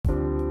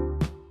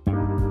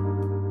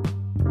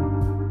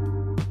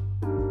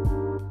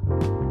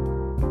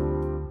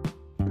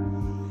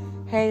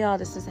Hey y'all,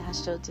 this is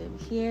Astro Dim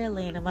here,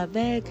 laying in my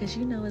bed, cause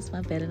you know it's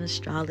my bed in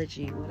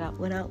astrology. What up,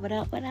 what up, what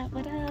up, what up,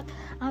 what up?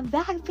 I'm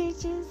back,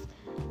 bitches.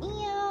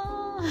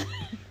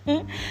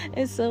 Yeah.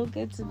 It's so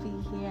good to be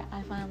here.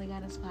 I finally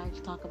got inspired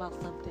to talk about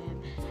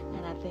something,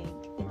 and I think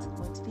it's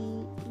going to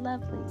be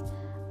lovely.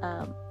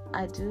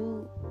 I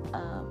do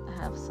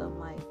have some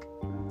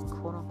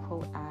quote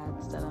unquote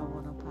ads that I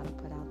want to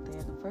put out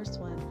there. The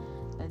first one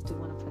that I do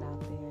want to put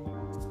out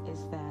there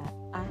is that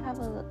I have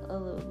a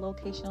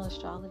locational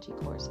astrology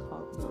course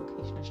called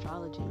Location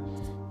Astrology.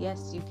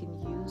 Yes, you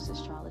can use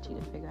astrology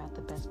to figure out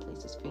the best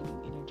places for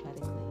you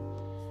energetically.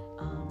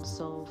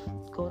 So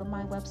go to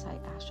my website,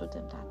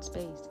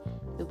 astrodim.space.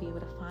 You'll be able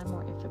to find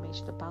more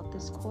information about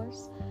this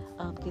course,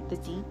 get the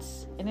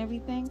deets and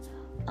everything.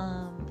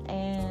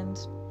 And,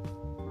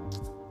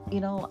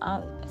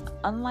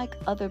 unlike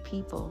other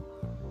people,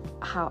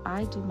 how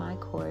I do my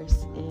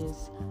course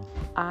is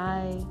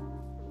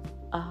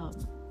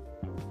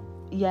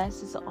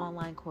yes, it's an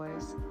online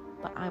course,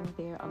 but I'm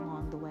there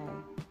along the way,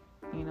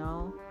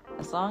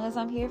 as long as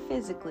I'm here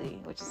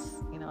physically, which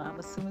is, I'm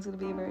assuming it's going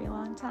to be a very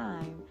long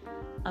time,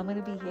 I'm going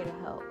to be here to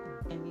help,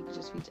 and you can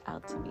just reach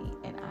out to me,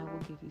 and I will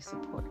give you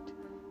support,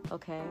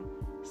 okay?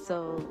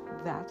 So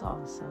that's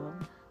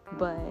awesome,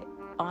 but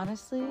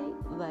honestly,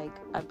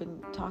 I've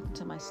been talking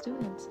to my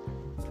students,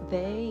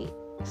 they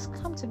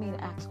come to me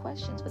to ask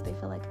questions, but they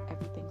feel like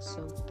everything's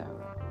so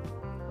thorough,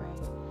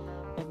 right?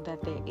 And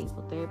that they're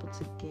able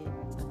to get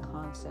the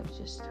concept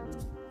just through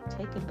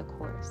taking the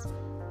course.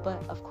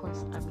 But of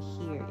course, I'm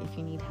here if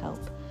you need help.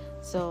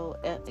 So,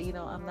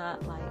 I'm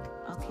not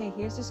okay,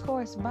 here's this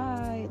course,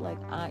 bye.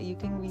 You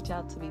can reach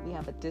out to me. We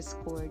have a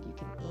Discord. You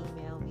can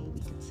email me. We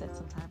can set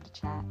some time to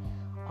chat,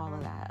 all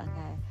of that,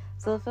 okay?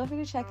 So feel free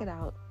to check it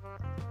out.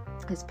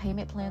 There's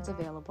payment plans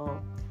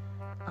available.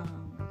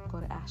 Go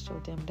to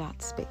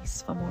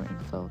astrodim.space for more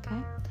info,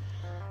 okay?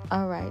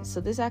 All right, so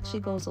this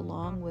actually goes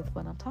along with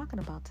what I'm talking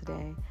about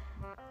today.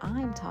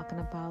 I'm talking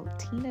about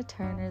Tina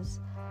Turner's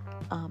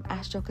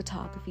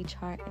astrocartography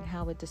chart and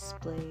how it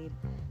displayed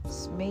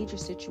major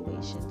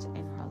situations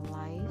in her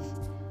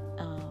life,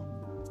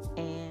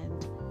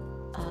 and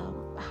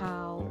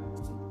how,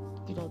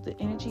 the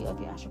energy of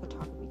your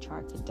astrocartography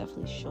chart can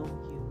definitely show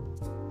you,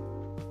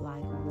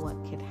 what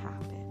could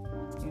happen,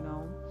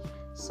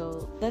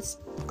 So let's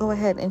go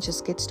ahead and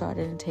just get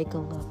started and take a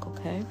look,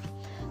 okay?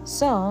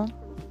 So,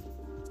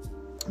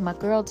 my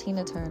girl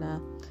Tina Turner,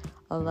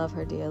 I love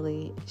her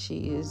dearly.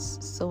 She is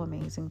so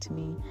amazing to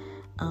me,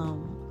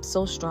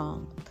 so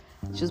strong.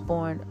 She was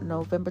born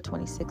November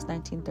 26,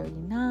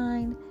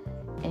 1939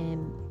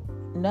 in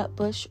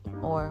Nutbush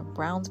or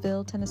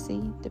Brownsville,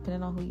 Tennessee,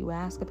 depending on who you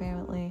ask,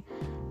 apparently.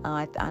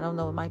 I don't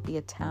know, it might be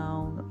a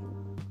town.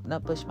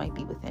 Nutbush might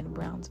be within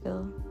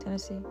Brownsville,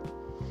 Tennessee.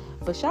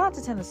 But shout out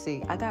to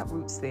Tennessee. I got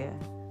roots there,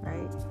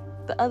 right?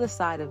 The other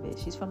side of it.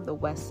 She's from the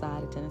west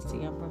side of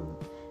Tennessee.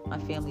 My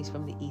family's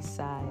from the east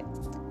side.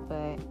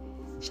 But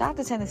shout out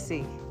to Tennessee.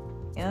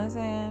 You know what I'm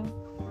saying?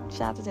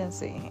 Shout out to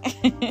Tennessee.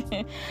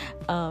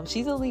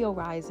 She's a Leo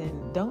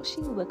rising. Don't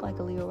she look like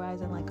a Leo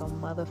rising? Like a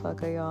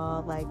motherfucker,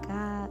 y'all.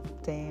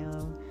 God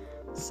damn.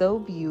 So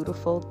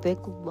beautiful. Thick,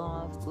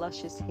 long,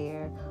 luscious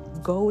hair.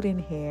 Golden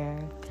hair.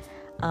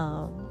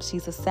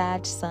 She's a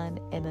Sag sun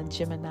and a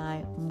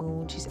Gemini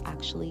moon. She's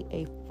actually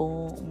a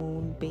full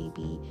moon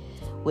baby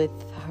with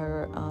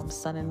her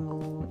sun and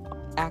moon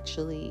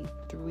actually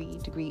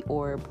 3-degree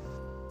orb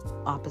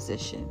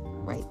opposition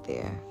right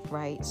there,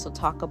 right? So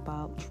talk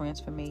about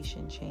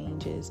transformation,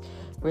 changes,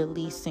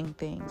 releasing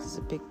things is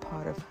a big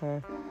part of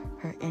her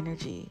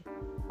energy,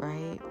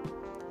 right?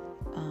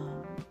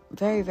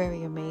 Very,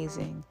 very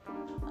amazing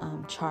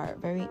chart.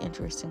 Very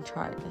interesting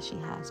chart that she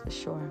has for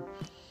sure.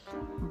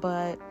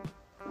 But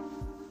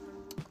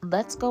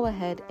let's go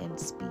ahead and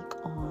speak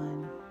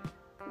on,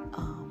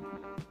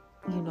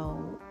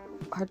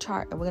 her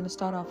chart. And we're going to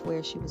start off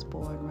where she was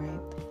born,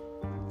 right?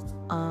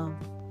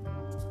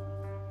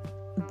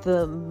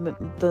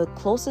 The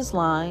closest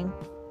line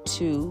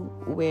to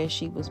where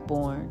she was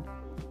born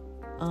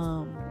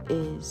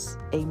is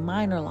a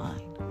minor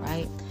line,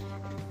 right?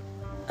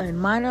 And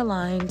minor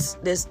lines,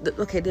 there's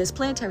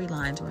planetary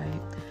lines,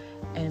 right?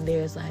 And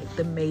there's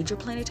the major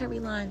planetary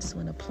lines is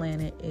when a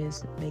planet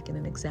is making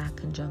an exact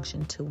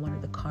conjunction to one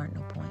of the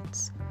cardinal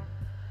points,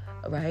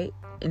 right?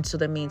 And so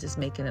that means it's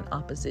making an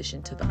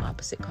opposition to the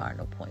opposite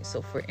cardinal point.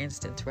 So for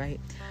instance,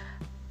 right,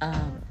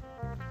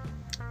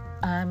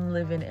 I'm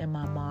living in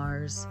my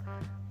Mars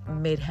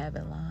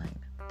midheaven line.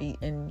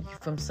 And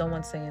from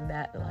someone saying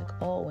that, in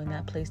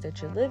that place that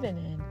you're living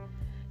in,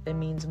 that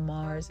means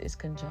Mars is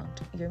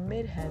conjunct your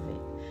midheaven,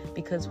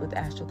 because with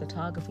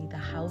astrocartography, the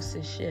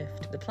houses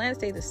shift. The planets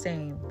stay the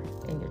same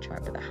in your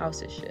chart, but the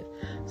houses shift.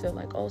 So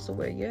so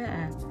where you're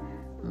at,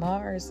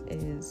 Mars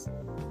is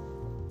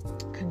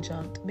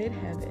conjunct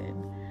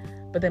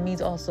midheaven, but that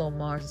means also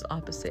Mars is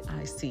opposite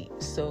IC.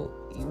 So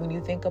when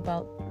you think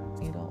about,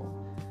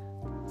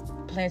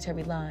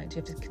 planetary lines,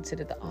 you have to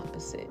consider the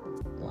opposite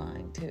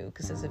line too,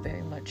 because it's a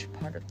very much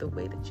part of the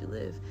way that you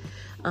live,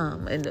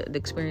 and the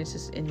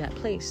experiences in that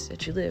place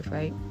that you live,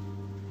 right?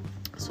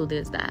 So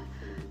there's that.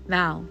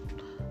 Now,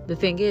 the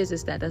thing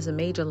is that there's a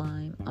major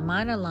line. A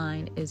minor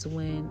line is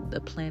when the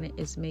planet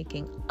is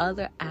making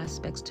other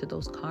aspects to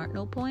those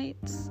cardinal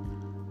points,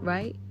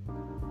 right?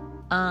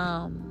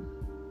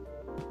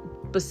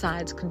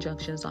 Besides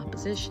conjunctions,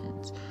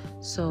 oppositions.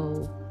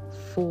 So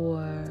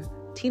for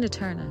Tina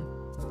Turner,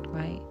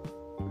 right?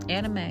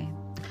 Anna Mae,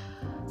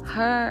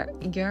 her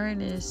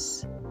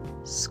Uranus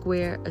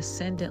square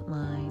ascendant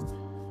line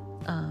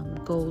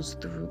goes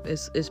through,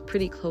 is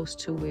pretty close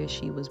to where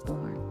she was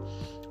born,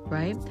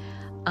 right?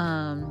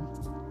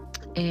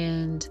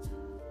 And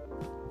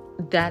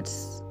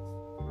that's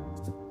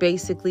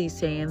basically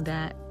saying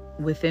that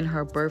within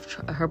her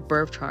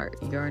birth chart,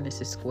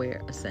 Uranus is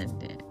square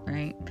ascendant,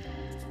 right?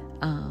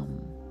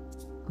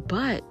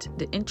 But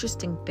the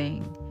interesting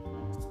thing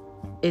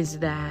is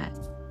that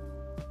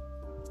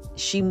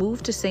she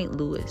moved to St.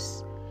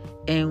 Louis,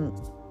 and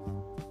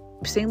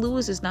St.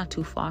 Louis is not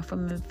too far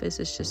from Memphis.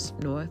 It's just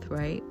north,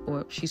 right?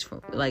 Or she's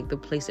from, like, the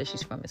place that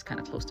she's from is kind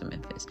of close to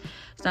Memphis.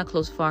 It's not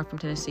far from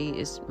Tennessee.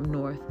 It's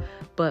north.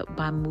 But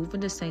by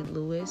moving to St.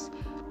 Louis,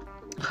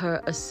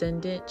 her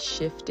ascendant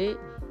shifted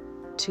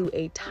to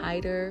a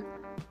tighter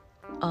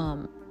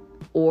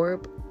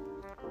orb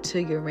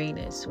to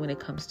Uranus when it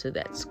comes to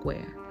that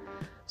square.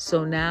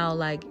 So now,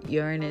 like,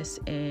 Uranus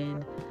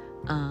in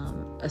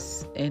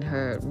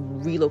her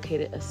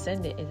relocated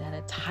ascendant is at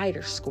a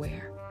tighter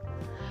square.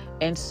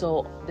 And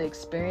so the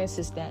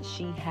experiences that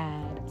she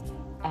had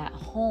at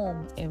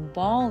home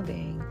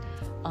involving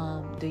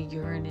the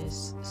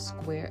Uranus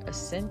square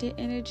ascendant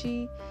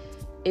energy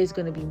is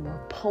going to be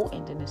more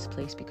potent in this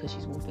place because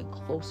she's moving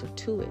closer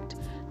to it.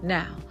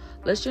 Now,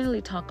 let's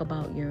generally talk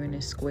about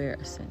Uranus square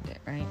ascendant,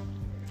 right?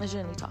 Let's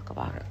generally talk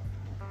about it.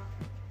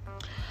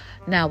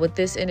 Now, with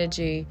this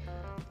energy,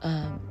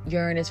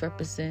 Uranus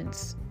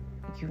represents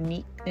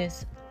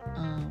uniqueness,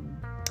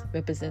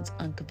 represents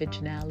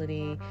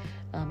unconventionality,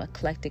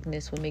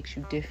 eclecticness, what makes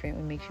you different,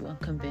 what makes you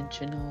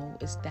unconventional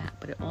is that.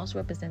 But it also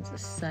represents the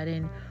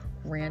sudden,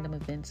 random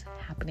events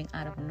happening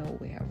out of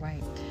nowhere,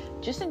 right?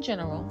 Just in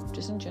general,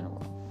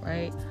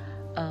 right?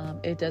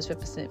 It does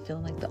represent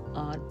feeling like the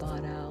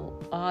oddball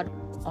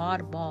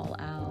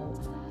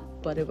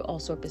out, but it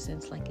also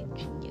represents like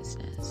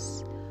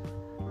ingeniousness.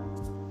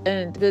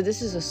 But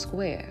this is a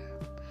square,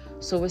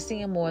 so we're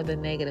seeing more the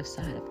negative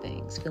side of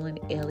things, feeling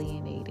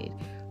alienated.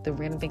 The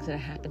random things that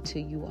happen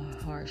to you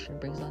are harsh and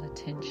brings a lot of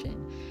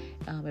tension,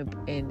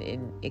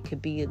 and it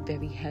could be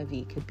very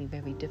heavy. It could be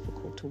very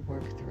difficult to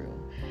work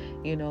through.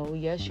 You know,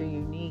 yes, you're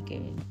unique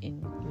and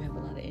you have a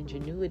lot of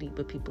ingenuity,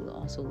 but people are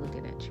also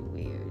looking at you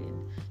weird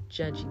and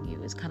judging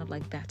you. It's kind of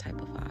like that type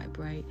of vibe,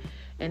 right?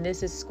 And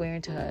this is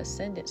squaring to her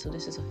ascendant, so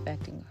this is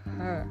affecting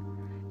her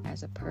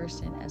as a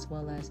person as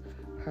well as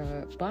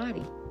her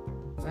body,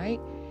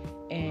 right?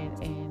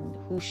 And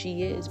who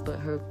she is, but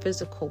her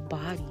physical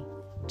body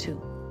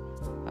too.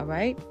 All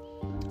right.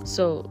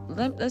 So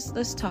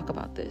let's talk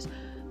about this.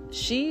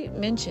 She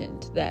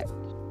mentioned that,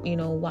 you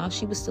know, while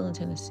she was still in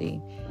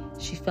Tennessee,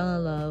 she fell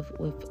in love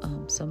with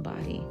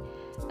somebody,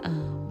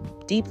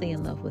 deeply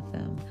in love with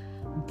them.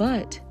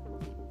 But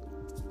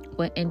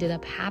what ended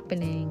up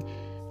happening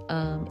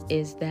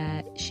is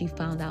that she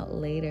found out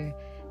later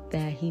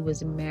that he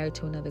was married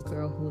to another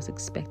girl who was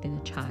expecting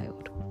a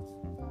child.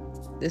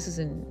 This is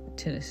in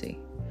Tennessee.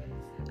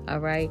 All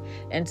right.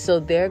 And so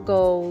there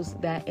goes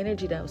that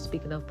energy that I was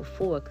speaking of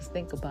before. Because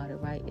think about it,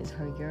 right? Is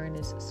her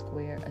Uranus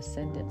square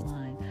ascendant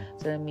line.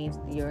 So that means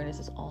the Uranus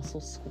is also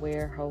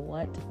square her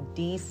what?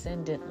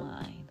 Descendant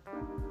line.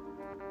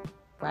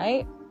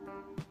 Right?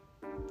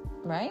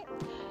 Right?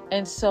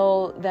 And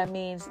so that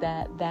means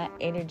that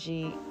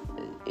energy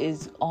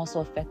is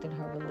also affecting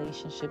her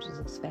relationships, is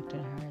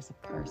affecting her as a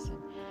person.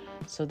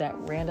 So that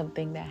random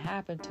thing that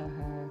happened to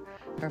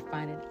her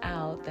finding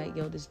out that,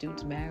 this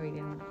dude's married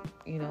and,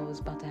 is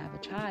about to have a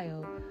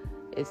child,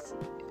 it's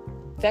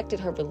affected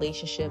her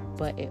relationship,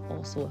 but it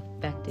also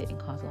affected and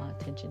caused a lot of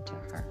tension to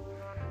her.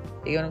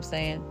 You know what I'm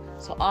saying?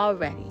 So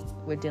already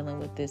we're dealing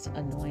with this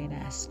annoying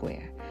ass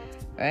square,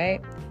 right?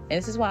 And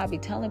this is why I be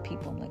telling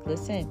people, I'm like,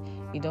 listen,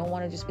 you don't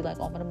want to just be like,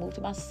 oh, I'm going to move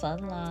to my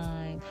sun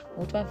line,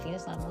 move to my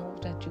Venus line, I'm going to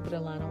move to that Jupiter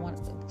line. I want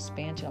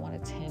expansion, I want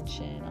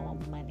attention, I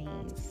want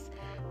monies.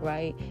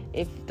 Right?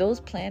 If those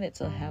planets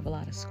will have a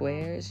lot of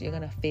squares, you're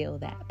going to feel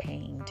that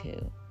pain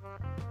too.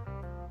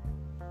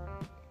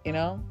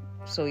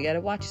 So you got to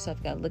watch yourself.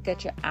 You got to look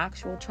at your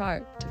actual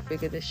chart to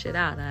figure this shit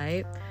out, all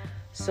right?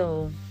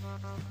 So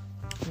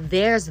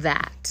there's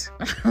that,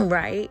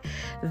 right?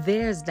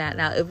 There's that.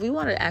 Now, if we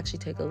want to actually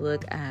take a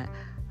look at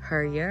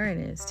her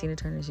Uranus, Tina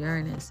Turner's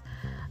Uranus,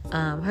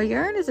 her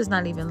Uranus is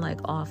not even like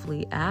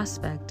awfully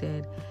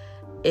aspected.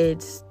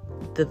 It's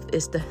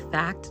the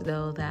fact,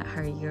 though, that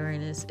her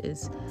Uranus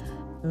is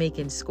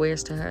making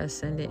squares to her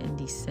ascendant and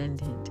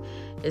descendant.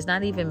 It's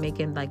not even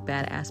making like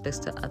bad aspects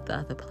to the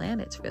other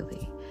planets,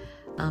 really.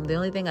 The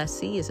only thing I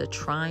see is a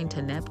trine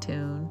to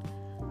Neptune.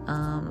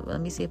 Let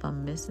me see if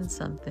I'm missing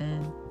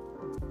something.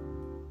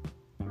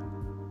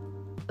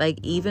 Like,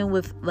 even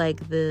with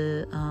like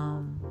the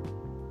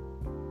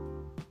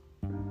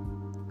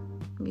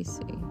let me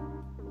see.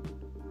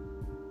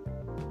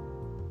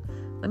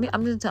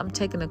 I'm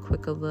taking a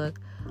quicker look.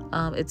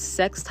 It's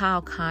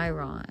sextile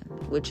Chiron,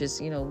 which is,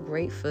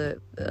 great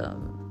for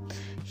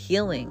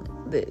healing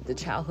the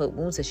childhood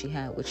wounds that she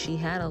had, which she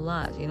had a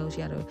lot.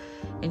 She had an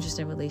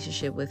interesting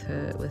relationship with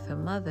her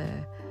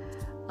mother.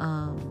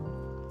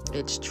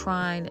 It's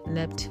trine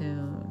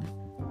Neptune.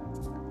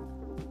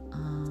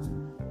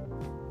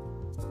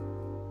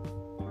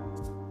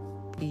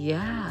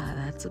 Yeah,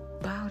 that's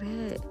about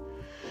it.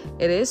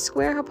 It is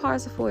square her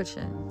parts of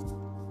fortune.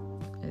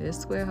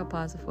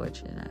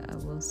 I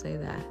will say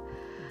that.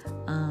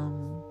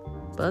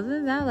 But other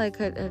than that, like,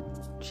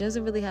 she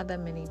doesn't really have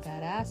that many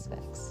bad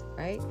aspects,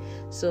 right?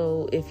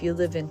 So if you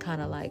live in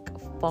kind of like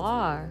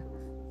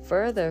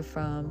further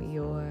from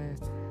your,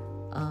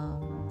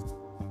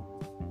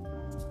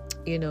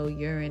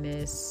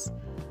 Uranus,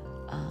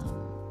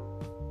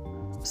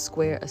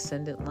 square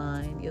ascendant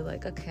line, you're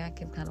like, okay, I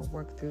can kind of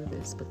work through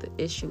this. But the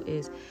issue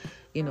is,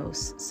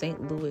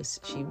 St. Louis,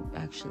 she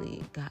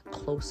actually got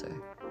closer.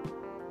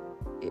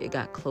 It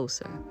got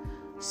closer.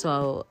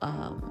 So,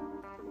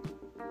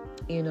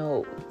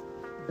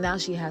 now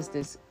she has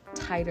this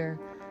tighter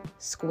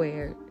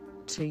square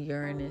to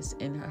Uranus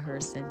in her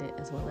ascendant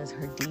as well as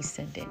her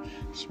descendant.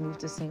 She moved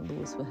to St.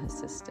 Louis with her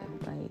sister,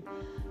 right?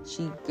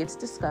 She gets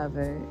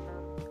discovered.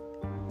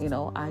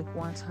 Ike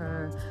wants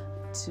her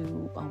to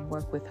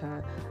work with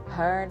her.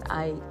 Her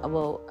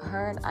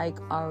and Ike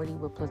already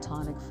were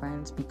platonic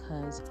friends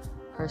because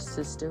her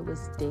sister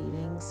was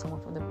dating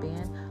someone from the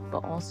band,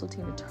 but also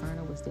Tina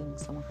Turner was dating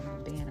someone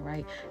from the band,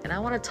 right? And I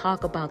want to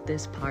talk about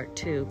this part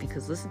too,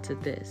 because listen to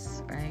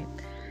this, right?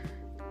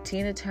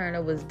 Tina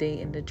Turner was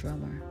dating the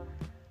drummer.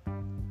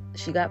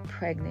 She got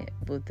pregnant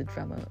with the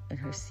drummer in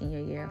her senior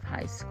year of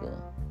high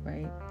school,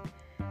 right?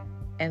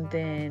 And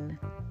then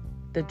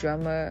the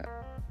drummer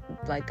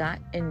got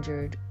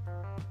injured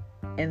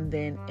and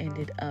then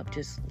ended up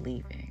just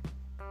leaving.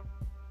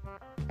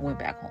 Went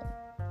back home.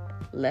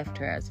 Left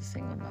her as a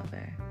single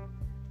mother,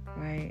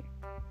 right?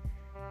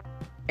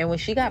 And when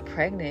she got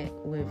pregnant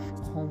with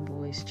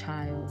homeboy's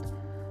child,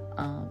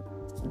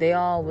 they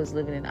all was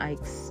living in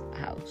Ike's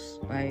house,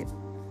 right?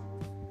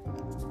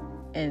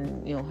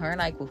 And her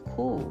and Ike were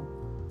cool,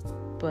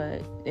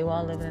 but they were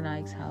all living in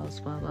Ike's house,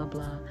 blah blah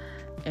blah.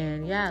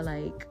 And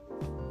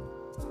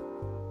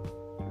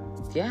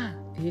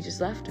he just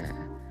left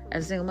her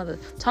as a single mother.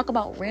 Talk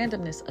about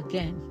randomness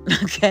again,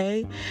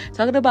 okay?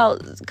 Talking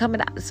about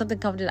something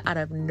coming out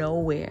of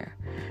nowhere.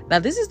 Now,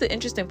 this is the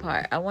interesting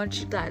part. I want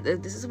you guys,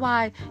 this is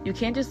why you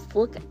can't just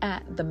look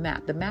at the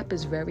map. The map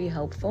is very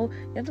helpful.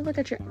 You have to look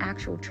at your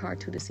actual chart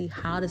too to see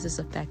how this is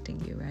affecting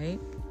you, right?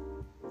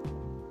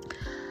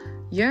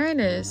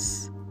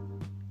 Uranus,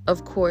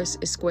 of course,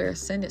 is square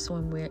ascendant, so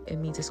it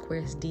means it's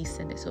square is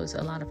descendant. So it's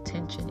a lot of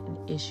tension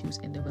and issues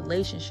in the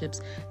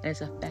relationships, and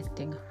it's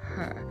affecting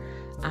her,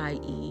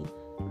 i.e.,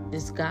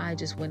 this guy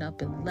just went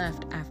up and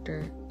left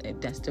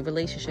that's the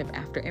relationship,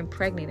 after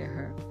impregnating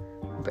her.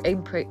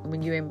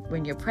 When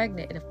you're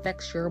pregnant, it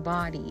affects your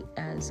body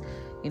as,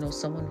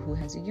 someone who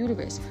has a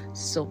uterus.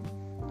 So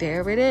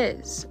there it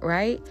is,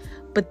 right?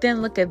 But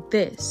then look at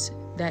this.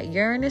 That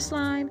Uranus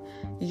line,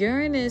 her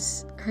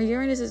Uranus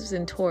is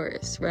in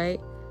Taurus, right?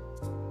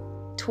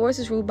 Taurus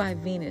is ruled by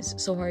Venus.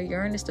 So her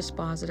Uranus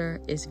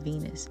dispositor is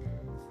Venus.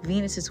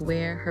 Venus is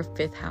where her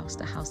 5th house,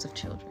 the house of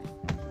children.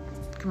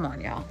 Come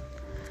on, y'all.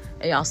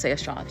 And y'all say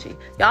astrology.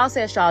 Y'all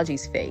say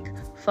astrology's fake.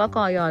 Fuck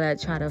all y'all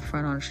that try to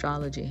front on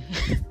astrology.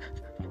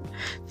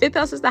 5th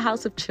house is the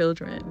house of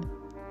children.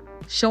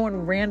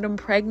 Showing random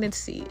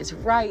pregnancy. It's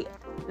right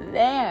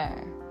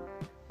there.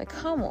 Like,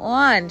 come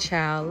on,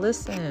 child.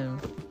 Listen.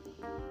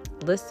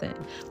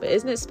 But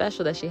isn't it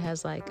special that she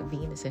has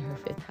Venus in her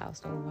 5th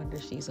house? No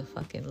wonder she's a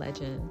fucking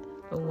legend.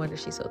 No wonder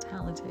she's so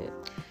talented.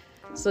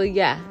 So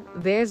yeah,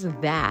 there's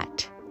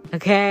that.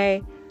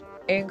 Okay?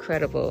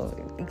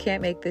 Incredible. You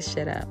can't make this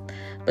shit up.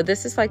 But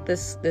this is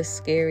this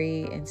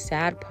scary and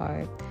sad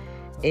part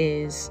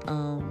is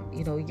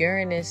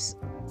Uranus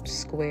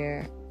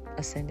square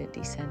ascendant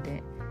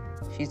descendant.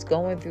 She's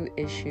going through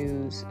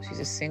issues. She's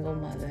a single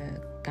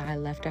mother. Guy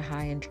left her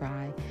high and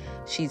dry.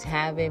 She's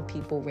having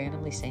people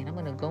randomly saying, I'm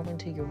gonna go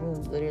into your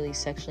room, literally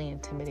sexually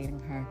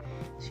intimidating her.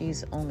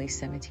 She's only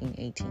 17,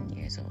 18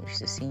 years old.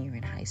 She's a senior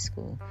in high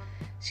school.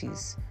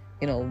 She's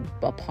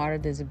a part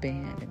of this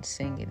band and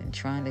singing and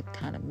trying to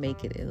kind of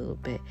make it a little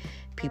bit.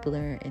 People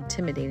are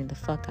intimidating the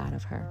fuck out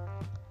of her.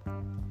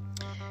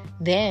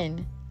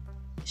 Then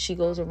she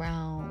goes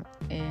around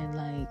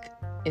and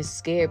is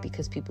scared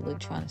because people are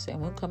trying to say,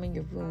 I'm gonna come in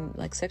your room,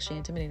 sexually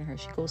intimidating her.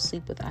 She goes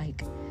sleep with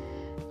Ike.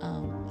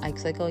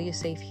 Ike's like, oh, you're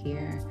safe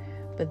here.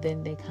 But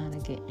then they kind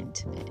of get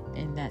intimate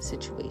in that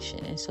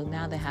situation. And so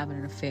now they're having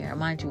an affair.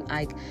 Mind you,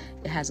 Ike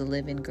has a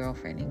live-in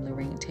girlfriend named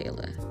Lorraine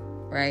Taylor,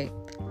 right?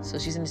 So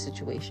she's in a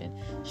situation.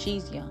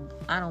 She's young.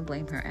 I don't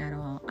blame her at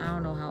all. I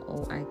don't know how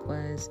old Ike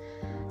was.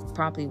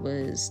 Probably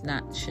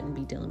shouldn't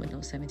be dealing with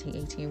no 17,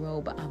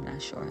 18-year-old, but I'm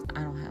not sure.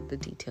 I don't have the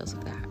details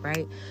of that,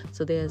 right?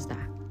 So there's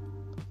that.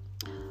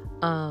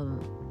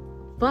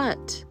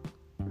 But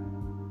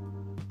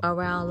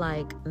around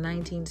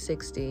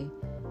 1960,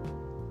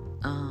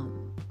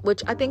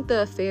 which I think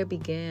the affair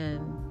began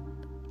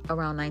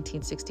around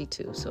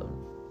 1962. So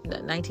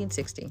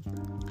 1960.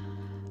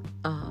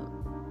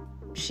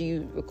 She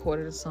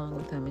recorded a song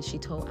with him, and she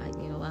told, I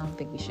don't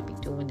think we should be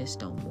doing this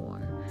no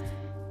more.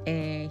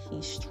 And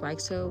he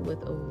strikes her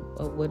with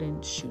a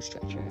wooden shoe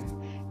stretcher,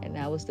 and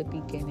that was the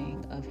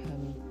beginning of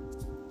him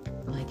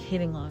like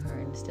hitting on her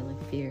and instilling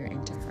fear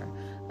into her.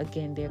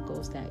 Again, there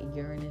goes that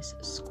Uranus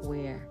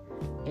square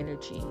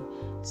energy,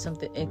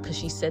 something, because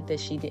she said that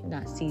she did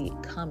not see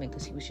it coming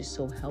because he was just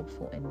so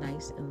helpful and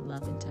nice and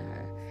loving to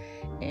her.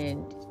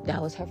 And that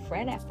was her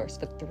friend at first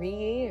for 3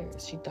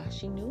 years. She thought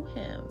she knew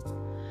him.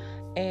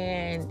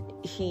 And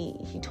he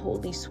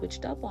totally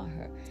switched up on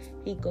her.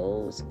 He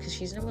goes, because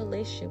she's in a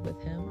relationship with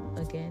him.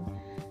 Again,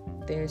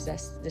 there's that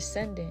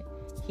descendant.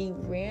 He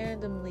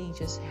randomly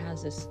just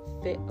has this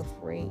fit of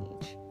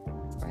rage,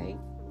 right?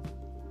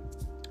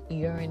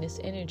 Uranus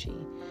energy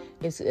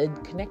is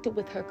connected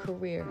with her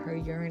career. Her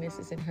Uranus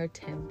is in her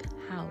 10th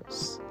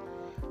house,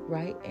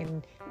 right?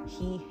 And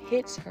he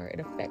hits her. It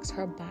affects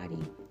her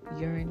body.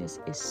 Uranus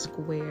is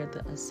square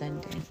the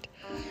ascendant.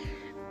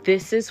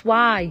 This is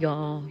why,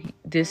 y'all.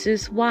 This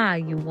is why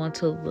you want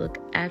to look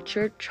at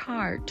your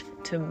chart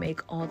to make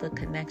all the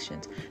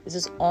connections. This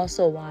is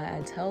also why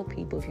I tell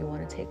people, if you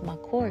want to take my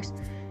course,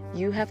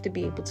 you have to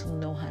be able to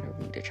know how to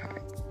read a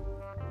chart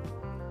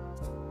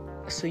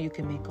so you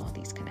can make all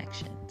these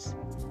connections,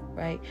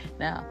 right?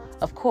 Now,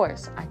 of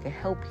course, I can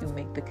help you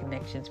make the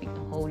connections. We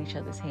can hold each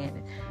other's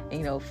hand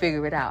and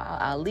figure it out.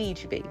 I'll lead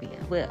you, baby.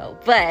 I will.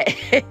 But,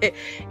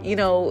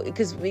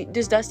 because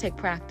this does take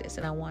practice,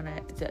 and I want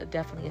to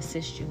definitely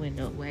assist you in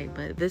a way.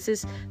 But this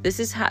is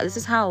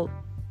how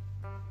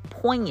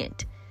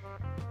poignant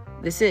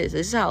this is.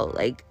 This is how,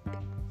 like,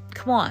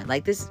 come on,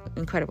 like, this is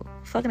incredible,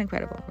 fucking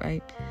incredible,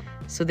 right?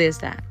 So there's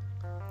that.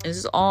 This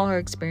is all her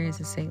experience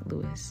in St.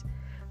 Louis,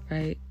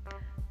 right?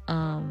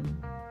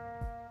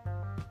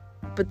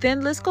 But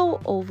then let's go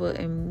over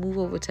and move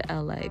over to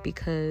LA,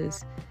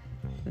 because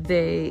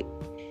they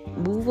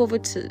move over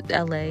to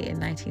LA in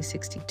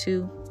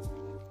 1962.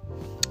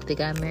 They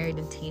got married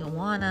in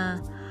Tijuana.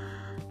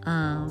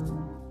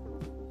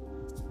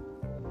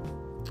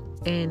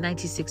 In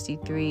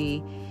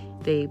 1963,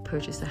 they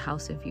purchased a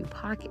house in View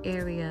Park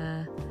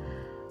area.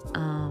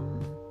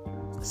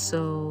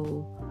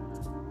 So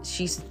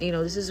she's,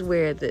 this is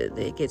where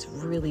it gets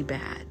really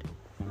bad.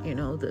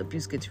 The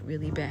abuse gets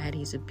really bad.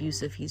 He's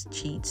abusive. He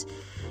cheats.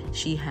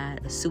 She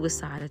had a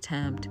suicide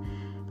attempt.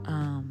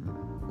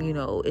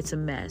 It's a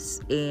mess.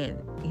 And,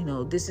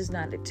 this is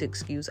not to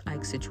excuse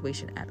Ike's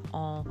situation at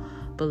all.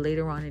 But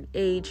later on in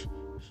age,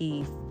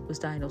 he was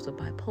diagnosed with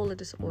bipolar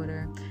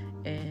disorder.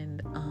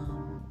 And,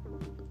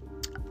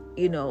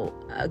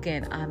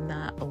 again, I'm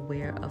not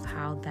aware of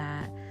how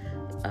that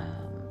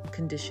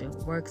condition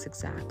works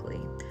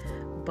exactly.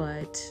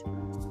 But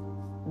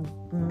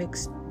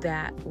mix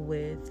that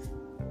with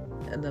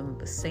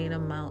the same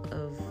amount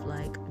of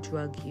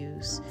drug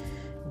use,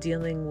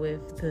 dealing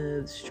with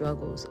the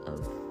struggles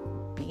of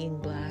being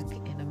Black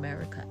in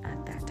America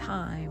at that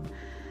time,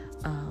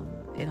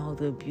 and all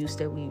the abuse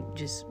that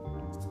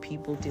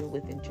people deal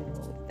with in general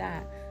with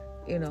that,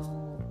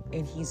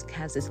 and he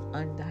has this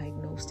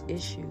undiagnosed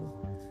issue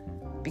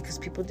because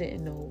people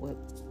didn't know what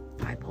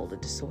bipolar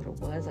disorder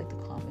was. Like, the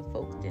common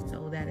folk didn't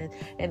know that.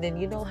 And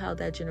then how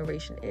that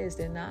generation is.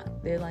 They're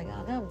like,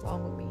 oh, nothing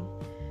wrong with me.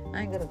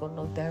 I ain't gonna go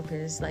no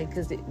therapist,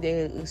 because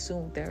they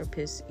assume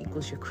therapist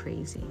equals you're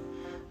crazy,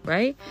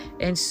 right?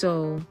 And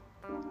so,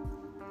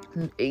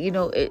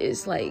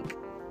 it's like,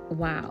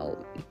 wow,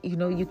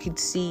 you could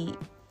see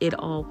it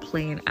all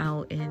playing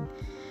out and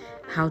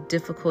how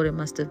difficult it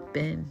must have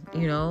been,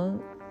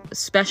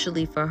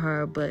 especially for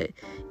her, but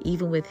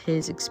even with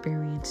his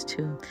experience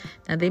too.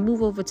 Now they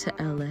move over to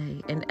LA,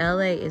 and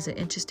LA is an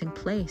interesting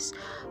place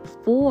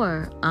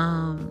for,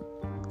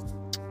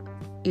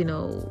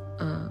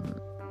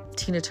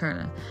 Tina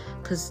Turner,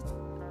 because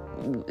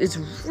it's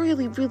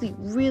really, really,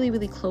 really,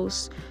 really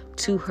close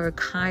to her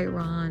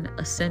Chiron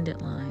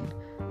ascendant line,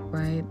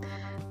 right?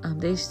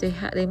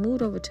 They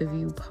moved over to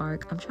View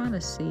Park. I'm trying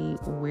to see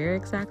where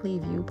exactly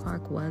View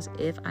Park was,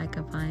 if I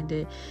can find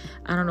it.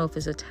 I don't know if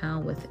it's a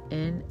town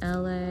within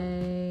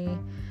LA,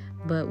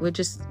 but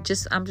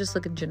I'm just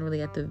looking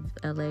generally at the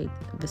LA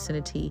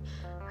vicinity.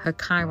 Her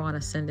Chiron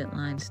ascendant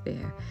line's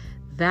there.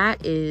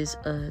 That is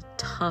a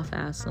tough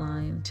ass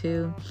line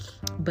too,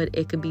 but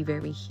it can be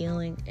very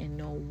healing. And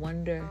no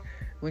wonder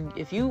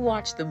if you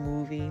watch the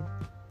movie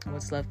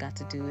What's Love Got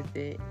to Do with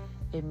It,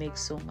 it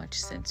makes so much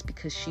sense,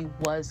 because she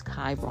was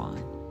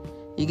Chiron.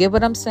 You get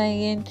what I'm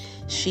saying?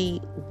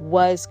 She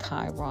was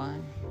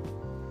Chiron.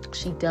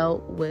 She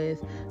dealt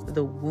with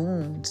the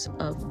wounds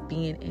of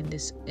being in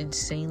this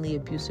insanely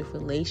abusive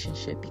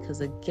relationship,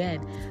 because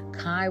again,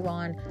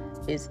 Chiron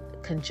is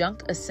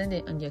conjunct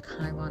ascendant on your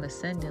Chiron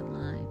ascendant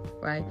line,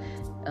 right?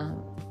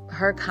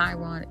 Her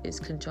Chiron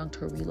is conjunct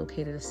her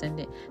relocated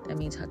ascendant. That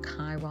means her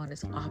Chiron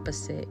is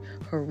opposite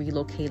her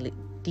relocated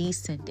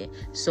descendant.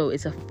 So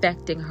it's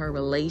affecting her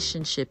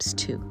relationships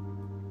too,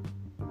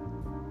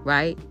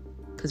 right?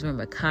 Because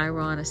remember,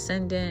 Chiron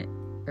ascendant,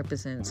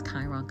 represents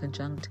Chiron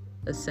conjunct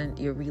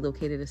your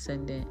relocated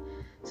ascendant.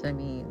 So that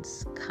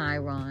means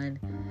Chiron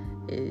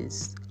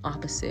is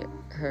opposite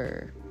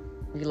her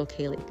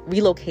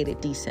relocated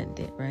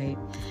descendant, right?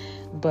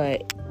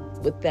 But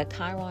with that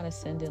Chiron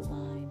ascendant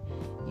line,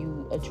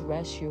 you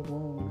address your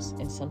wounds,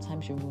 and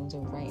sometimes your wounds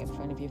are right in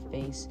front of your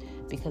face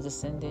because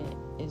ascendant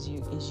is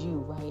you,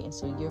 right? And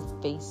so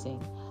you're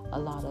facing a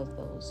lot of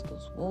those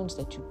wounds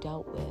that you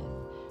dealt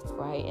with,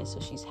 right? And so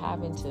she's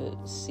having to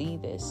see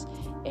this,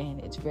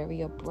 and it's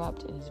very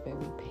abrupt and it's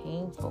very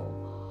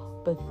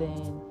painful. But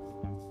then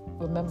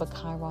remember,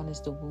 Chiron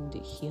is the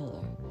wounded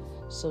healer.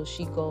 So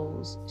she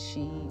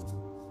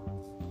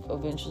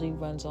eventually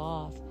runs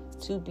off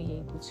to be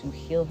able to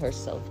heal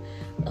herself.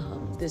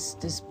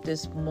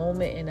 This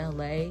moment in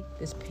LA,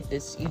 this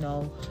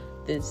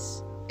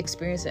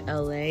experience in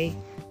LA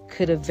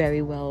could have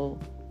very well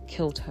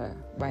killed her,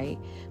 right?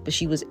 But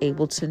she was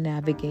able to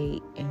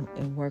navigate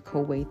and work her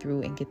way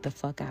through and get the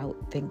fuck out,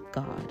 thank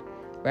God,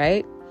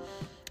 right?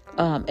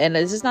 And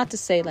this is not to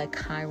say like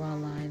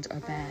Chiron lines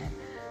are bad,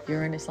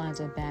 Uranus lines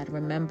are bad.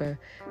 Remember,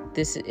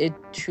 it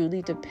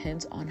truly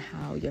depends on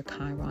how your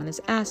Chiron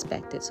is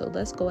aspected. So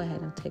let's go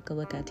ahead and take a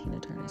look at Tina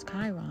Turner's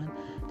Chiron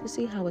to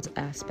see how it's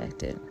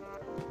aspected.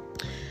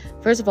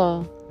 First of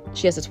all,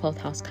 she has a 12th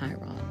house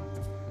Chiron,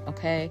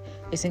 okay?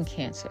 It's in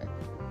Cancer.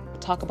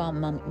 Talk about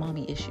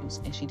mommy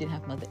issues, and she did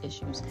have mother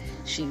issues.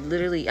 She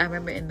literally, I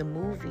remember in the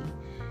movie,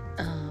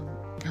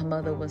 her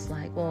mother was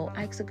like, well,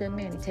 Ike's a good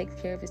man. He takes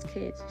care of his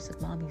kids. She's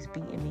like, Mommy's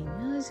beating me.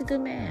 No, he's a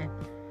good man.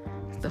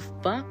 The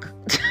fuck?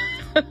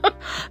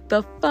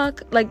 The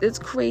fuck? Like, it's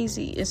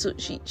crazy. And so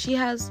she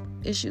has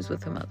issues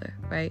with her mother,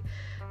 right?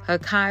 Her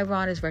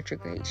Chiron is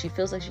retrograde. She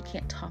feels like she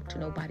can't talk to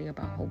nobody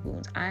about her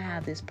wounds. I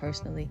have this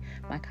personally.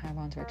 My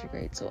Chiron's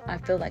retrograde. So I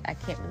feel like I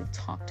can't really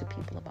talk to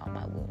people about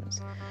my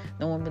wounds.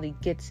 No one really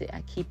gets it.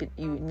 I keep it.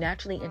 You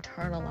naturally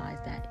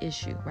internalize that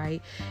issue,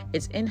 right?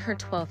 It's in her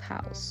 12th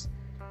house.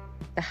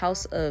 The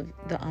house of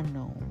the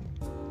unknown.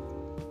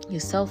 Your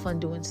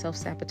self-undoing,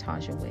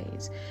 self-sabotaging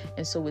ways.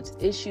 And so it's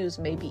issues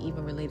maybe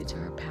even related to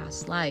her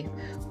past life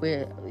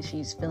where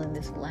she's feeling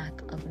this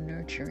lack of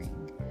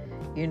nurturing.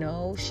 You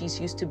know, she's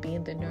used to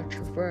being the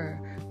nurturer,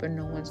 but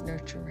no one's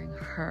nurturing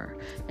her.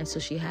 And so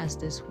she has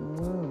this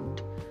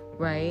wound,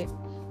 right?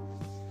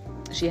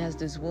 She has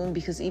this wound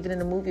because even in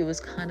the movie, it was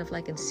kind of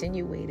like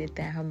insinuated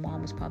that her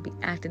mom was probably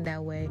acting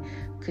that way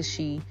because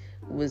she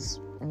was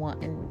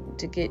wanting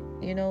to get,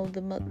 you know,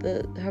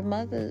 her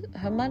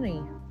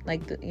money,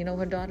 like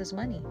her daughter's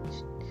money,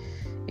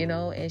 you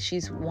know, and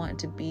she's wanting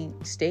to be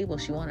stable.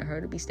 She wanted her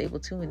to be stable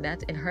too. And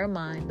that's in her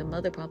mind, the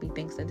mother probably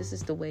thinks that this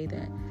is the way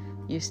that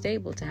you're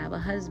stable, to have a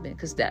husband,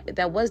 because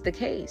that was the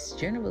case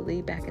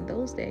generally back in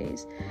those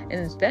days, and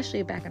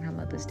especially back in her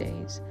mother's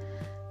days,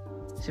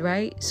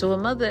 right? So a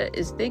mother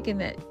is thinking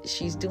that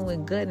she's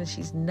doing good and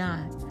she's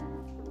not.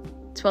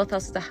 12th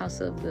house is the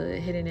house of the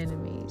hidden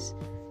enemies.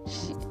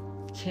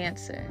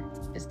 Cancer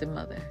is the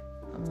mother.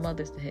 Her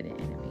mother's the hidden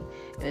enemy.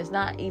 And it's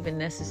not even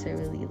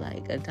necessarily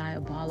like a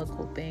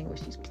diabolical thing where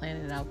she's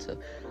planning it out to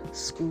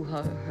screw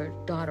her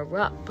daughter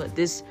up. But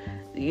this,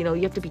 you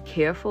have to be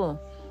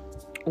careful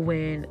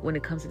when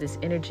it comes to this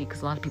energy,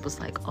 because a lot of people's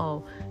like,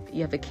 oh,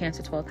 you have a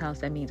Cancer 12th house,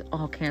 that means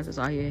all Cancers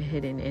are your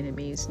hidden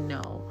enemies.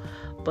 No,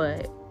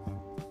 but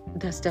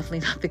that's definitely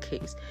not the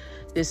case.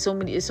 There's so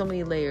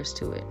many layers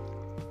to it,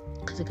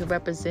 because it could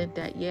represent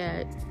that,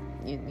 yeah,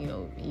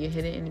 your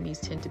hidden enemies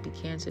tend to be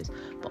Cancers,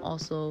 but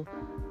also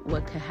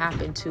what could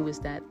happen too is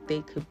that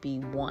they could be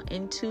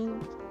wanting to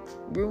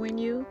ruin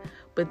you,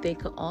 but they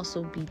could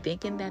also be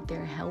thinking that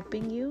they're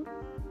helping you,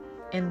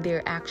 and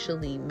they're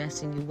actually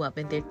messing you up,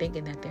 and they're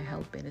thinking that they're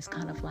helping. It's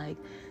kind of like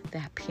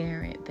that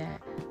parent that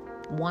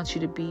wants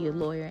you to be a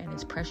lawyer and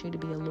is pressuring you to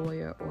be a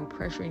lawyer, or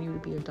pressuring you to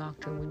be a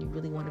doctor when you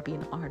really want to be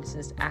an artist,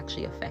 and it's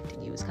actually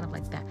affecting you. It's kind of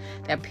like that.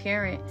 That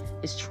parent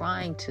is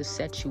trying to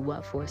set you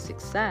up for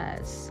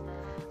success,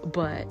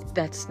 but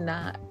that's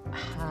not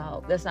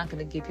going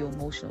to give you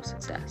emotional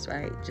success,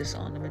 right? Just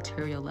on the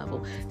material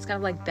level. It's kind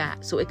of like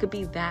that. So it could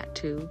be that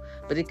too,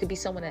 but it could be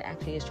someone that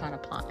actually is trying to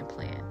plot and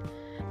plan.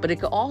 But it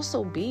could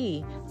also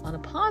be on the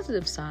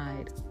positive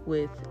side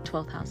with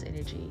 12th house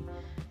energy.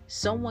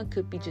 Someone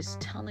could be just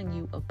telling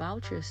you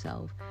about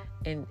yourself,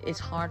 and it's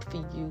hard for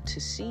you to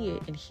see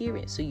it and hear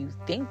it. So you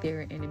think they're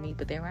an enemy,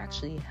 but they're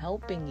actually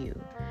helping you.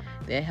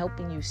 They're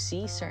helping you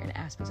see certain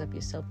aspects of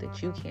yourself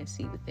that you can't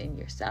see within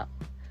yourself.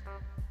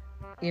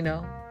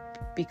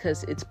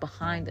 Because it's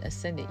behind the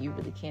ascendant. You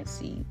really can't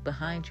see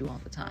behind you all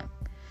the time.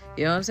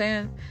 You know what I'm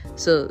saying?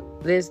 So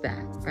there's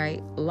that,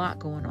 right? A lot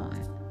going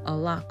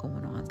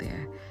on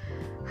there.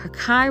 Her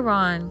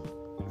Chiron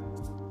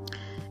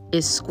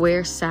is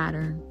square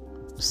Saturn.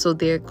 So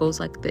there goes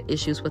like the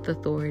issues with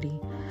authority.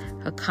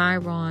 Her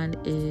Chiron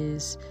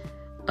is,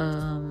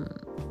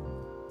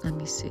 let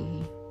me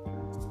see.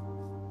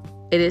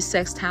 It is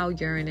sextile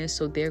Uranus.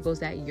 So there goes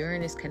that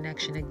Uranus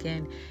connection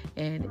again.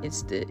 And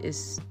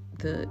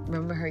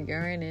remember, her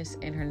Uranus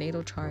in her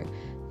natal chart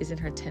is in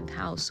her 10th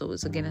house. So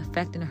it's again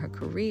affecting her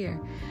career,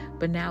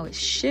 but now it's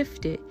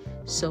shifted.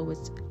 So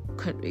it's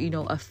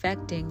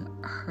affecting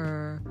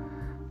her,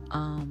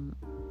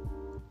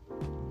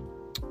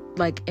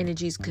 like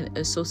energies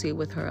associated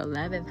with her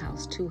 11th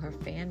house too, her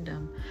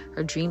fandom,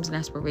 her dreams and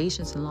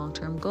aspirations and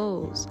long-term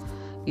goals,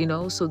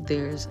 so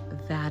there's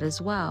that as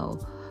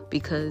well,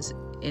 because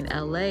in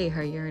LA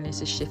her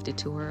Uranus is shifted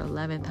to her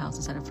 11th house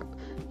instead of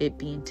it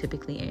being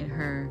typically in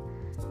her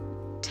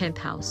 10th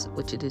house,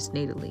 which it is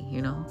natally,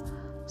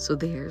 so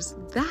there's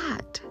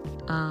that.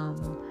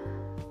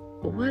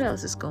 What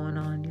else is going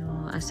on,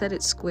 y'all? I said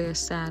it's square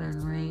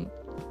Saturn, right?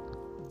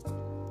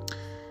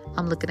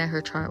 I'm looking at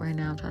her chart right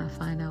now. I'm trying to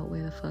find out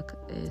where the fuck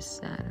is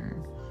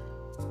Saturn.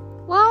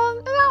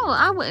 Well, no,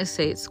 I wouldn't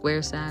say it's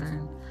square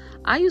Saturn.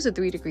 I use a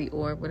 3-degree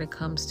orb when it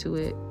comes to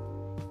it,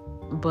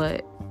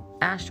 but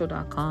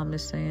Astro.com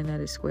is saying that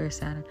it's square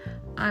Saturn.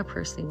 I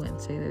personally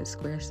wouldn't say that it's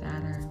square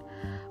Saturn.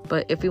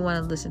 But if you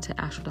want to listen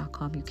to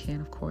Astro.com, you can,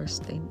 of course.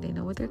 They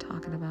know what they're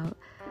talking about.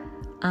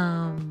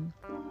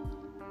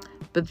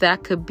 But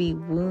that could be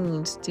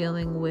wounds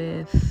dealing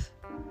with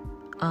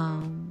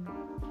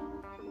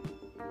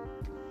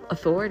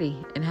authority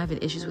and having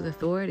issues with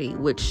authority,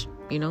 which,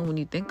 when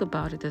you think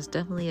about it, that's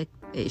definitely an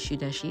issue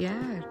that she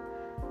had.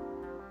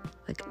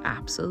 Like,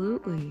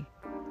 absolutely.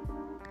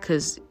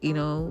 Because,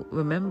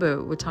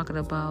 remember, we're talking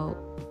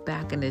about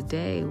back in the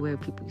day where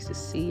people used to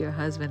see your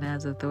husband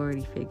as an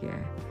authority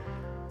figure,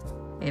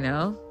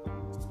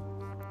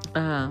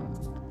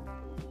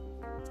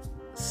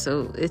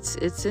 so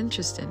it's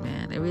interesting,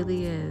 man. It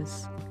really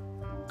is.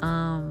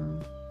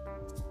 Trying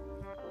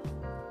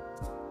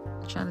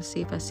to see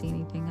if I see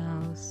anything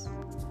else.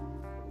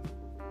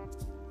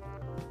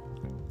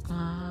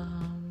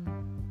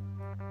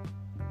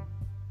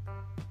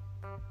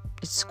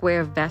 It's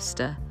square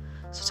Vesta.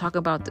 So talk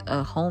about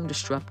a home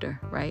disruptor,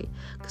 right?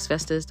 Because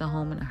Vesta is the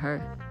home and the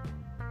hearth.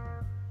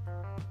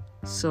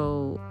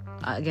 So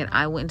again,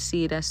 I wouldn't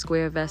see it as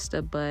square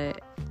Vesta,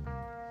 but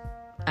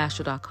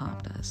Astro.com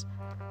does.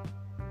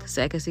 Because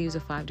I guess they use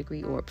a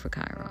 5-degree orb for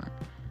Chiron,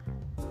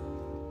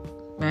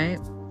 right?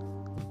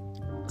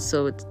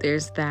 So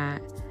there's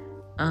that.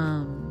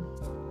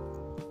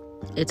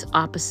 It's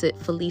opposite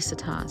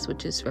Felicitas,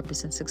 which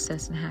represents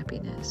success and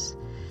happiness.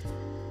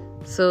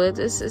 So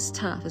it's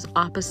tough. It's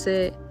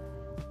opposite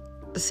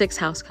the 6th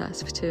house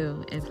cusp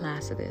too in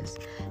Placidus.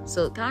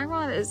 So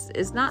Chiron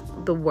is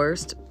not the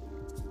worst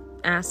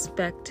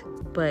aspect,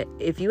 but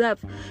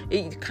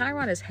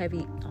Chiron is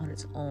heavy on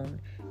its own.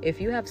 If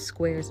you have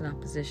squares and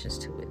oppositions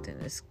to it, then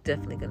it's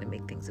definitely going to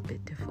make things a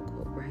bit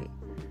difficult, right?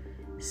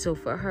 So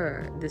for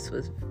her, this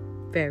was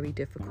very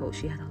difficult.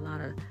 She had a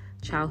lot of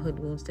childhood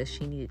wounds that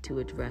she needed to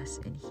address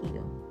and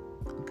heal.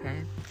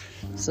 Okay,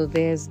 so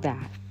there's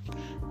that.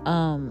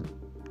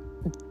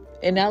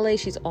 In LA,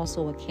 she's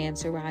also a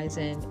Cancer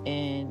rising,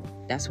 and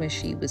that's when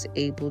she was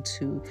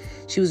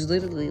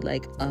literally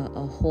like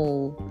a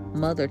whole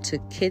mother to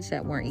kids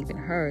that weren't even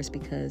hers,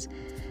 because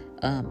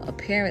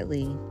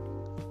apparently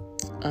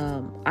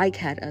Ike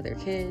had other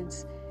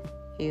kids.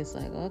 He was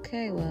like,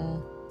 okay,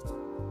 well,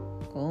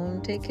 go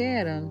and take care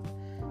of them.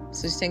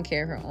 So she's taking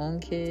care of her own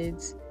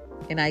kids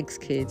and Ike's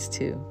kids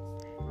too,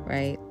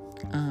 right?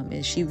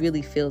 And she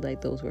really felt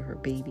like those were her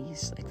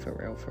babies, like for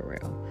real.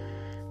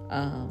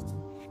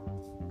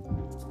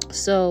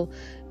 So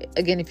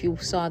again, if you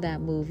saw that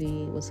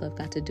movie, What's Love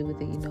Got to Do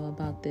with It, you know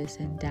about this.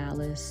 In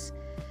Dallas,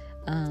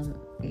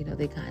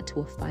 they got into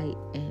a fight,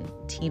 and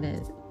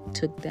Tina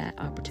took that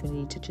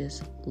opportunity to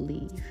just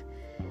leave.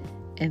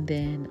 And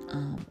then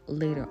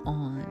later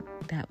on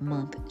that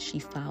month, she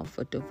filed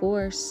for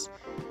divorce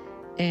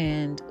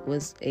and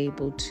was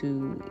able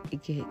to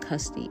get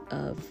custody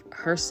of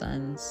her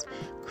sons,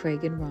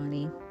 Craig and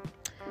Ronnie.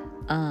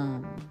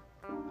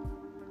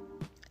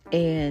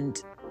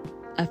 And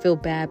I feel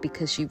bad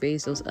because she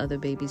raised those other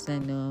babies. I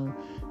know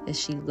that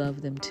she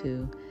loved them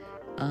too.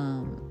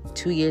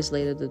 2 years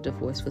later, the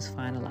divorce was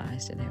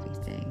finalized and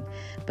everything.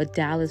 But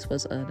Dallas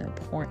was an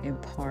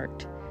important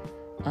part.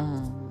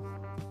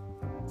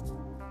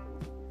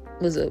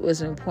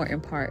 Was an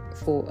important part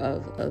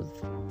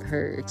of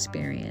her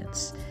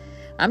experience.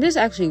 I'm just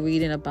actually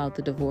reading about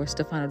the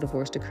final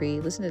divorce decree.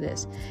 Listen to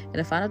this. In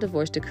the final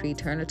divorce decree,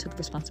 Turner took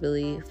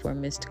responsibility for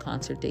missed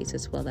concert dates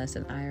as well as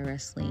an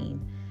IRS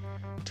lien.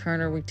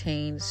 Turner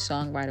retained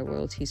songwriter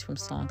royalties from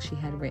songs she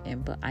had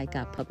written, but Ike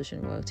got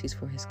publishing royalties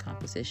for his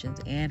compositions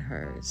and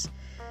hers.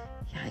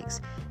 Yikes.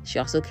 She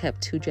also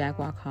kept 2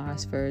 Jaguar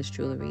cars for his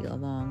jewelry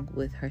along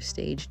with her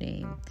stage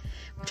name,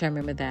 which I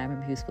remember that. I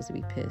remember he was supposed to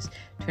be pissed.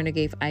 Turner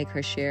gave Ike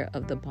her share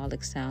of the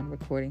Bollock Sound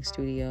recording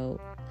studio,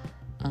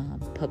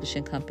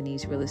 publishing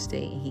companies, real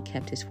estate, and he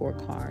kept his 4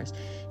 cars.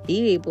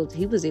 He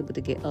was able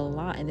to get a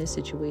lot in this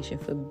situation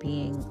for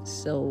being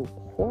so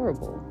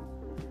horrible.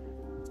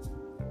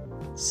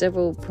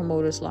 Several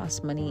promoters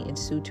lost money and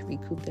sued to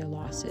recoup their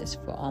losses.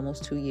 For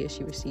almost 2 years,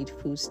 she received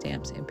food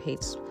stamps and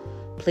played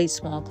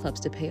small clubs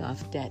to pay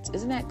off debts.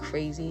 Isn't that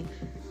crazy?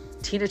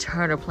 Tina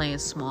Turner playing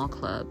small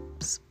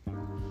clubs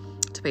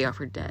to pay off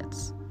her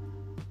debts.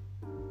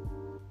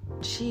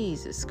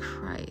 Jesus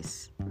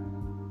Christ.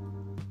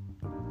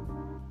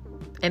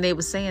 And they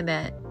were saying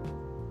that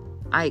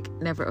Ike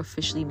never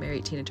officially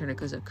married Tina Turner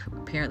because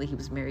apparently he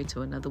was married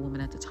to another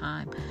woman at the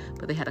time,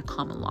 but they had a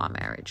common law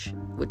marriage,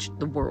 which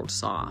the world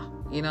saw,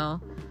 you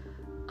know,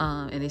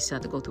 and they still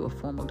had to go through a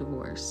formal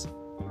divorce.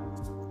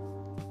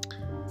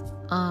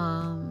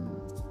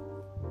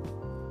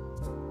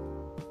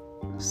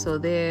 So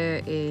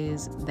there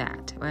is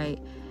that, right?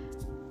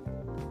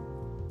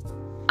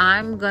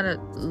 I'm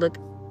gonna look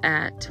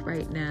at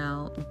right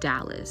now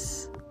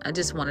Dallas. I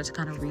just wanted to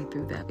kind of read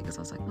through that because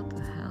I was like, what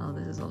the hell?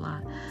 This is a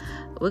lot.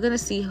 We're going to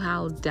see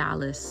how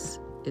Dallas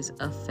is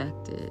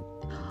affected.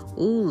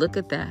 Ooh, look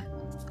at that.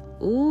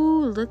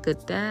 Ooh, look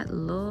at that,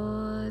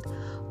 Lord.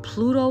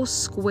 Pluto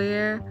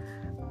square.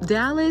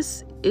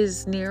 Dallas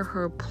is near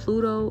her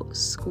Pluto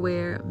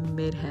square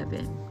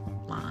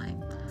midheaven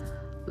line.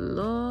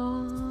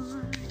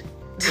 Lord.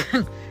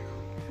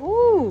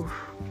 Ooh.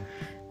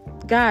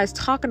 Guys,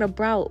 talking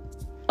about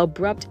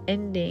abrupt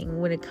ending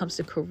when it comes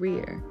to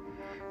career.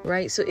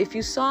 Right? So if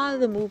you saw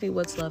the movie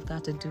What's Love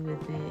Got to Do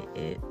with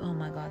It, oh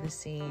my God, the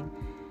scene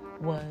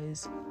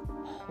was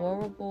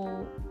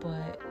horrible,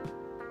 but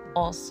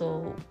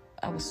also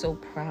I was so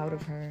proud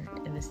of her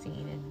in the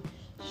scene. And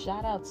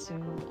shout out to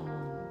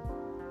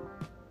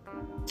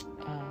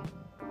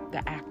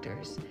the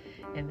actors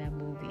in that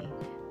movie,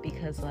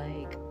 because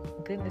like,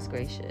 goodness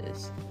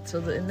gracious. So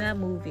in that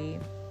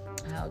movie,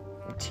 how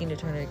Tina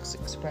Turner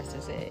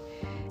expresses it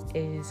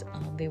is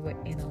they were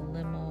in a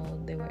limo,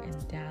 they were in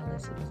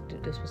Dallas,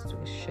 this was to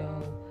a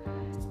show,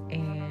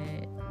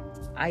 and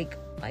Ike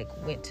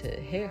went to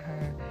hit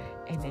her,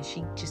 and then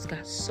she just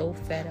got so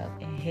fed up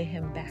and hit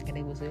him back, and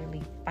they was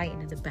literally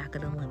fighting in the back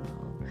of the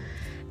limo,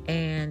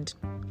 and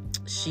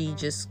she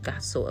just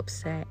got so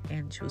upset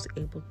and she was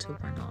able to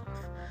run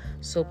off.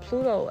 So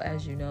Pluto,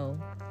 as you know,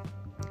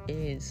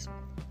 is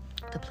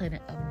the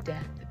planet of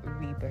death,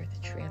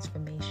 rebirth,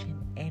 transformation,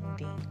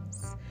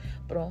 endings,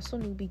 but also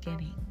new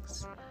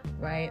beginnings,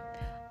 right?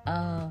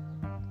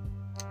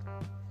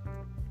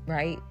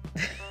 Right?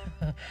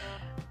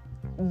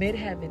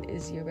 Midheaven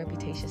is your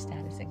reputation,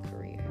 status, and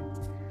career.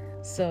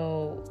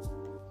 So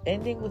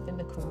ending within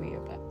the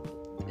career, but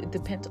it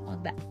depends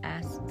on the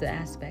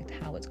aspect,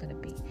 how it's going to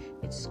be.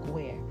 It's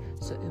square.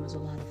 So it was a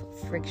lot of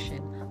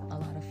friction, a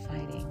lot of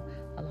fighting,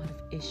 a lot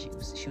of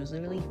issues. She was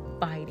literally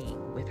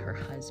fighting with her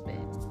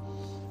husband.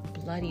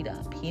 Bloodied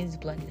up. He's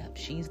bloodied up.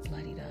 She's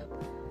bloodied up.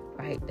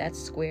 Right? That's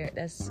square.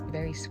 That's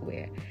very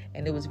square.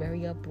 And it was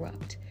very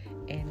abrupt.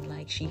 And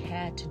like she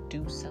had to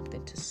do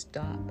something to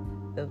stop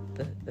the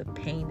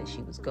pain that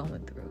she was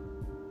going through.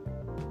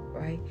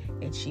 Right?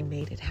 And she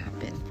made it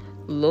happen.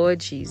 Lord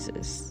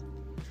Jesus.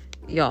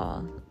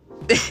 Y'all.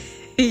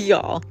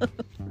 Y'all.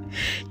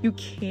 You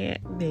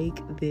can't make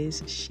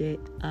this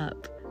shit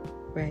up.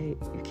 Right?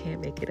 You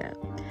can't make it up.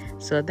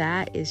 So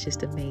that is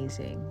just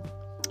amazing.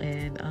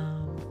 And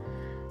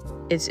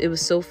it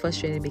was so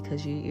frustrating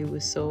because you were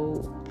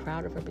so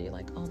proud of her, but you're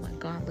like, oh my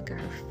God, look at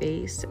her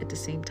face at the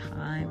same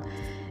time.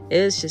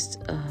 It was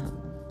just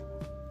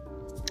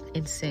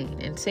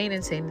insane.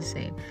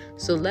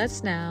 So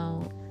let's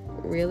now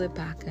reel it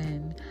back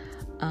in,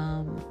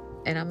 and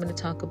I'm going to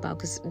talk about,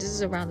 because this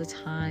is around the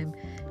time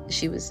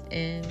she was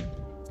in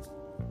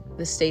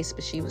the States,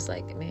 but she was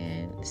like,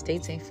 man, the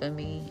States ain't for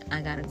me,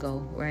 I gotta go,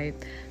 right?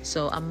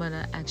 So I'm going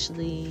to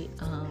actually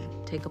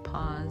take a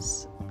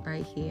pause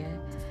right here,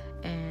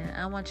 and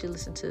I want you to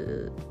listen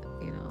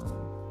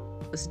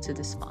to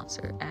this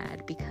sponsor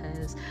ad,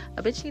 because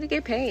I bet you need to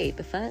get paid.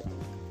 The fuck?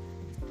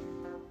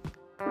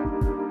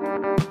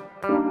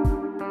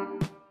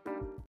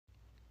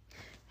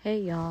 Hey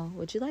y'all,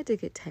 would you like to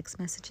get text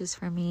messages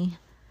from me?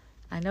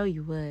 I know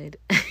you would.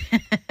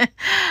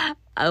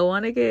 I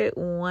want to get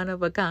one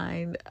of a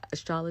kind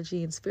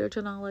astrology and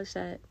spiritual knowledge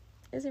that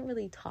isn't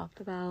really talked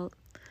about.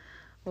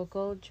 Well,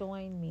 go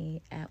join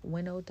me at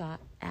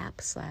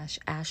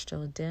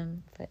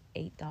winnow.app/astrodim for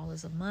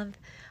 $8 a month.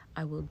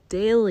 I will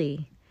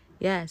daily,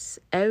 yes,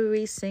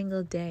 every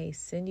single day,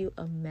 send you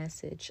a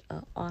message,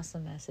 an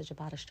awesome message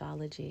about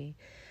astrology.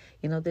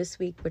 This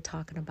week we're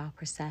talking about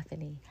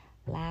Persephone.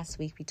 Last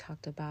week we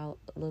talked about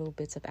little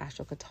bits of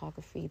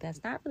astrocartography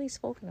that's not really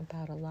spoken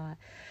about a lot.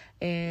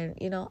 And,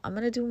 I'm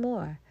going to do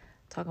more.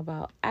 Talk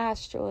about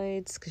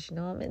asteroids, because,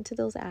 I'm into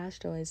those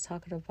asteroids.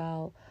 Talking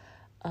about,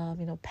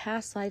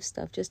 past life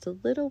stuff. Just a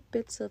little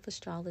bits of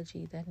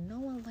astrology that no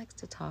one likes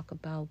to talk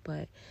about,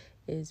 but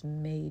is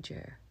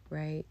major,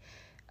 right?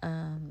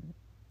 A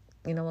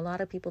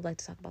lot of people like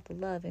to talk about the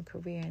love and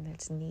career, and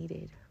that's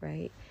needed,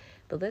 right?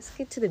 But let's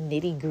get to the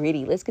nitty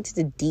gritty. Let's get to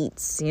the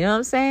deets. You know what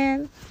I'm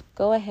saying?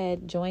 Go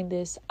ahead, join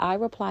this. I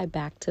reply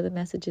back to the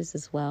messages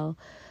as well.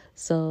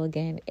 So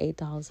again,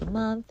 $8 a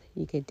month.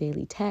 You get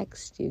daily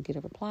text. You get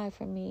a reply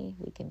from me.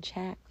 We can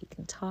chat. We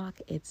can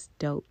talk. It's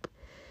dope.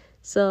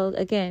 So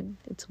again,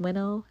 it's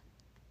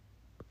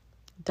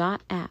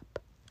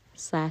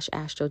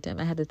winnow.app/astrodim.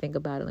 I had to think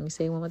about it. Let me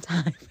say it one more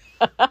time.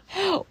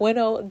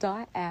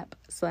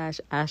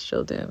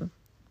 winnow.app/astrodim.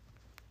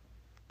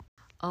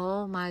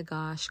 Oh my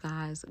gosh,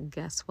 guys,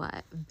 guess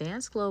what?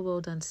 Vance Global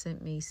done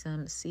sent me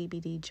some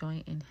CBD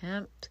joint and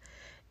hemp.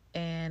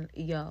 And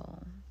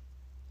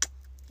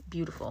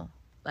beautiful.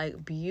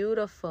 like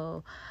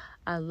beautiful.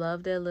 I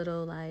love their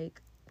little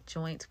like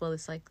joints. Well,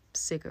 it's like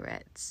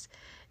cigarettes.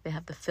 They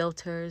have the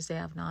filters, they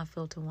have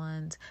non-filter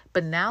ones,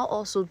 but now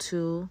also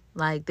too,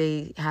 like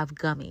they have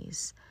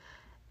gummies.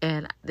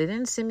 And they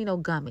didn't send me no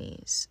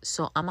gummies,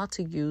 so I'm about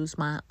to use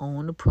my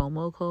own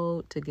promo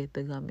code to get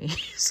the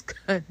gummies.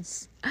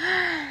 Cause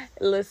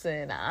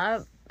listen,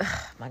 oh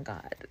my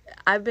God,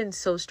 I've been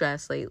so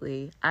stressed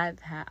lately.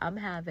 I'm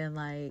having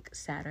like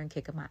Saturn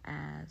kicking my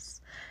ass,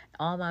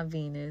 all my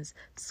Venus,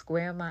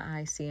 square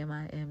my IC and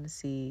my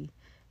MC.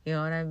 You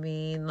know what I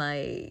mean?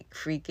 Like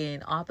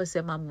freaking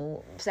opposite my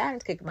moon.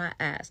 Saturn's kicking my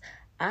ass.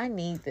 I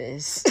need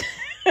this,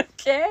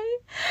 okay?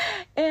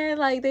 And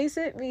like they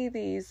sent me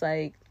these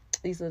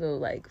little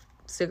like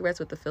cigarettes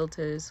with the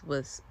filters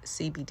with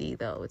CBD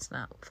though. It's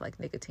not like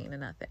nicotine or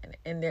nothing.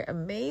 And they're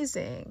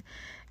amazing.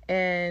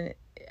 And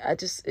it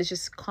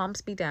just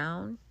calms me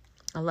down.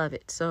 I love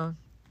it. So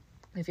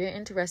if you're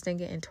interested in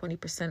getting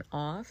 20%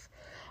 off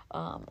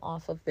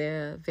of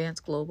their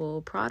Advanced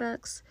Global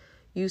products,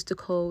 use the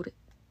code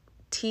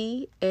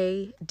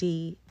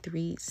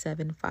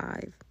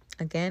TAD375.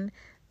 Again,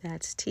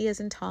 that's T as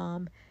in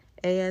Tom,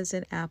 A as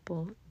in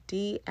Apple,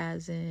 D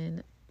as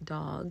in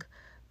dog,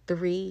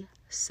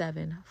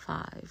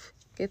 375.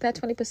 Get that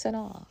 20%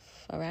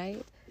 off, all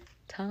right?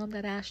 Tell them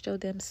that Astro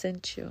Dem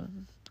sent you,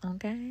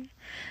 okay?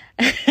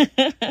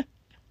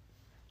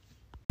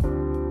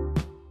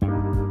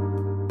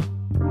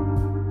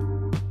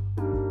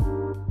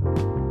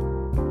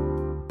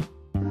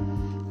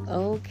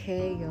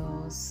 Okay,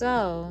 y'all.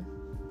 So,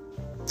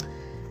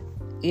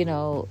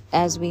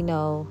 as we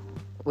know,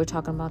 we're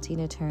talking about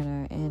Tina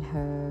Turner and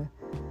her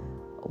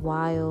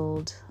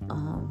wild,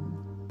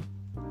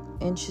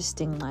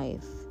 interesting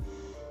life.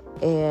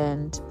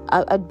 And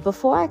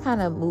before I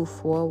kind of move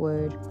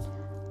forward,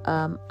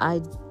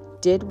 I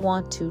did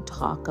want to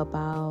talk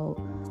about,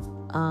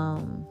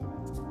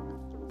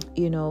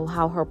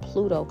 how her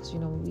Pluto, because,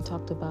 we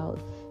talked about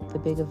the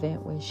big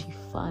event where she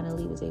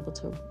finally was able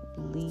to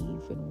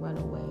leave and run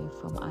away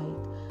from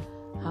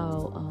Ike,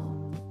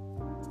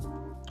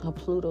 how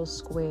Pluto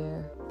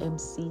square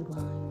MC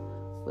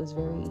line was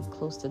very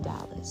close to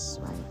Dallas,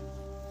 right?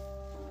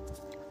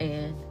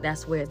 And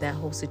that's where that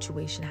whole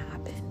situation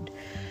happened.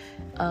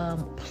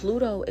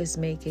 Pluto is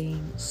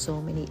making so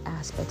many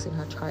aspects in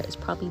her chart. It's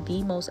probably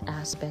the most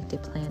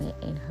aspected planet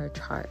in her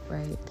chart,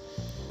 right?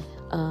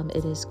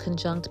 It is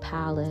conjunct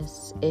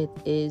Pallas. It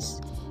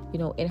is,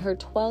 in her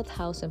 12th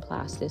house in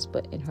Plastis,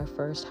 but in her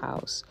first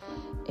house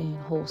in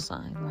whole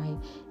sign, right?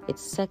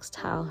 It's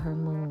sextile her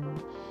moon.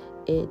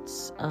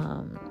 It's,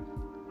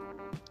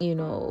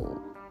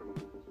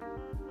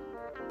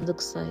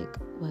 looks like,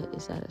 what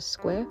is that, a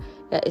square?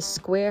 Yeah, it's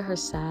square her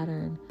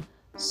Saturn,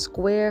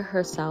 square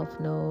her south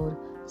node,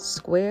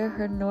 square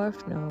her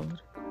north node,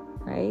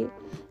 right?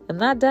 I'm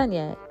not done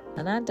yet.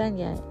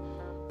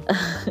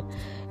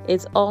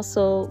 It's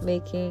also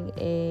making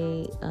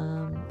a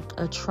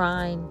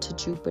trine to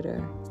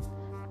Jupiter,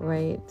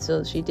 right?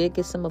 So she did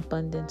get some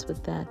abundance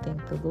with that,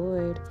 thank the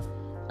Lord.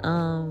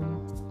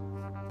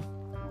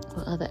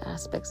 What other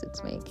aspects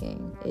it's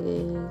making? It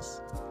is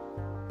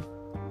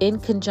in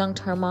conjunct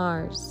her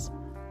Mars.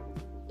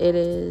 It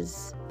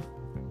is,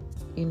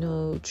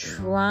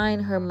 trine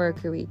her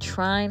Mercury,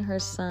 trine her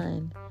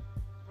Sun.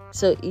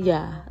 So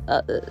yeah,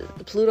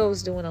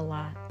 Pluto's doing a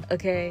lot.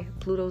 Okay,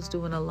 Pluto's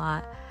doing a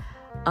lot.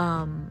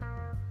 And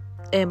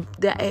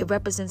that it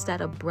represents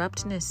that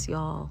abruptness,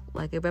 y'all.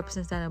 Like, it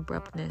represents that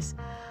abruptness.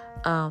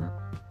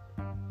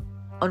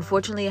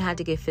 Unfortunately, it had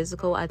to get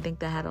physical. I think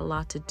that had a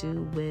lot to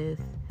do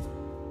with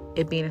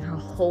it being in her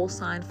whole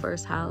sign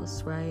first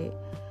house, right?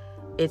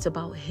 It's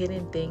about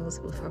hidden things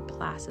with her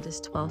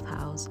Placidus 12th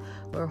house,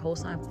 or her whole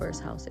sign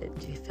first house.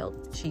 She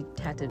felt she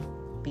had to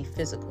be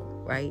physical,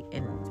 right?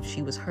 And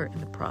she was hurt in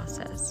the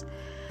process.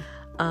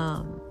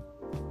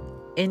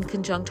 In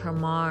conjunct her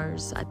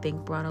Mars, I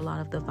think, brought a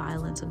lot of the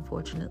violence,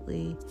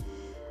 unfortunately.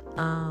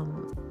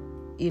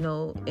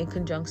 In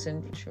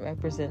conjunction, which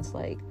represents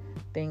like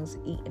things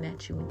eating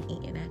at you and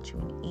eating at you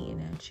and eating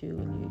at you,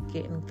 and you're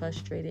getting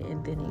frustrated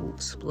and then you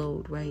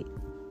explode, right?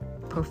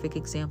 Perfect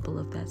example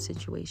of that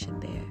situation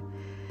there.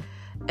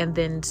 And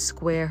then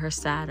square her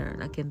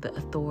Saturn, again, the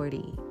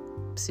authority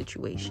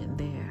situation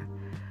there.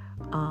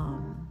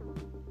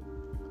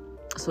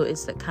 So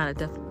it's that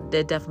kind of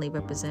that definitely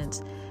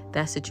represents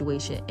that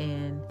situation.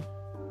 And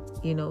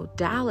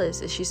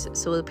Dallas,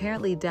 so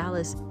apparently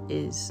Dallas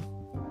is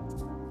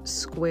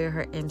square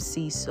her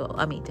MC.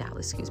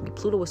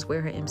 Pluto will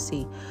square her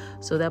MC.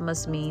 So that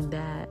must mean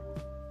that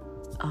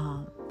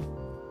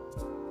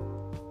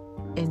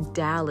in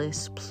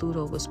Dallas,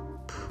 Pluto was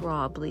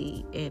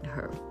probably in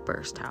her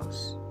first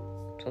house.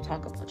 So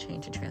talk about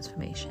change and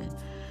transformation.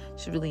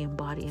 She's really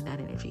embodying that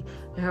energy.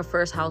 In her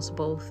first house,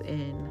 both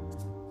in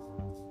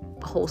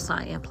whole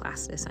sign and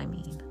Plastis,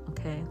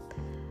 okay?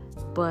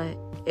 But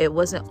it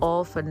wasn't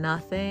all for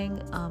nothing.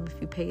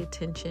 If you pay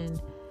attention,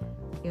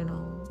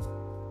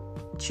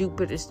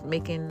 Jupiter's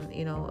making,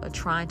 a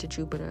trine to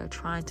Jupiter, a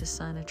trine to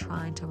Sun, a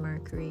trine to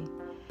Mercury,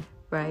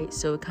 right?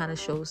 So it kind of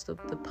shows the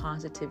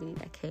positivity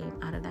that came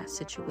out of that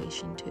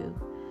situation too.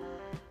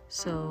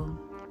 So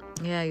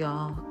yeah,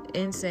 y'all,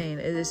 insane.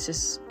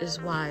 It's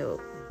wild.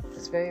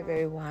 It's very,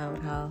 very wild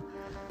how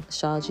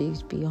astrology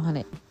be on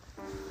it.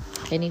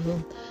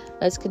 Anywho,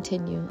 let's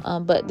continue.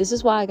 But this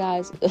is why,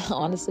 guys,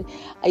 honestly,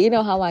 you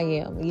know how I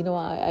am. You know,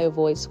 I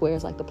avoid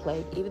squares like the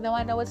plague, even though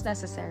I know it's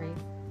necessary,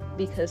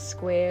 because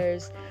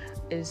squares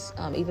is,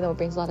 even though it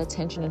brings a lot of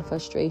tension and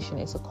frustration,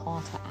 it's a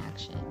call to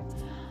action.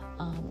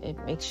 It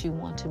makes you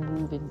want to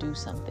move and do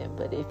something.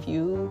 But if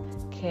you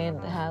can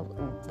have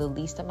the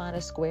least amount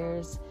of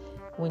squares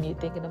when you're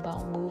thinking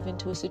about moving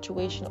to a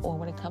situation, or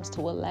when it comes to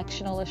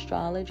electional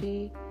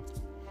astrology,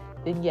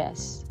 then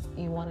yes,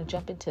 you want to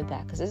jump into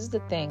that. Because this is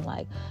the thing,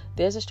 like,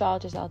 there's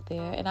astrologers out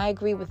there, and I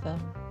agree with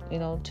them, you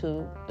know,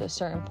 to a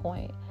certain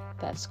point,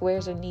 that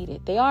squares are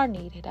needed. They are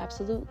needed,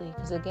 absolutely,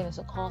 because again, it's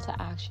a call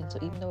to action. So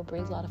even though it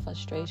brings a lot of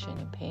frustration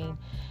and pain,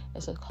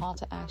 it's a call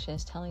to action.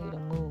 It's telling you to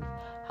move.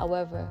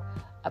 However,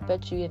 I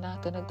bet you're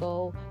not going to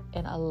go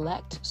and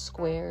elect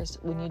squares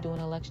when you're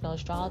doing electional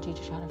astrology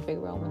to try to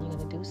figure out when you're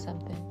going to do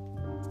something.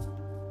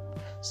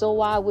 So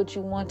why would you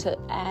want to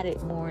add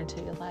it more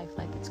into your life?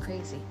 Like, it's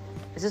crazy.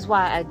 This is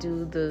why I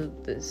do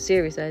the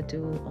series I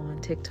do on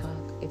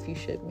TikTok, If You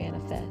Should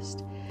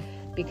Manifest.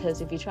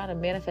 Because if you're trying to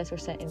manifest or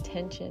set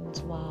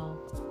intentions while,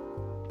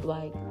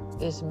 like,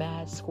 this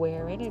mad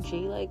square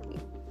energy, like,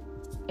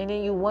 and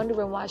then you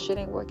wondering why shit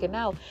ain't working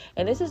out.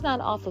 And this is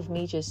not off of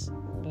me just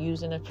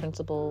using a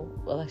principle,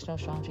 electional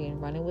astrology, and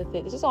running with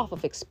it. This is off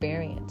of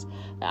experience.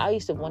 Now, I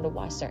used to wonder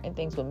why certain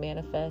things would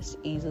manifest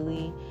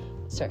easily,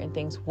 certain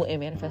things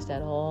wouldn't manifest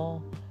at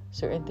all,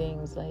 certain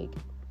things, like,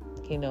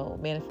 you know,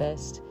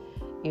 manifest,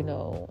 you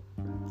know,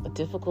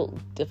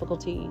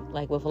 difficulty,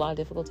 like with a lot of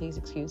difficulties,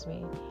 excuse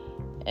me.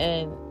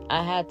 And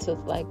I had to,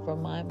 like,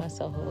 remind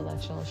myself of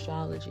electional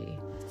astrology.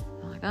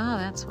 I'm like, oh,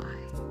 that's why.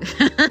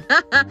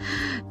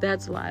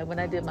 That's why when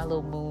I did my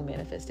little moon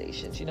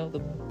manifestations,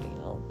 the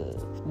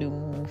new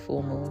moon,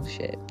 full moon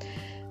shit.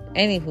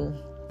 Anywho,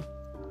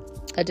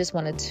 I just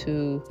wanted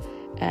to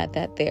add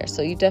that there.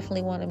 So you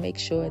definitely want to make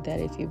sure that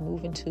if you're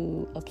moving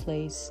to a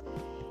place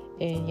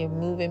and you're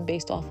moving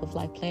based off of,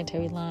 like,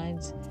 planetary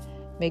lines,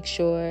 make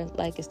sure,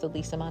 like, it's the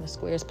least amount of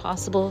squares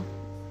possible.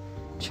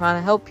 I'm trying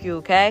to help you,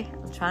 okay?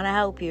 I'm trying to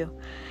help you.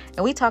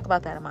 And we talk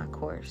about that in my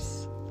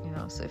course,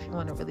 so if you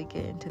want to really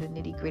get into the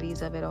nitty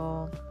gritties of it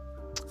all,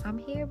 I'm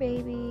here,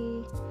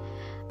 baby.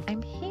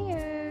 I'm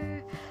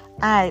here.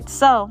 All right,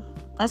 so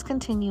let's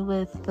continue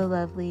with the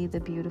lovely, the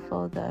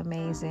beautiful, the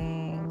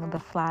amazing, the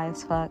fly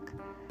as fuck,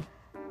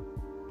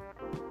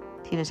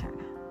 Tina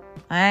Turner.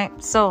 All right,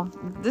 so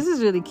this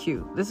is really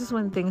cute. This is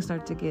when things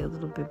start to get a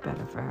little bit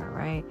better for her,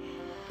 right?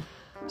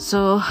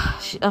 So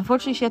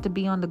unfortunately, she had to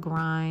be on the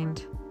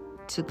grind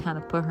to kind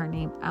of put her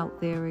name out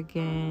there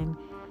again.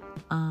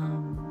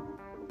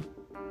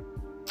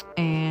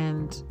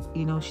 And,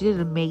 she did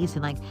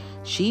amazing. Like,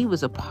 she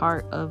was a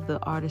part of the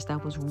artist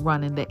that was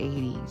running the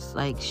 80s.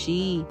 Like,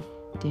 she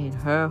did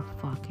her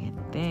fucking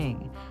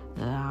thing.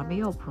 I'm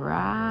your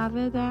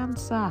private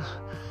dancer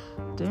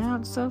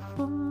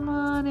for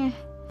money.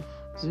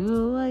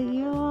 Do what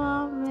you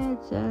want me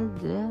to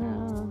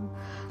do.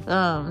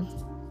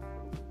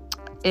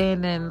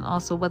 And then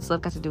also, What's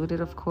Love Got to Do with It,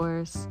 of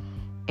course.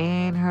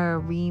 And her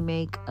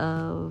remake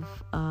of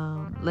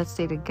Let's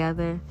Stay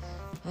Together.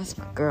 That's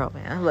my girl,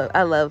 man.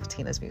 I love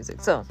Tina's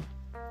music. So,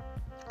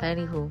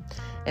 anywho,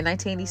 in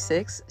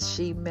 1986,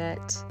 she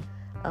met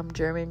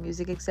German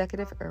music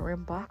executive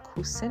Erwin Bach, who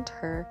was sent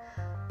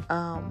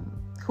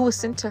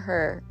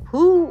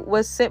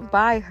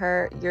by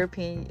her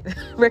European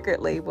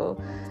record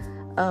label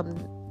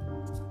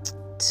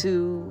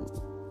to,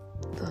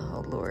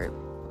 oh Lord,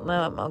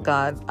 oh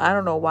God, I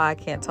don't know why I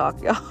can't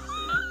talk, y'all.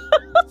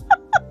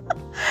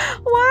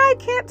 Why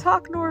I can't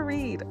talk nor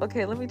read.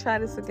 Okay, let me try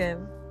this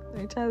again.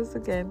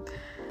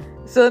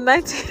 So in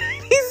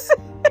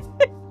 1986.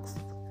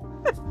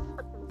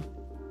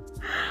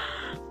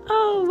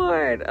 Oh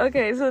Lord.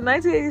 Okay, so in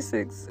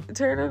 1986,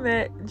 Turner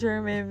met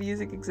German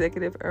music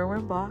executive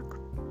Erwin Bach,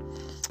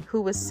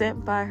 who was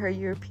sent by her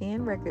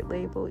European record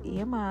label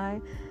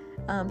EMI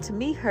to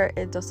meet her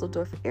at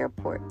Dusseldorf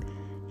Airport.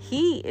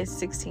 He is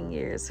 16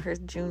 years her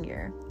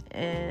junior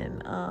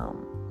and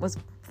was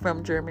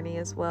from Germany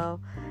as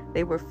well.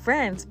 They were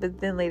friends,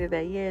 but then later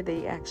that year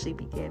they actually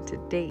began to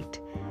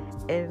date,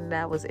 and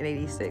that was in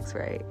 86,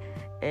 right?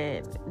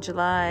 In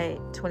July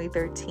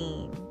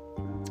 2013,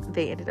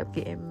 they ended up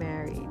getting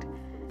married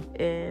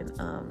in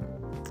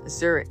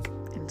Zurich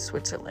in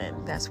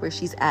Switzerland. That's where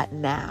she's at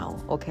now,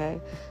 okay?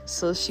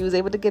 So she was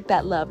able to get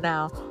that love.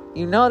 Now,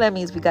 that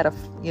means we gotta,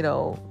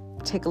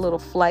 take a little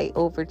flight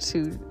over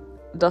to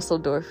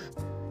Dusseldorf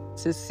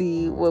to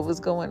see what was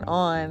going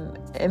on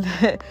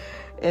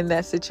in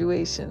that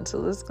situation. So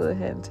let's go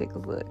ahead and take a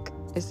look.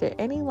 Is there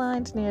any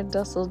lines near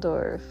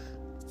Dusseldorf?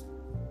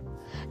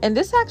 And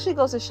this actually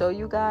goes to show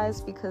you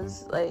guys,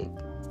 because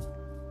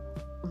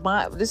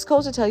this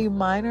goes to tell you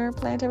minor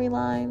planetary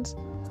lines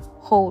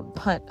hold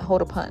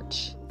a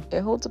punch.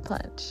 It holds a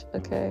punch,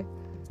 okay?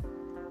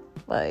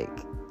 Like,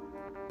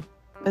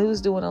 It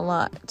was doing a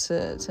lot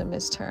to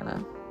Miss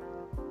Turner.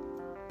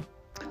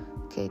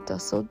 Okay,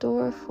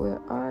 Dusseldorf. Where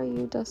are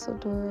you,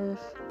 Dusseldorf?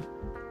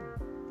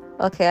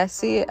 Okay, I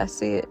see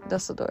it,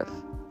 Dusseldorf.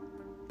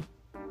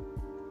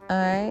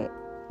 Alright.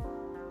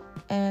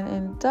 And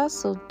in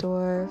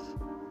Dusseldorf,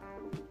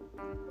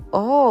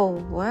 oh,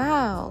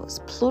 wow. It's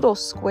Pluto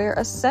square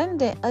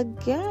ascendant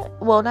again.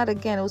 Well, not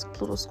again. It was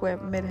Pluto square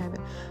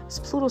midheaven. It's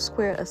Pluto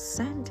square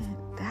ascendant.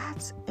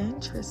 That's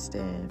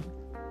interesting.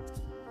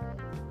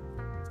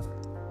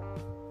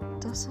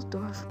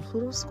 Dusseldorf,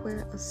 Pluto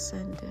square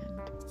ascendant.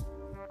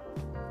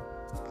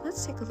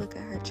 Let's take a look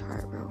at her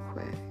chart real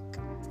quick.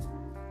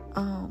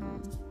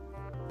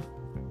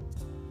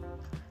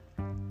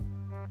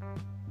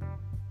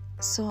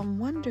 So I'm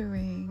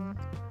wondering,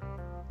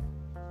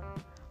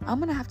 I'm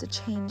gonna have to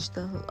change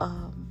the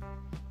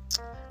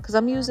because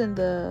I'm using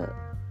the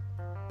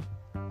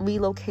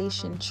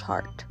relocation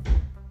chart,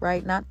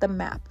 right? Not the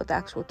map, but the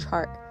actual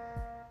chart.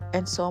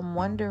 And so I'm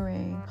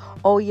wondering,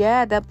 oh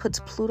yeah, that puts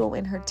Pluto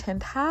in her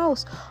 10th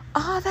house.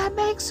 That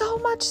makes so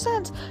much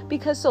sense.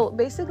 Because so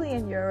basically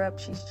in Europe,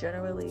 she's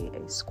generally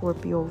a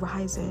Scorpio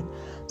rising.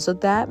 So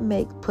that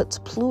puts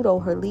Pluto,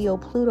 her Leo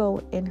Pluto,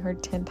 in her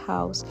 10th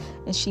house.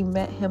 And she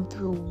met him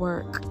through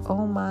work.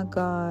 Oh my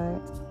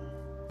God.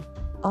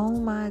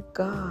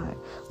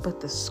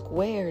 But the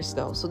squares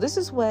though. So this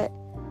is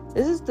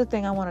the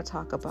thing I want to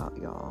talk about,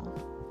 y'all.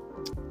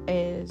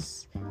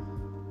 Is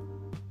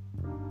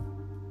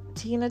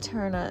Tina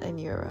Turner in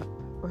Europe,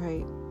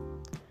 right?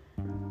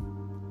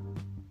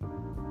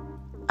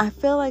 I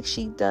feel like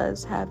she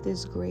does have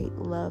this great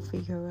love for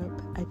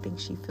Europe. I think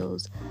she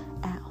feels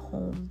at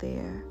home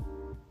there.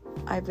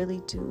 I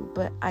really do.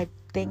 But I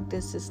think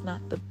this is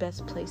not the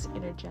best place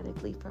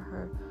energetically for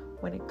her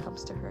when it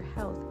comes to her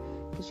health.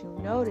 Because you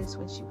notice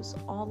when she was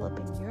all up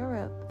in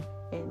Europe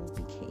and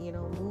became,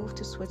 moved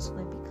to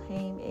Switzerland,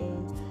 became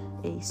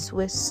a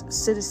Swiss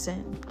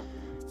citizen,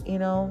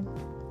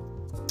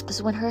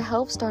 is when her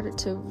health started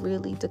to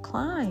really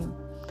decline.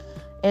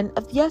 And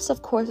yes,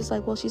 of course, it's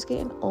like, well, she's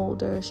getting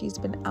older. She's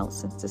been out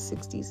since the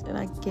 60s. And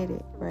I get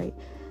it, right?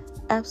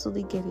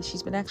 Absolutely get it.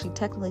 She's been actually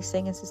technically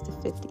singing since the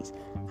 50s.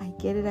 I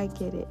get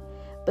it.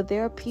 But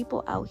there are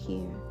people out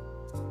here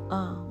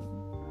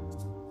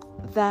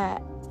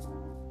that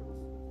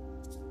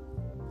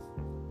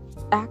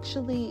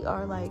actually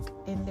are like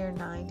in their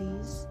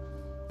 90s,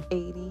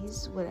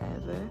 80s,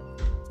 whatever,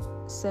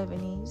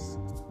 70s,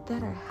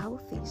 that are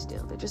healthy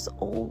still. They're just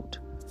old,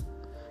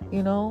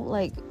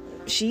 like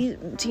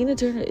Tina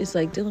Turner is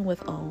like dealing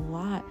with a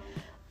lot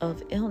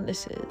of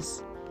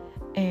illnesses,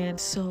 and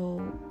so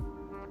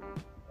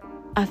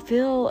I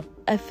feel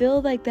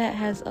like that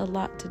has a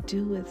lot to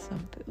do with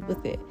something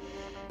with it.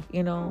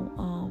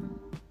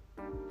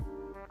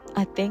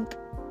 I think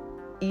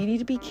you need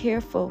to be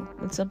careful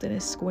when something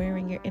is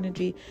squaring your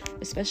energy,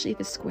 especially if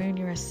it's squaring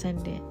your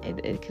ascendant.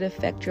 It could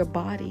affect your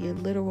body, your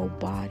literal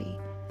body.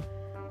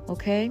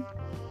 Okay?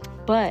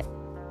 But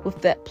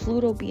with that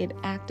Pluto being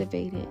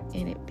activated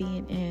and it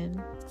being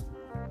in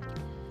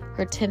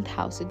her 10th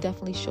house, it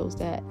definitely shows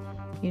that,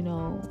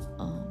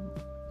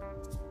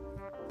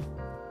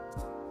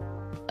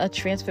 a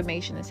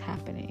transformation is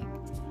happening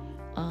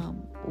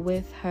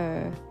with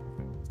her.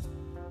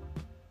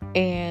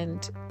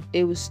 And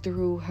it was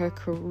through her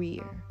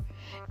career.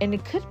 And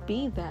it could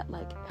be that,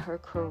 like, her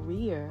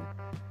career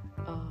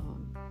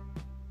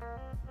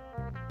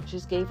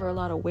just gave her a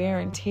lot of wear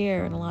and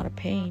tear and a lot of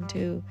pain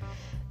too,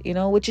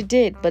 which it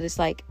did, but it's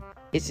like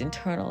it's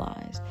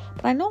internalized.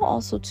 But I know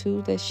also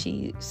too that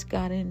she's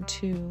got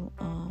into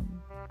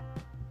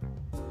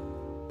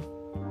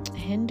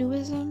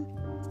Hinduism,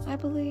 I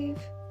believe.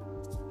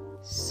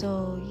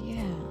 So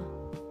yeah,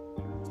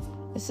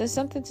 it's just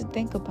something to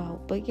think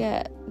about. But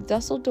yeah,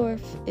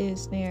 Dusseldorf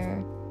is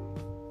near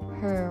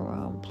her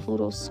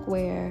Pluto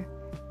square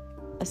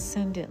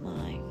ascendant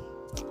line.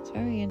 It's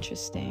very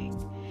interesting.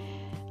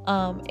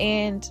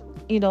 And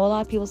a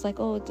lot of people's like,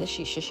 oh,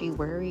 should she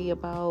worry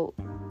about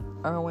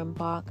Erwin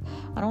Bach?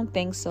 I don't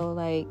think so.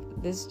 Like,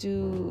 this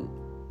dude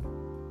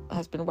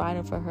has been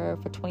riding for her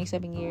for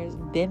 27 years.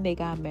 Then they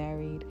got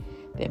married.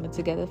 They've been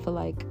together for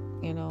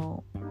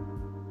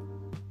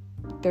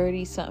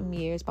 30 something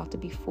years, about to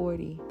be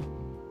 40.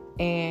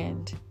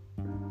 And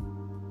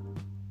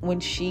when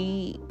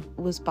she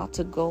was about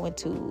to go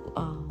into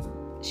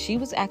she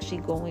was actually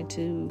going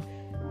to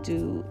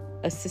do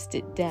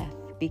assisted death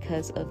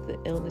because of the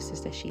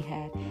illnesses that she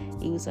had.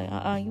 He was like,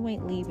 you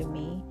ain't leaving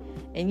me.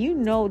 And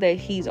that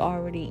he's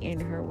already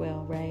in her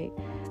will, right?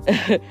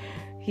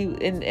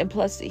 And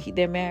plus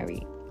they're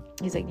married.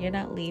 He's like, you're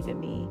not leaving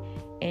me.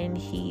 And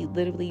he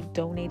literally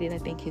donated, I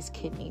think, his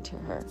kidney to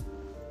her.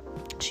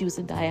 She was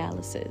in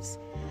dialysis.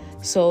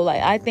 So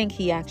I think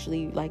he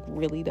actually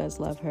really does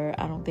love her.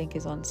 I don't think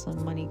it's on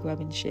some money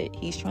grubbing shit.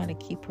 He's trying to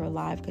keep her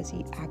alive because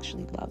he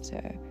actually loves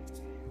her,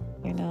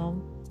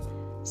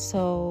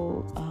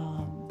 so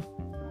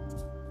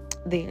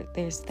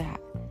there's that.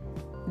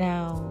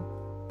 Now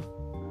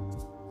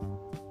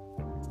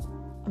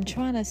I'm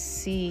trying to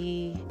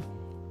see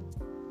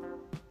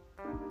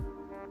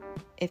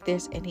if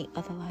there's any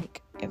other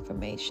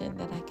information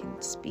that I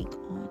can speak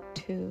on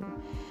too.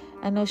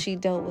 I know she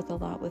dealt with a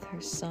lot with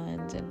her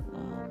sons, and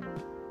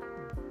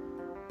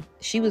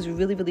she was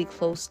really, really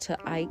close to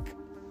Ike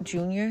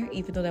Jr.,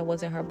 even though that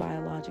wasn't her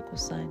biological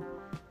son.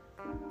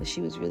 But she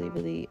was really,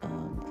 really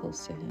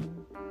close to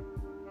him.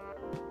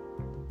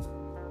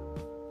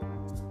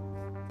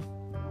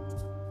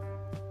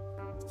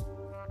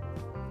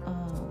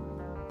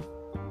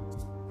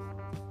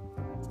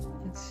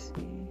 Let's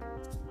see.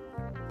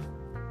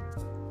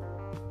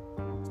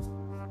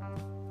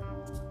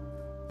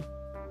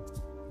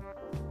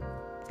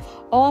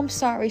 Oh, I'm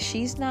sorry.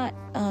 She's not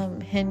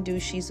Hindu.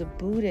 She's a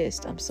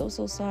Buddhist. I'm so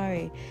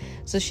sorry.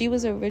 So she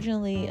was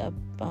originally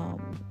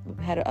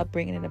had an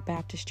upbringing in a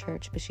Baptist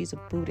church, but she's a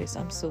Buddhist.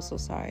 I'm so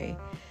sorry.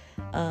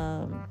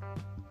 I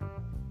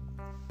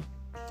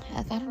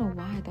don't know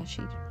why I thought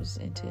she was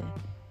into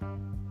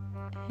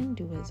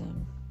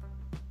Hinduism.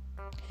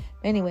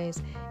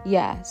 Anyways,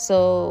 yeah.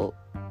 So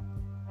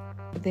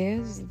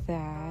there's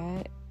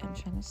that. I'm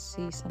trying to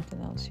see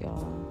something else,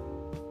 y'all.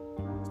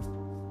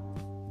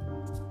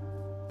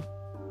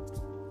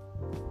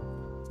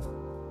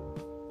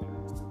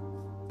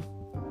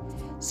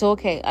 So,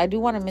 okay, I do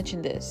want to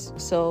mention this.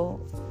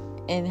 So,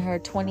 in her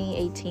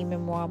 2018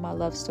 memoir, My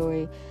Love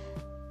Story,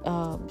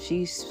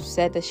 she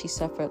said that she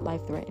suffered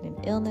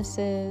life-threatening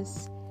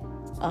illnesses.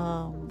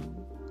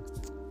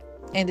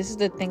 And this is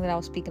the thing that I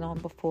was speaking on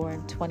before.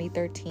 In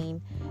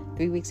 2013,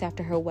 3 weeks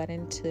after her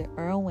wedding to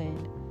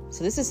Erwin.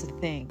 So, this is the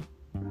thing.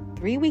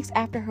 3 weeks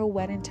after her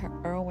wedding to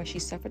Erwin, she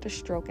suffered a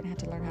stroke and had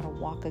to learn how to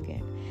walk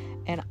again.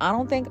 And I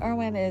don't think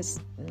Erwin is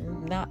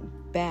not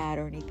bad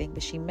or anything,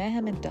 but she met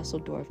him in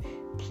Dusseldorf.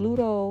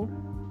 Pluto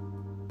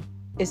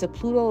is a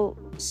Pluto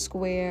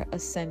square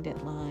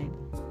ascendant line.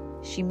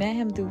 She met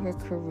him through her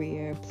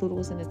career. Pluto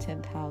was in the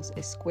 10th house.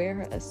 It's square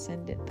her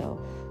ascendant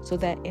though. So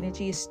that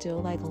energy is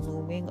still like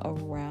looming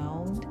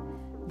around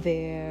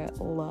their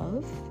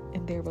love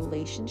and their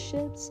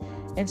relationships.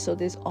 And so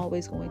there's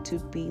always going to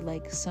be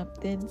like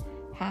something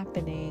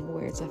happening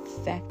where it's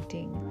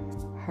affecting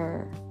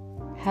her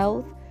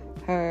health,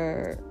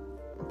 her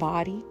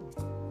body,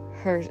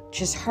 her.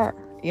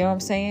 You know what I'm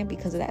saying?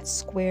 Because of that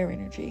square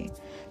energy.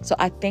 So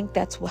I think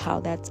that's how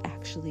that's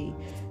actually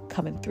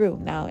coming through.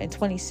 Now, in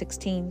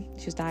 2016,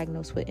 she was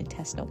diagnosed with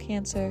intestinal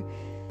cancer.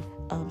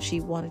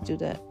 She wanted to do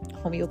the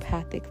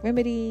homeopathic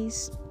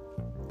remedies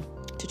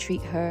to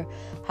treat her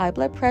high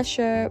blood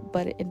pressure,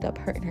 but it ended up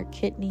hurting her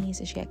kidneys,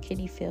 and she had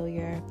kidney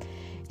failure.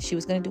 She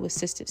was going to do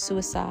assisted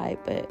suicide,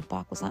 but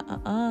Bach was like, you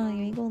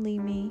ain't going to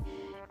leave me.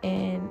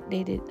 And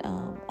they did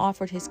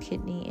offered his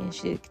kidney, and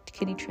she did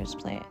kidney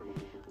transplant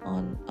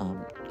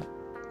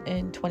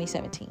in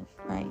 2017,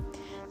 right?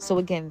 So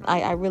again,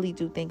 I really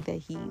do think that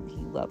he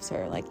loves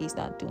her. Like he's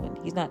not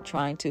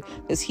trying to,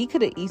 because he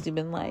could have easily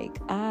been like,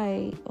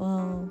 I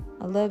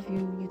love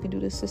you, you can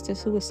do the assisted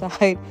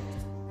suicide,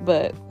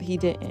 but he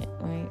didn't,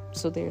 right?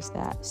 So there's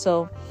that.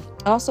 So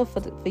also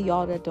for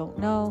y'all that don't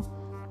know,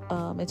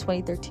 in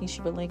 2013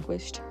 she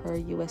relinquished her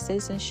U.S.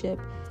 citizenship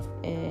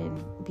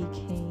and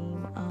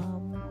became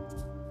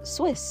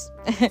Swiss.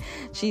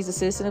 She's a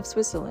citizen of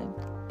Switzerland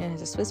and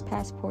has a Swiss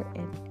passport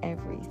and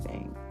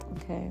everything.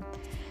 Okay,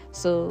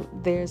 so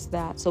there's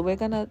that. So we're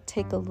gonna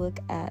take a look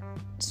at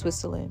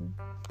Switzerland,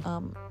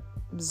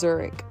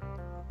 Zurich,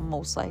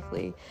 most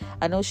likely.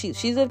 I know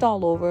she's lived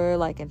all over,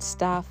 like in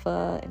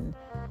Staffa and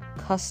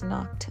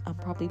Kusnacht. I'm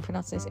probably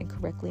pronouncing this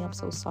incorrectly. I'm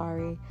so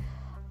sorry.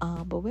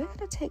 But we're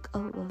gonna take a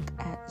look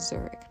at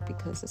Zurich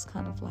because it's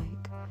kind of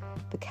like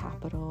the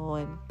capital,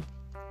 and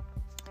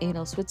you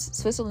know,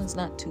 Switzerland's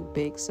not too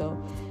big,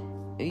 so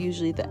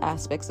usually the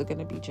aspects are going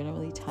to be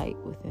generally tight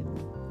within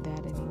that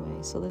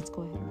anyway. So let's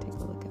go ahead and take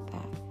a look at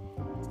that.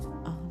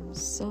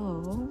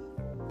 So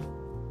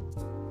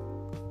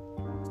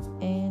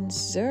in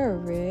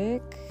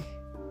Zurich,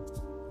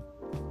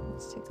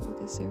 let's take a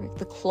look at Zurich.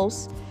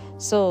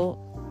 So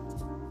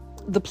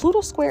the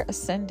Pluto square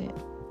ascendant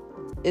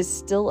is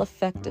still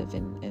effective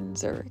in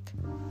Zurich,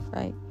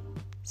 right?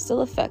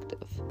 Still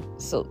effective.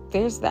 So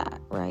there's that,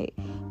 right?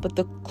 But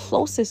the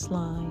closest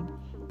line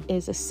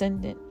is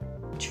ascendant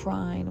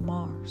trine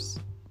Mars.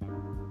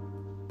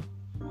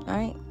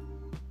 Right?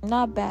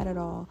 Not bad at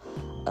all.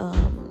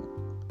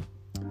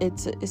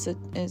 It's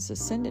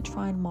ascendant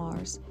trine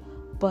Mars,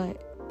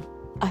 but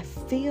I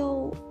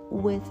feel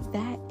with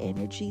that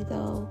energy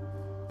though,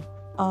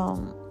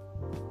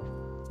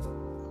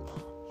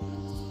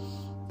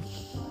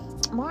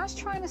 Mars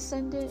trine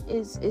ascendant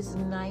is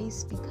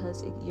nice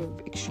because you're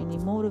extremely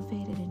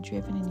motivated and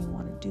driven, and you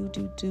want to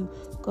do,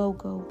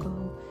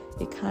 go.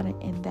 It kind of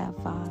in that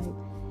vibe,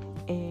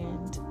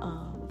 and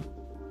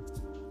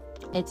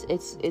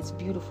it's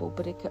beautiful,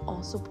 but it could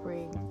also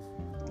bring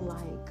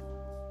like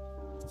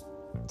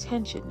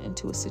tension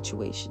into a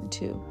situation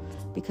too,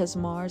 because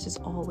Mars is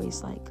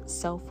always like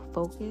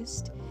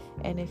self-focused,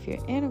 and if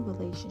you're in a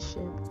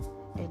relationship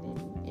and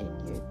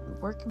you're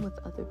working with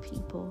other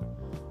people,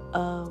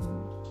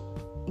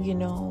 you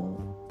know,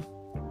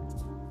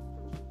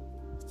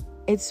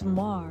 it's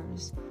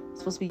Mars,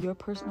 supposed to be your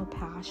personal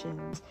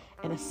passions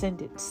and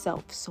ascended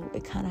self. So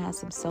it kind of has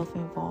some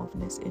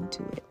self-involvedness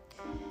into it.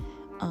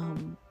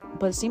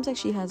 But it seems like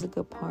she has a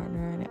good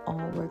partner and it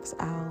all works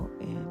out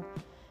and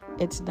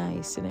it's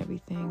nice and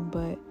everything.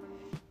 But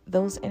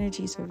those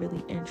energies are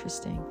really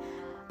interesting.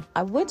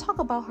 I would talk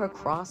about her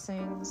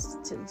crossings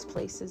to these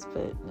places,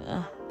 but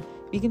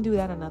we can do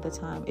that another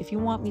time. If you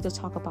want me to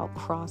talk about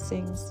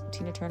crossings,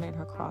 Tina Turner and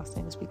her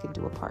crossings, we can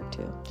do a part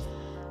 2.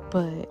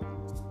 But,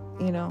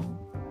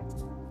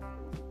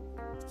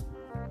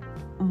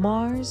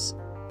 Mars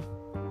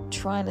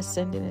trine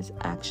ascendant is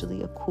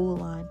actually a cool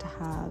line to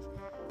have,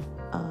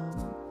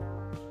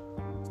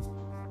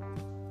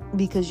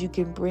 because you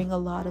can bring a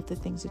lot of the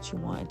things that you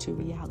want into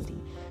reality.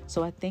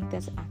 So I think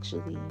that's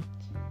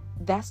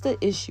the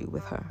issue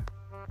with her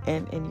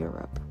and in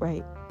Europe,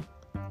 right?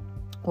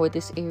 Or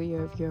this area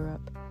of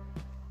Europe.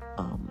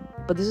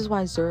 But this is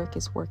why Zurich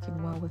is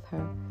working well with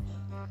her.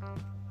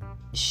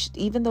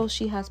 Even though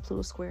she has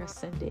Pluto square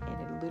ascendant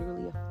and it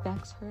literally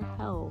affects her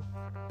health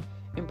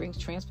and brings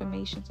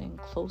transformations and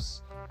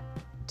close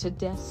to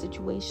death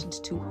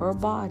situations to her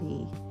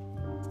body,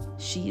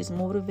 she is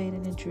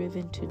motivated and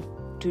driven to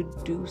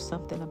do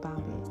something about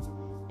it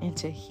and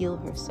to heal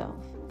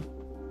herself,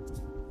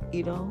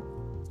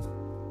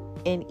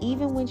 And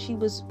even when she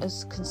was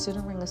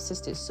considering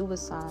assisted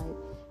suicide,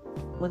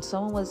 when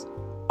someone was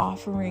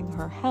offering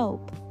her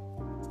help,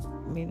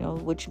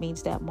 which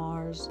means that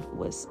Mars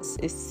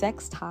is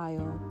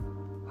sextile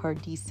her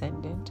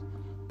descendant,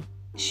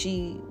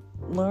 she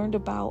learned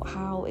about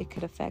how it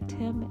could affect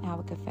him, how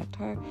it could affect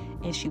her,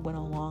 and she went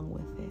along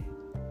with it,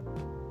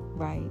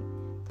 right?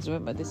 Because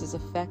remember, this is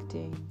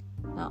affecting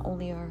not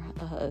only her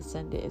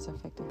ascendant, it's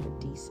affecting her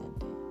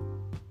descendant,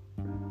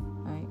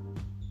 right?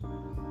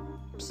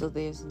 So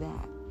there's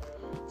that.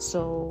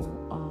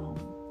 So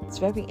it's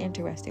very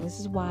interesting. This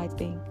is why I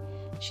think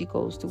she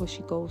goes through what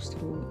she goes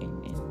through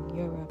in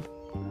Europe,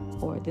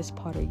 or this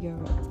part of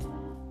Europe,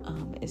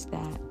 is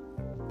that,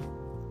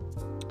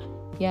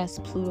 yes,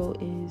 Pluto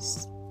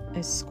is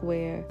a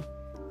square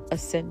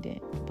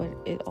ascendant, but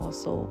it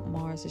also,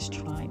 Mars is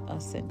trine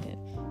ascendant.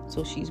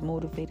 So she's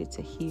motivated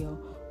to heal,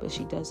 but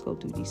she does go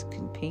through these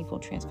painful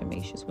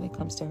transformations when it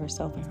comes to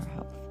herself and her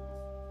health.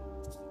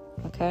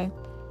 Okay?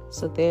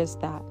 So there's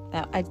that.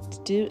 Now,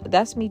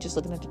 that's me just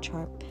looking at the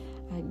chart.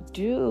 I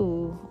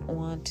do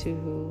want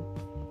to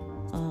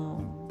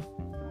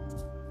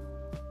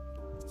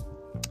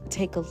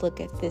take a look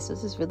at this.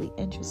 This is really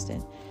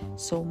interesting.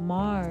 So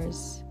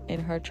Mars in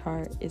her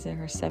chart is in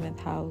her 7th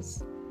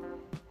house,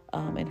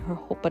 in her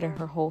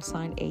whole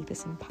sign 8th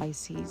is in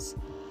Pisces.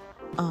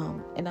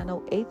 And I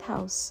know 8th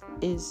house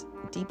is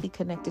deeply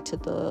connected to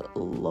the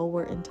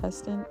lower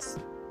intestines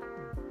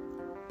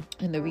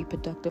and the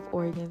reproductive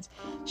organs.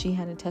 She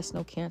had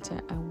intestinal cancer.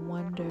 I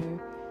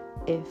wonder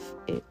if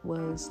it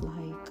was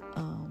like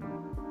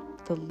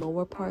the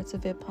lower parts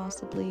of it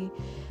possibly.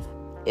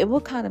 It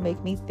would kind of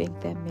make me think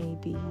that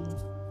maybe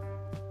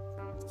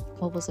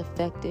what was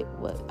affected,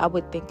 I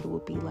would think it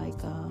would be like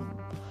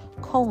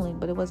colon,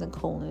 but it wasn't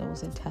colon, it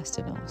was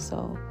intestinal.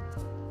 So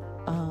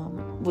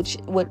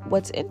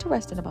what's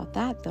interesting about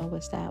that though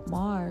is that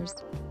Mars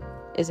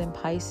is in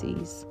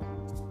Pisces.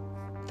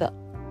 The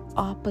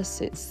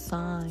opposite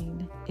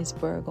sign is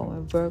Virgo,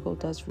 and Virgo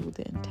does rule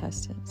the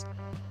intestines.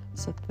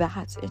 So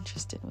that's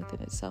interesting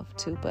within itself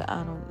too. But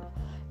I don't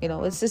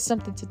it's just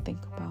something to think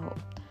about.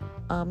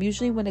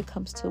 Usually when it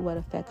comes to what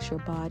affects your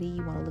body,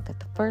 you want to look at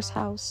the first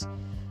house.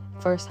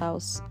 First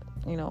house,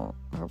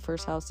 her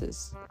first house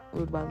is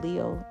ruled by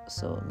Leo,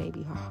 so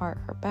maybe her heart,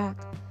 her back.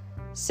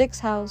 6th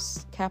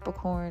house,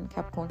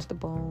 Capricorn's the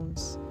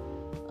bones,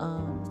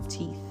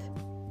 teeth.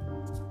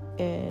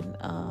 And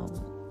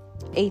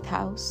 8th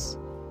house,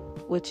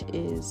 which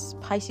is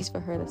Pisces for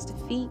her, that's the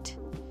feet.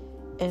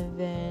 And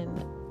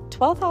then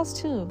 12th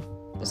house too,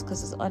 just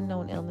because it's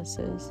unknown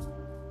illnesses.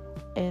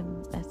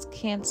 And that's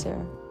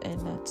Cancer, and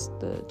that's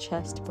the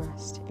chest,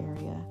 breast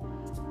area.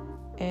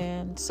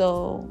 And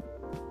so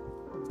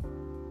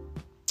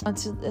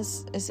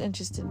it's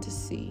interesting to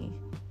see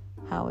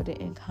how it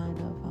kind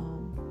of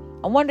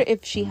I wonder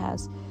if she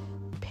has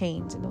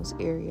pains in those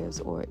areas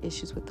or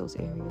issues with those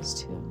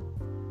areas too.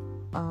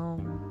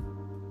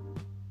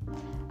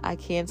 I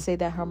can say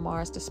that her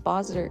Mars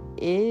dispositor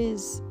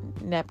is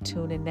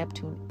Neptune, and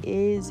Neptune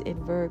is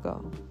in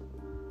Virgo,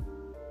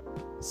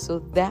 so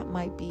that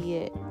might be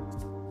it.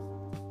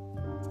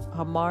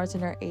 Her Mars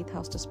in her 8th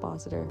house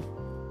dispositor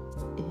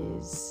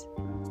is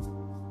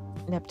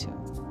Neptune.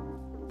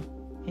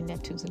 And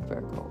Neptune's in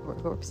Virgo.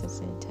 Virgo represents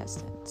the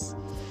intestines.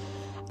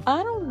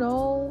 I don't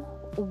know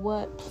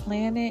what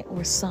planet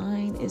or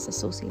sign is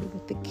associated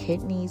with the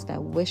kidneys. I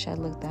wish I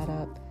looked that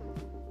up,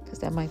 because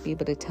that might be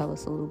able to tell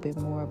us a little bit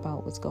more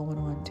about what's going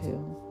on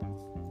too.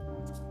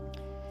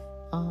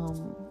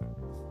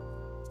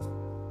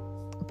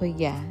 But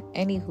yeah,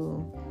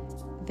 anywho,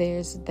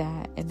 there's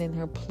that. And then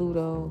her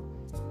Pluto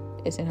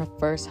is in her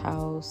 1st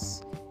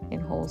house,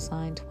 in whole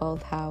sign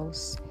 12th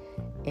house,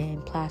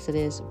 and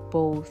Placidus.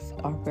 Both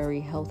are very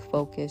health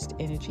focused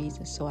energies,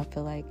 and so I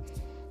feel like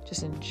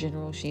just in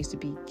general, she needs to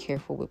be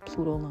careful with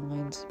Pluto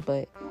lines.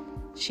 But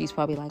she's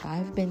probably like,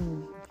 I've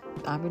been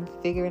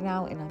figuring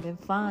out, and I've been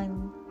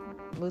fine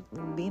with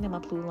being in my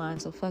Pluto line,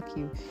 so fuck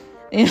you.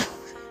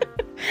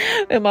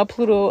 And my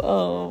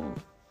Pluto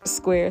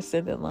square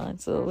ascendant line,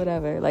 so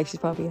whatever. Like, she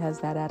probably has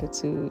that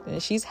attitude,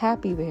 and she's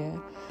happy there.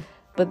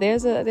 But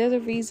there's a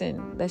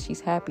reason that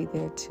she's happy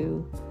there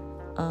too.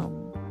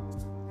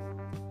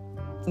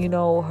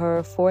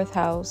 Her fourth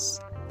house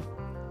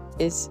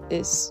is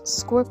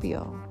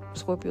Scorpio.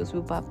 Scorpio is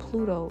ruled by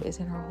Pluto, is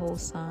in her whole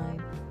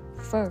sign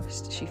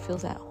first. She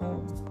feels at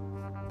home.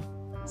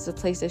 It's a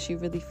place that she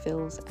really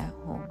feels at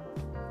home.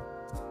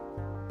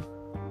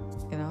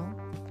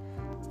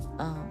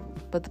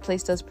 But the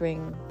place does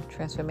bring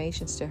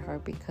transformations to her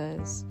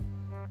because,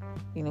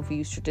 if we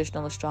use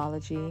traditional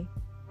astrology,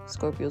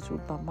 Scorpio is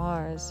ruled by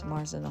Mars.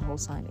 Mars in the whole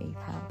sign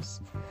 8th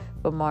house.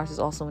 But Mars is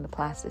also in the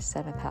Placid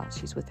 7th house.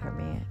 She's with her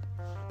man.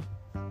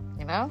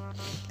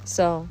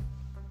 So,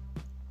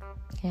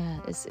 yeah,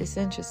 it's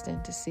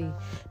interesting to see.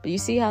 But you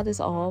see how this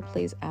all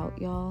plays out,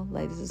 y'all?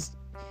 Like, this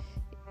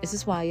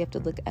is why you have to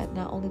look at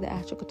not only the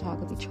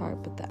astrocartography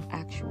chart, but the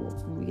actual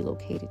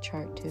relocated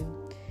chart too.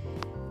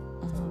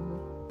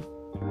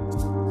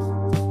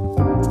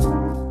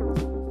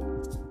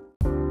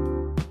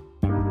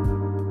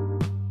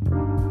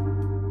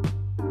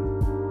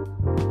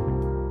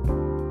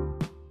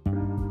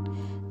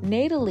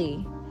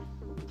 Natally,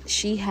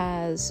 she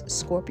has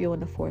Scorpio in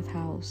the 4th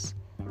house,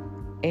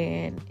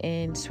 and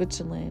in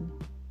Switzerland,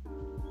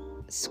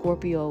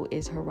 Scorpio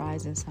is her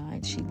rising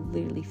sign. She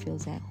literally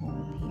feels at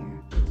home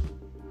here.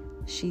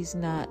 She's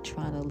not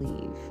trying to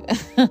leave.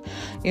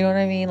 You know what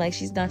I mean? Like,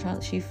 she's not trying.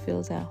 She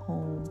feels at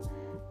home.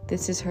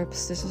 This is her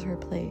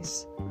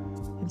place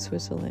in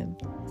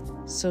Switzerland.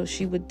 So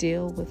she would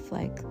deal with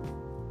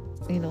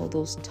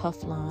those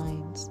tough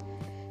lines.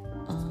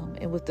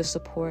 And with the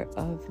support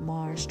of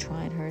Mars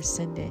trying her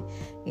ascendant,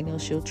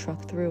 she'll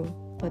truck through.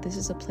 But this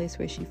is a place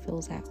where she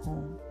feels at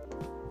home.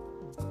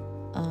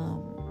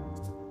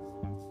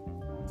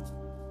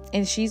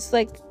 And she's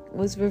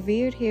was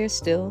revered here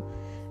still.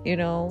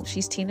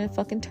 She's Tina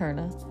fucking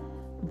Turner.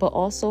 But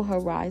also her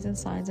rising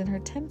signs in her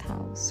 10th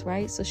house,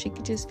 right? So she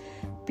could just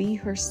be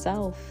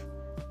herself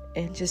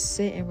and just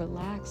sit and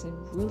relax and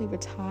really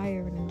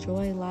retire and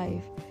enjoy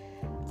life.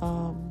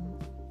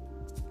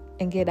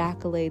 And get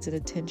accolades and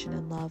attention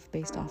and love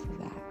based off of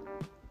that.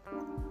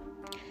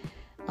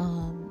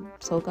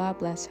 So God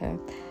bless her.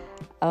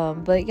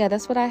 But yeah,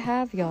 that's what I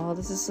have, y'all.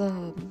 This is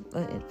a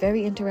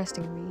very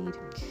interesting read.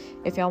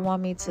 If y'all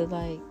want me to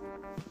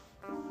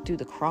do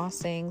the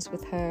crossings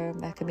with her,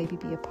 that could maybe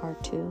be a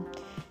part 2.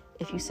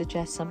 If you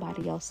suggest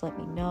somebody else, let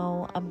me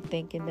know. I'm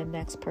thinking the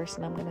next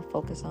person I'm going to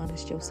focus on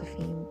is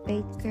Josephine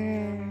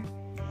Baker.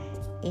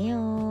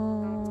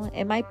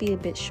 It might be a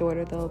bit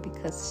shorter though,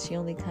 because she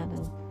only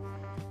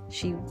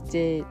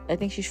I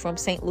think she's from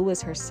St.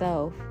 Louis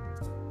herself,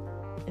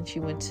 and she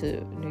went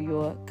to New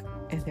York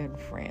and then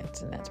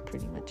France, and that's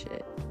pretty much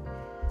it.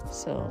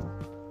 So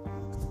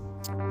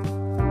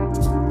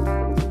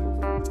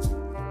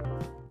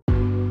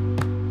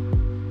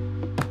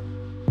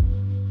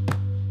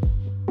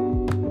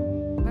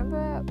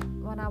remember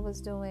when I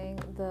was doing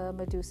the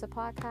Medusa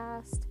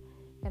podcast,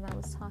 and I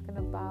was talking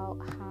about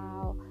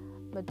how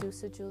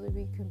Medusa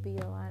jewelry can be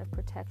a line of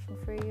protection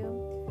for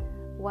you?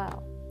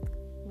 Well,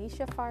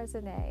 Misha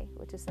Farzaneh,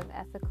 which is an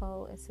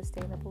ethical and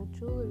sustainable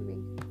jewelry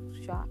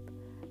shop,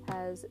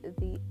 has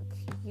the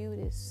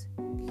cutest,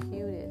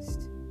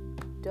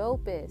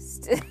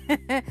 dopest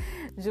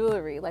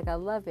jewelry. I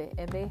love it.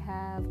 And they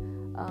have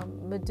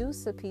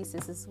Medusa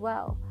pieces as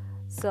well.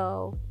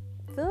 So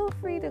feel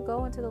free to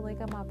go into the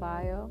link in my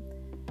bio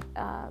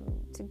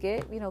to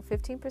get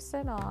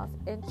 15% off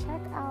and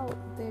check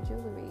out their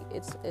jewelry.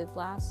 It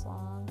lasts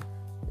long.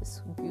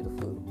 It's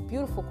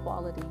beautiful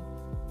quality.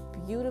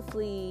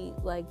 Beautifully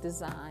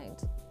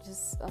designed.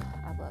 Just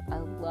I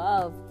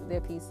love their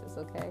pieces.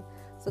 Okay,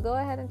 so go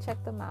ahead and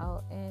check them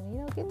out, and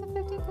get the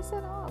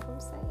 15% off. I'm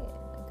saying,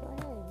 go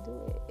ahead and do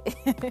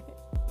it.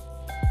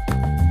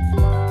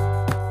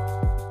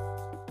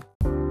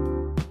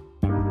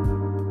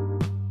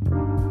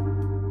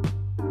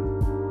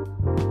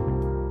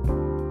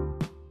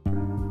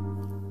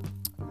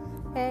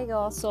 Hey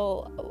y'all,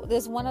 so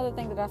there's one other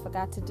thing that I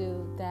forgot to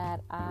do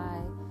that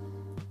I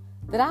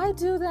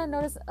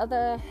notice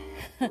other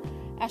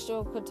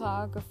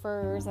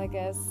astrophotographers, I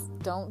guess,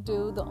 don't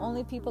do. The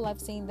only people I've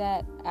seen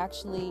that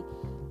actually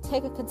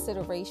take a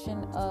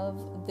consideration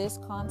of this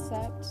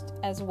concept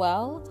as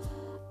well,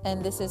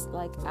 and this is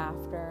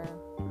after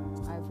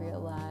I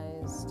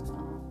realized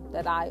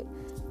that I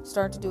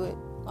started to do it.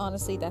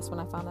 Honestly, that's when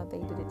I found out they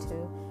did it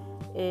too,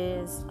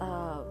 is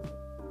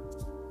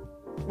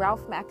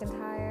Ralph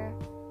McIntyre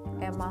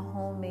and my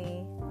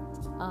homie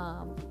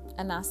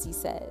Anasi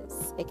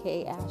Says,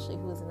 aka Ashley,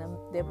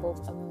 they're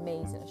both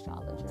amazing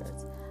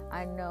astrologers.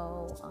 I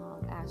know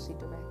Ashley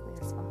directly,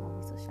 that's my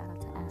homie, so shout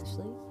out to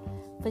Ashley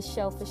for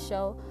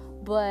sure.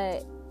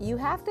 But you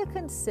have to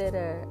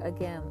consider,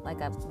 again,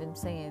 like I've been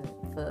saying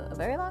for a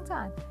very long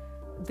time,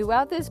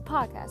 throughout this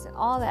podcast and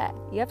all that,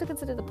 you have to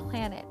consider the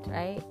planet,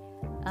 right?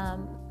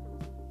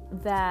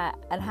 That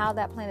and how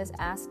that planet is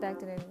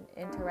aspected and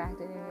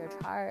interacted in your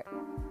chart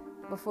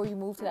before you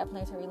move to that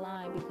planetary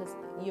line, because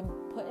you're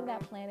putting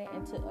that planet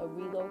into a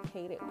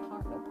relocated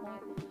cardinal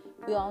point.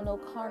 We all know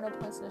cardinal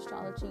points in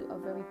astrology are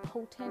very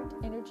potent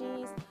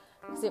energies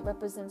because it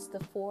represents the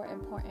 4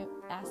 important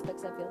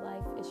aspects of your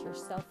life. It's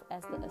yourself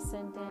as the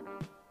ascendant,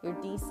 your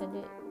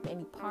descendant,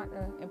 any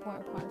important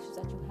partnerships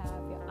that you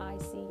have, your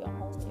IC, your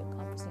home, your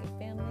compass, and your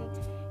family,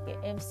 your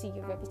MC,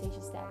 your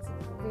reputation, status, and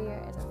career,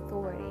 and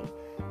authority.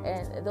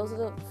 And those are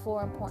the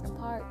 4 important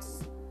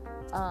parts.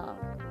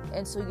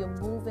 And so you're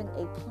moving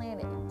a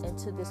planet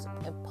into this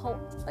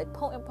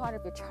potent part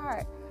of your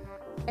chart.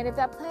 And if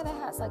that planet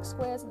has like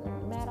squares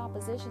and mad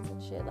oppositions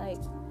and shit, like,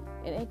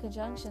 and in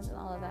conjunctions and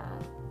all of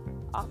that,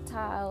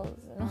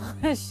 octiles and all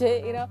that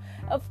shit, you know,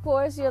 of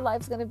course your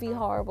life's going to be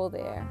horrible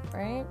there,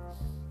 right?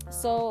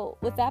 So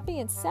with that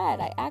being said,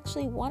 I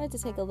actually wanted to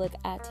take a look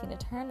at Tina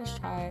Turner's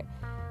chart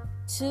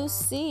to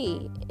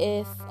see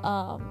if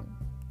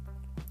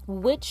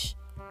what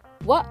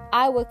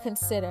I would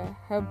consider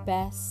her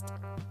best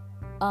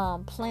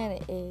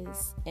planet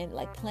is, in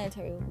like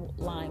planetary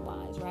line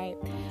wise, right?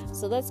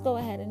 So let's go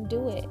ahead and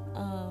do it.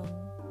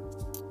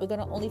 We're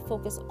gonna only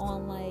focus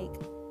on like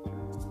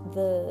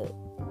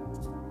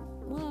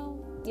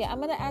I'm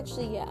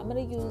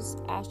gonna use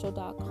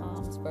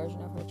astro.com's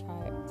version of her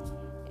chart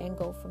and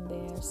go from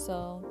there.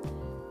 So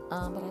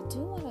but I do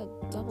want to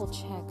double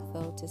check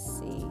though to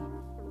see,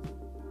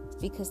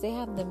 because they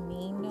have the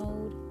mean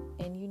node,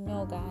 and you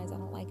know, guys, I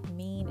don't like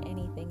mean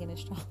anything in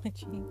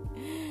astrology.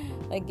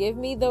 Like, give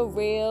me the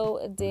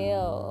real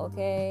deal,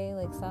 okay?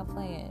 Like, stop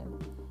playing.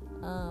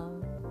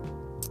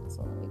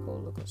 So let me go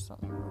look at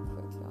something real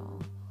quick,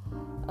 y'all.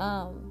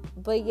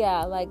 But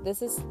yeah, like,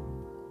 this is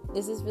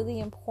really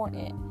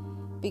important,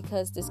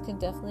 because this can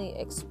definitely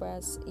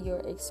express your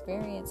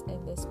experience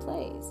in this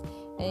place.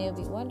 And you'll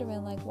be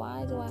wondering, like,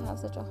 why do I have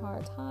such a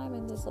hard time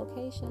in this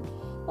location?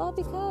 Well,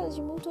 because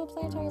you move to a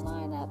planetary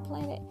line, that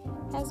planet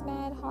has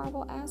mad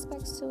horrible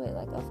aspects to it.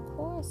 Like, of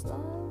course,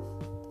 love.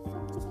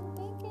 What the fuck you been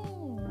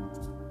thinking?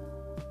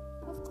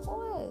 Of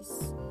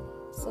course.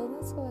 So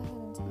let's go ahead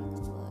and take a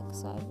look.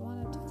 So I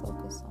wanted to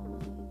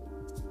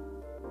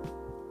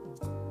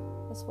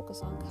let's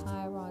focus on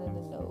Chiron and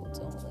the nodes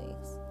only.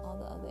 All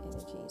the other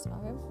energies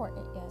are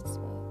important, yes,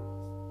 but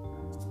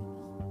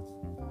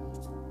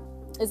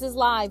this is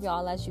live,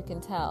 y'all, as you can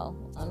tell.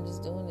 I'm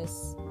just doing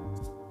this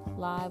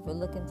live. We're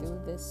looking through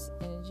this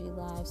energy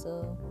live,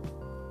 so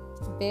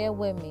bear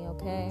with me,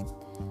 okay?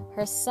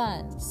 Her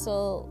sun.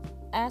 So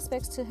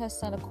aspects to her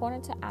sun,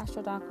 according to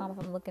astro.com, if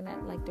I'm looking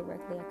at like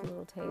directly at the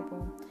little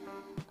table,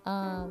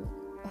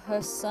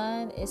 her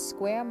sun is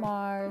square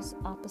Mars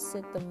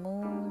opposite the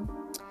moon,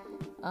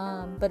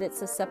 but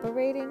it's a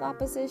separating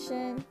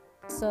opposition.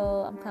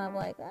 So I'm kind of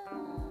like,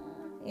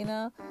 you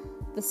know,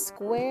 the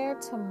square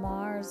to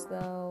Mars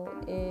though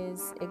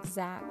is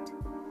exact.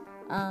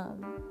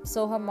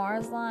 So her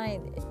Mars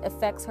line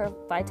affects her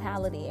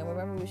vitality. And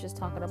remember, we were just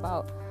talking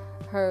about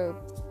her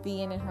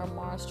being in her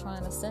Mars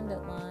trine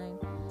ascendant line.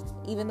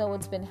 Even though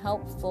it's been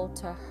helpful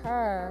to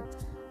her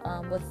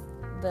with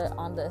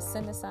on the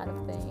ascendant side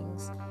of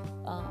things,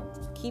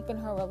 keeping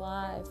her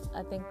alive,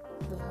 I think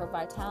her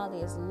vitality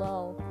is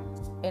low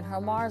in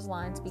her Mars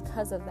lines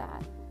because of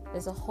that.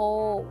 There's a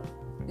whole,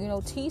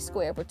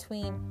 T-square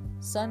between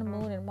Sun,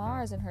 Moon, and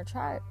Mars in her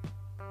chart.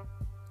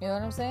 You know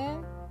what I'm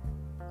saying?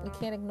 You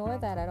can't ignore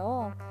that at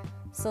all.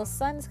 So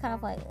Sun's kind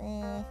of like,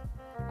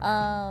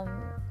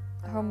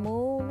 her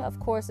Moon, of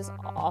course, is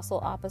also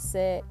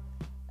opposite.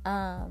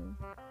 Her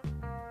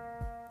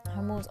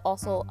Moon's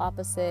also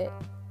opposite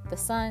the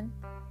Sun.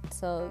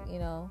 So,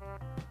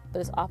 but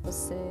it's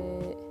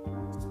opposite.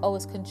 Oh,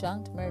 it's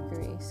conjunct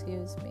Mercury.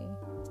 Excuse me.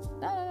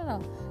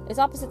 No. It's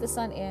opposite the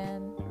Sun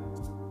and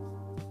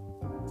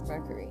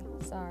Mercury.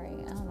 Sorry.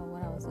 I don't know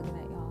what I was looking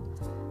at, y'all.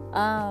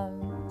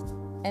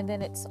 And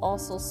then it's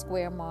also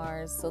square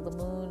Mars. So the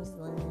Moon's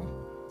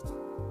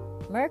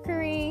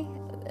Mercury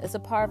is a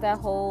part of that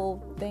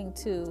whole thing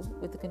too,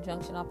 with the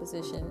conjunction,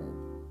 opposition,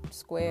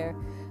 square.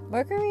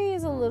 Mercury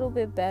is a little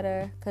bit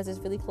better because it's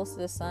really close to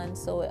the Sun,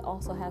 so it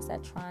also has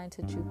that trine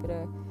to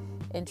Jupiter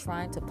and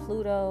trine to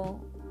Pluto.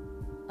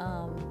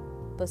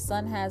 But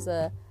Sun has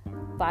a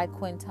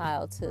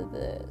biquintile to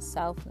the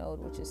South Node,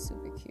 which is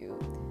super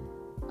cute.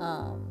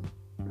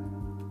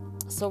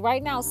 So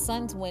right now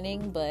Sun's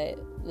winning, but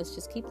let's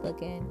just keep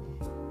looking.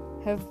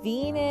 Her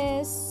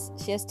Venus,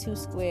 she has 2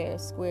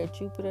 squares, square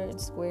Jupiter and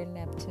square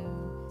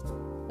Neptune.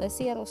 Let's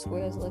see how those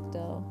squares look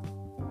though.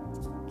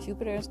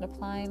 Jupiter is an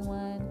applying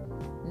one,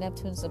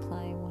 Neptune's an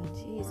applying one.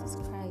 Jesus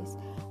Christ.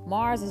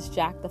 Mars is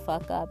jacked the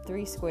fuck up.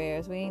 3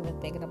 squares. We ain't even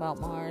thinking about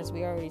Mars.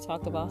 We already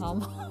talked about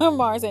how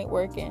Mars ain't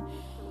working.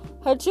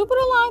 Her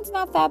Jupiter line's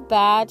not that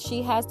bad.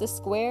 She has the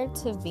square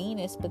to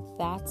Venus, but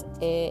that's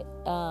it.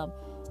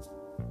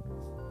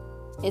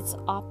 It's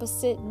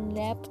opposite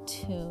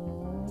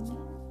Neptune,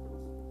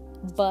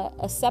 but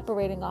a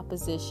separating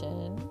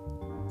opposition.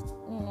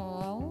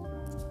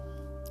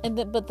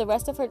 but the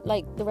rest of her,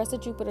 like the rest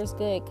of Jupiter's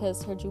good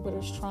because her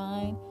Jupiter's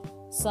trine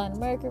Sun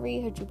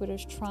Mercury, her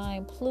Jupiter's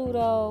trine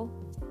Pluto.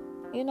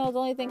 The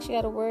only thing she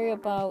got to worry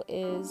about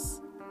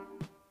is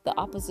the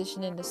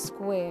opposition in the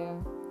square.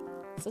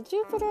 So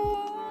Jupiter,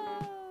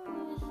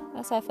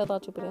 that's how I feel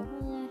about Jupiter.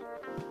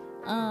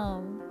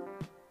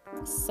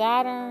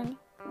 Saturn,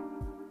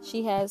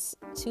 she has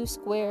 2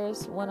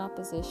 squares, 1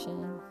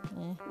 opposition.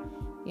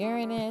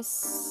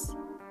 Uranus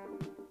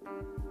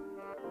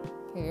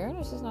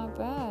is not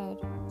bad.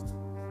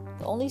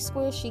 The only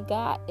square she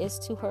got is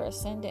to her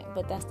ascendant,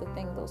 but that's the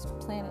thing, those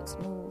planets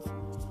move.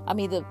 I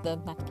mean, not the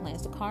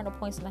planets, the cardinal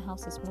points in the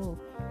houses move.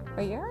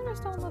 Her Uranus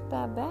don't look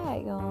that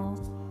bad, y'all.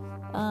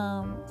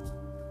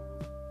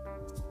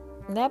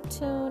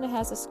 Neptune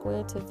has a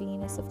square to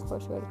Venus. Of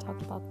course, we already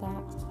talked about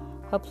that.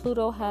 Her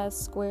Pluto has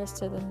squares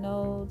to the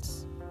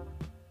nodes,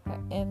 her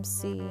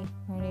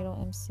natal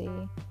MC,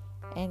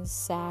 and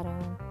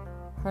Saturn.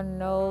 Her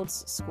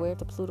nodes square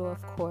to Pluto,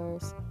 of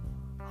course.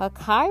 Her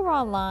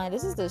Chiron line,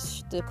 this is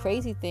the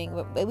crazy thing.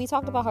 We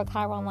talked about her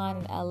Chiron line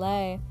in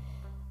LA.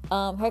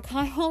 Her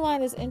Chiron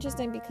line is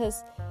interesting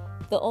because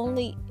the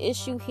only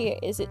issue here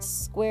is it's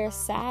square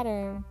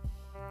Saturn.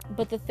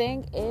 But the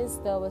thing is,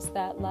 though, is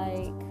that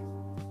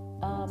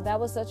that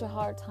was such a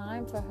hard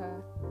time for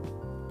her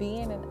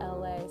being in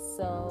LA.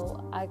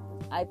 So I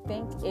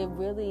think it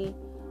really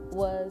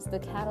was the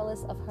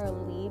catalyst of her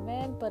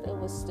leaving, but it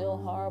was still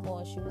horrible.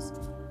 And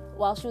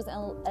while she was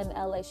in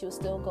LA, she was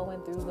still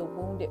going through the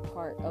wounded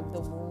part of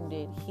the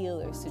wounded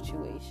healer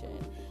situation.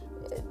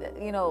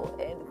 And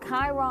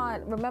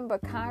Chiron, remember,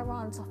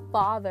 Chiron's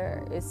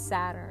father is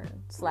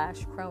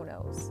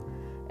Saturn/Chronos.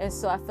 And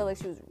so I feel like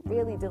she was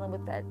really dealing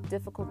with that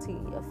difficulty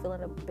of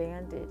feeling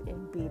abandoned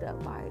and beat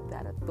up by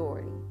that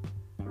authority.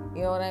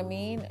 You know what I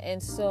mean?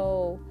 And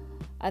so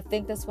I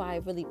think that's why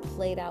it really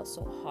played out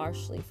so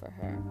harshly for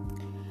her.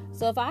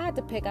 So if I had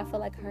to pick, I feel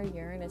like her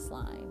Uranus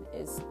line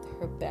is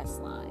her best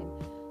line.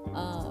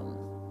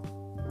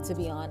 To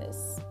be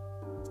honest,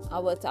 I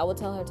would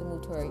tell her to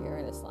move to her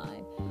Uranus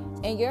line.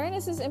 And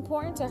Uranus is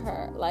important to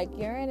her. Like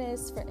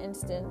Uranus, for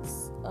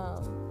instance,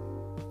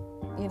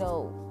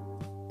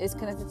 is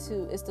connected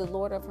to, it's the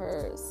Lord of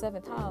her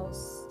 7th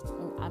house.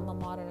 I'm a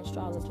modern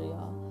astrologer,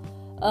 y'all.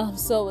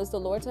 So it's the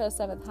Lord to her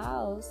 7th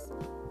house.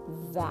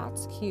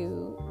 That's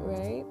cute,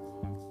 right?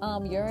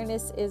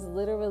 Uranus is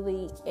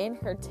literally in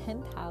her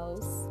 10th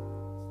house.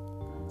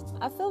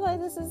 I feel like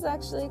this is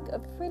actually a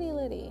pretty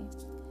litty.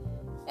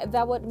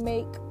 That would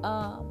make,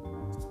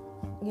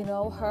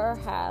 her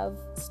have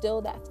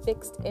still that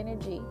fixed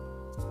energy,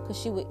 because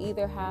she would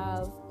either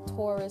have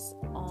Taurus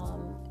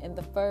in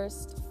the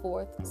 1st,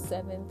 4th,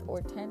 7th,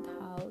 or 10th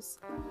house.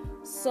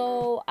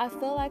 So I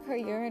feel like her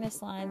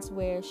Uranus line's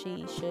where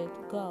she should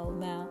go.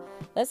 Now,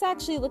 let's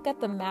actually look at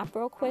the map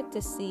real quick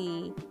to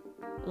see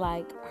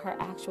her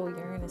actual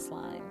Uranus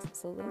lines.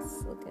 So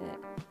let's look at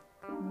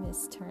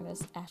Miss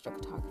Turner's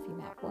astrocartography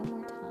map one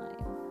more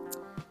time.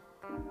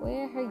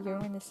 Where her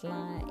Uranus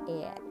line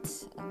at?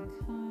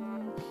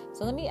 Okay.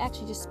 So let me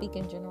actually just speak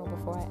in general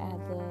before I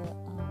add the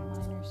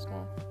minor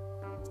stuff.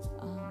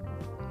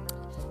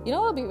 It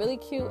would be really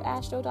cute,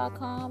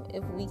 astro.com,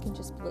 if we can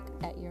just look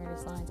at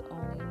Uranus lines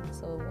only,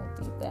 so it won't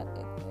be that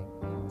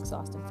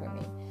exhausting for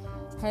me.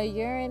 Her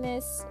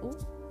Uranus,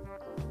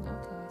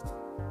 okay.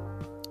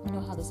 You know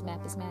how this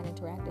map is mad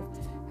interactive.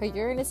 Her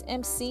Uranus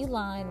MC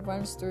line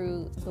runs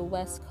through the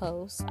West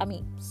Coast.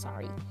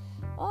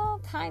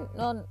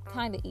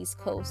 Kind of East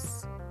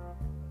Coast.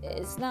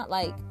 It's not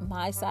like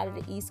my side of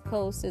the East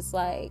Coast. It's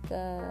like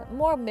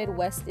more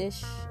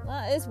Midwest-ish.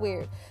 It's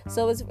weird.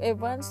 So it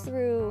runs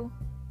through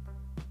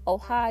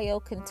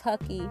Ohio,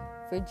 Kentucky,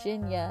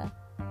 Virginia,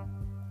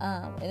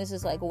 and this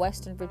is like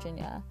Western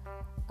Virginia,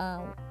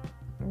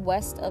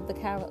 west of the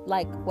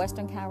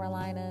Western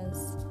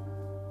Carolinas,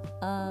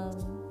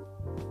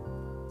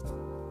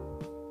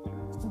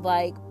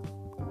 like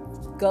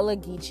Gullah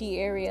Geechee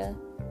area,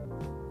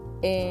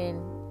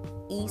 and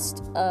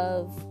east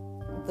of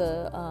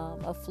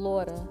of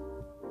Florida,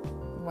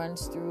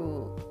 runs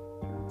through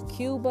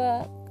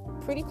Cuba,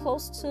 pretty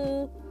close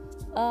to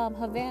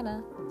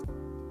Havana.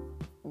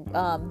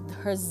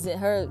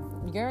 Her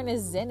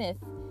Uranus zenith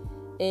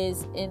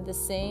is in the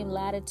same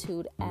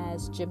latitude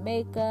as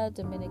Jamaica,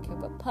 Dominican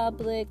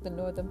Republic, the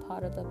northern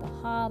part of the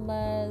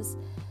Bahamas,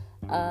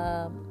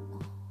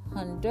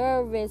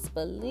 Honduras,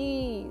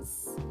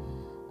 Belize,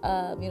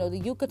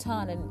 the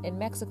Yucatan in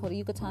Mexico, the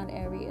Yucatan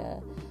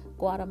area,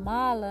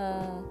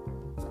 Guatemala,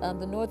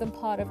 the northern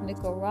part of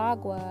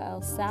Nicaragua,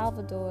 El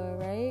Salvador,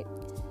 right?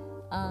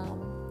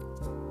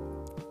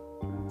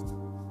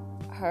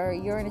 Her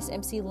Uranus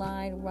MC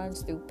line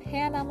runs through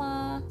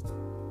Panama,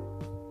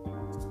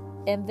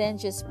 and then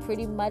just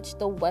pretty much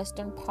the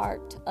western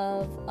part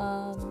of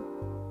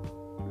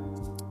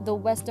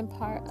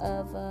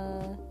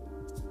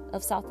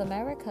South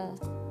America,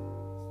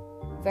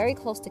 very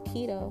close to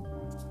Quito,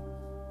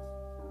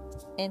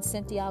 and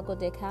Santiago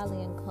de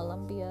Cali in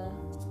Colombia,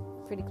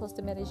 pretty close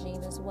to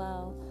Medellin as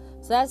well.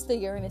 So that's the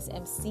Uranus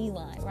MC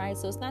line, right?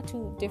 So it's not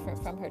too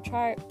different from her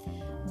chart.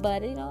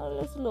 But, there's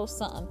a little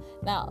something.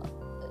 Now,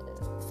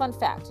 fun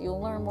fact,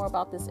 you'll learn more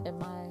about this in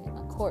my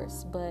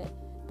course, but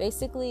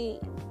basically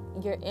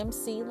your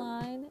MC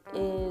line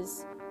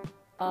is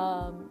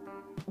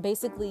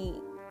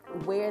basically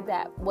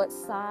what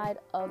side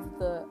of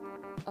the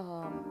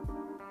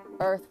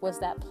Earth was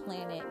that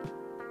planet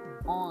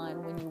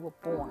on when you were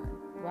born,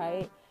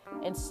 right?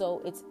 And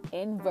so it's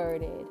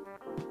inverted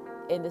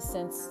in the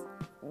sense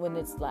when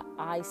it's like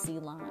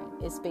IC line.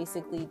 It's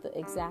basically the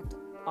exact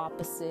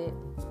opposite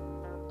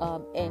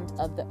end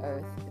of the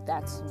Earth.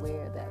 That's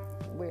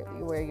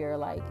where your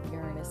like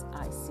Uranus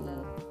IC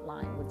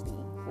line would be.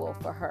 Well,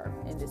 for her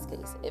in this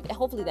case.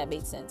 Hopefully that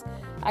made sense.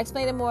 I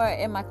explained it more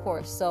in my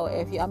course. So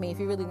if you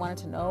really wanted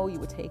to know, you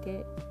would take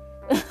it.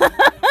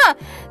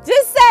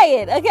 Just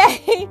say it,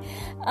 okay?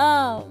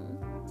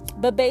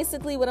 But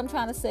basically what I'm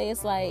trying to say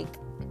is like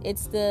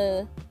it's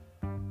the.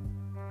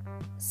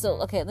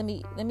 So okay, let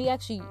me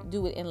actually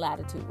do it in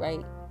latitude,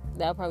 right?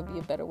 That'll probably be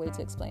a better way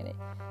to explain it.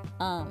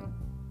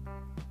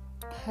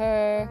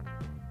 Her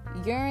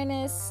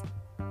Uranus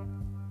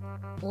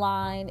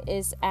line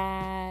is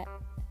at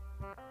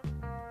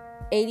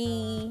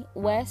 80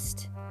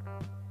 west,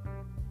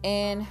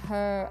 and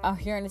her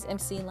Uranus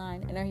MC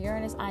line and her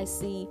Uranus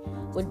IC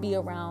would be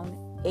around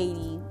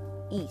 80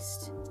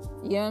 east.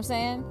 You know what I'm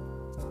saying?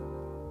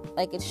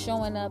 Like it's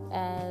showing up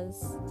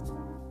as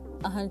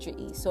 100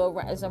 east, so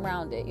it's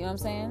around it. You know what I'm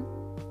saying?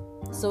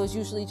 So it's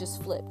usually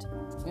just flipped.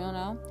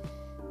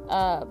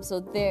 So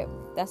there,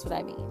 that's what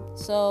I mean.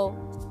 So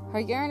her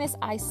Uranus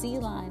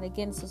IC line,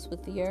 again, this is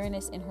with the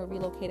Uranus in her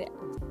relocated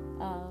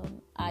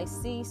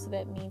IC, so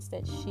that means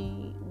that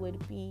she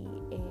would be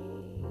a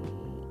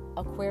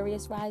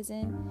Aquarius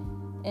rising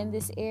in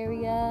this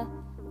area.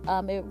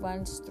 It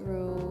runs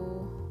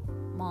through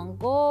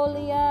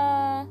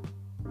Mongolia,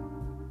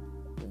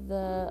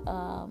 the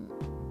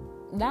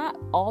not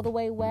all the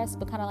way west,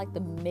 but kind of like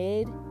the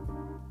mid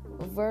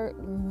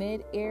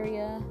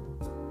area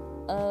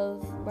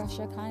of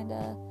Russia, kind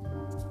of.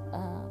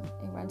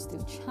 It runs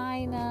through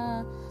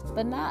China,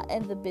 but not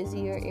in the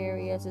busier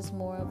areas. It's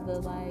more of the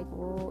like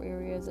rural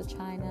areas of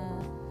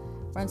China.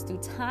 Runs through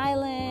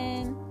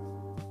Thailand,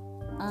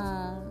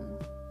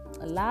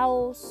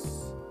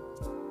 Laos.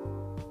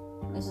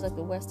 This is like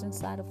the western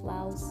side of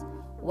Laos,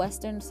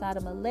 western side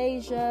of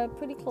Malaysia,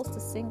 pretty close to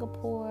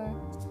Singapore.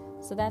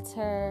 So that's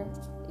her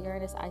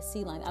Uranus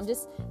IC line. I'm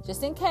just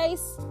in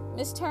case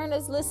Miss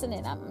Turner's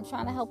listening, I'm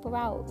trying to help her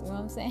out. You know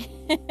what I'm saying?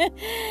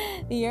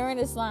 The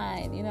Uranus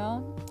line,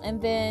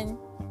 and then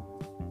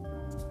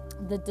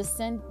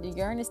the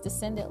Uranus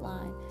descendant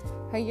line.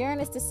 Her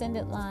Uranus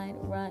descendant line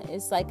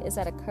is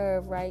at a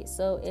curve, right?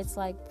 So it's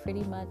like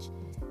pretty much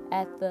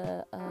at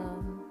the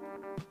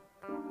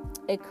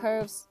it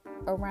curves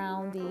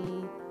around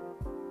the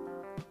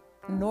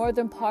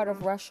northern part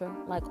of Russia,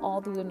 like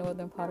all through the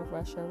northern part of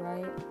Russia,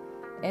 right?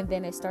 And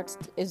then it's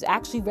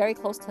actually very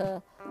close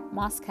to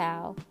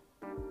Moscow,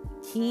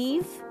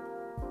 Kyiv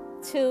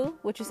too,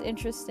 which is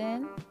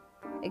interesting.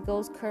 It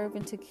goes curve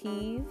into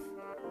Kyiv.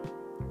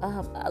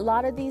 A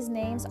lot of these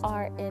names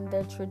are in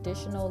the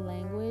traditional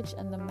language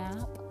and the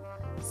map,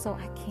 so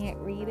I can't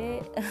read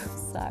it.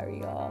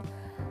 Sorry, y'all.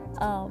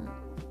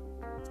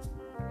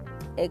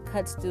 It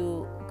cuts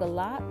through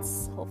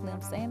Galatz. Hopefully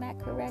I'm saying that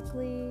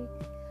correctly.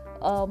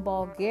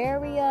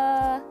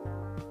 Bulgaria.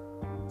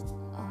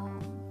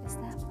 Is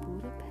that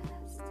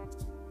Budapest?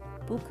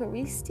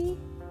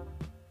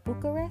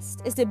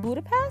 Bucharest? Is it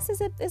Budapest? Is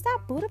that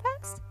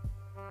Budapest?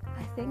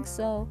 I think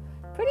so.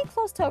 Pretty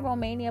close to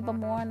Romania, but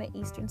more on the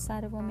eastern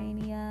side of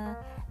Romania.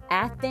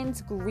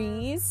 Athens,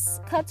 Greece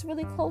cuts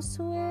really close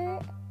to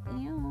it.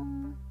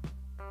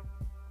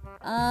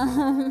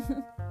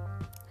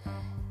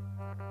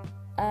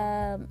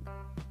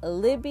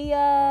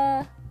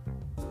 Libya,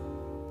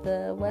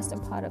 the western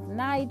part of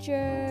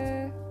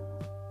Niger,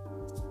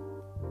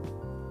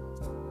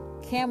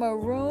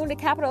 Cameroon, the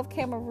capital of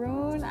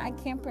Cameroon. I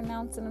can't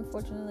pronounce it,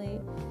 unfortunately.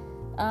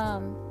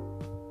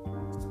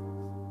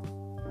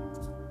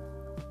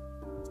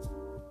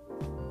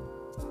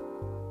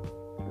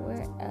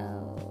 Where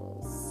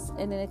else?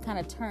 And then it kind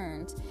of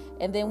turns.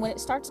 And then when it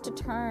starts to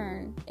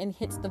turn and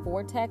hits the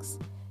vortex,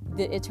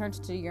 it turns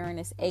to the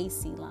Uranus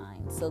AC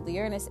line. So the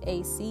Uranus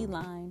AC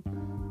line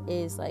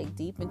is like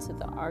deep into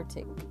the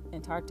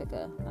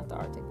Antarctica. Not the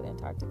Arctic, but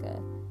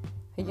Antarctica.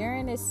 Her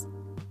Uranus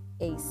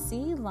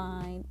AC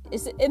line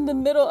is in the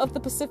middle of the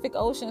Pacific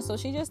Ocean, so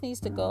she just needs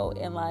to go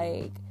and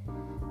like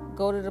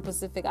go to the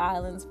Pacific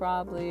Islands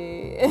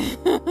probably.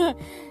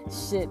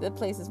 Shit, that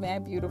place is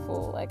mad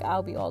beautiful. Like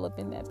I'll be all up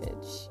in that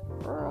bitch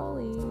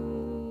early.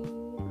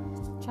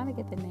 I'm trying to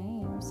get the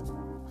names.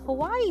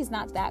 Hawaii's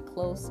not that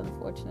close,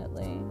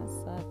 unfortunately. That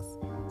sucks.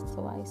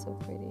 Hawaii's so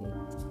pretty.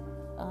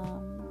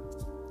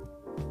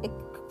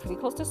 Pretty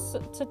close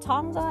to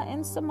Tonga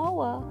and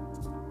Samoa.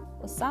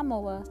 Or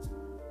Samoa.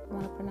 I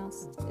want to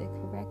pronounce it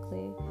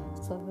correctly.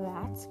 So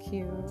that's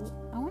cute.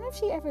 I wonder if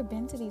she ever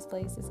been to these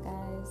places,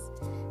 guys.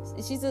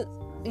 She's a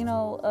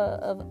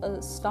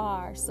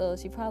star, so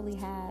she probably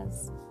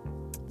has.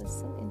 That's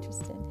so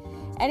interesting.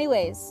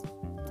 Anyways,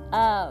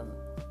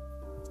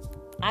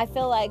 I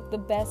feel like the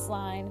best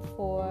line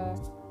for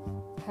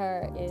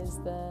her is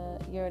the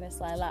Uranus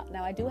Lila.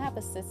 Now, I do have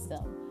a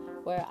system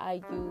where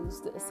I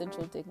use the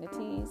essential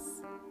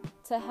dignities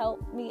to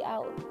help me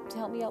out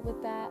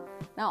with that.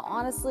 Now,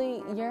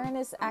 honestly,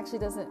 Uranus actually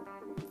doesn't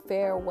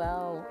fare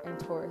well in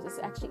Taurus. It's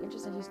actually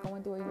interesting. She's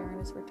going through a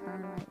Uranus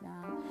return right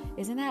now.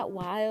 Isn't that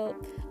wild?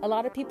 A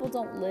lot of people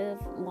don't live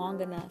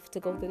long enough to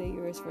go through the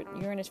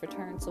Uranus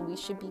return, so we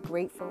should be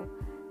grateful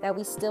that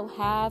we still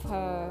have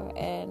her,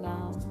 and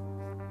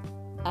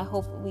I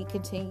hope we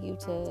continue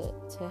to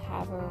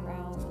have her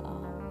around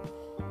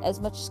as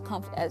long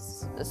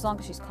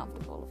as she's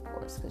comfortable, of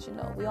course, because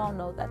we all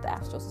know that the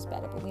Astros is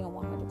better, but we don't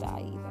want her to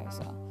die either.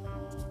 So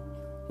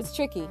it's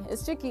tricky.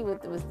 It's tricky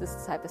with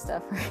this type of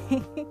stuff,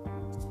 right?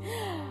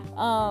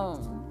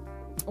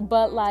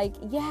 But like,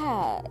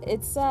 yeah,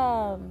 it's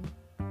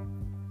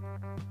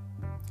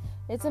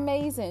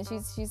amazing.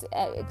 She's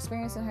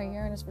experiencing her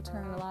Uranus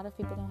return. A lot of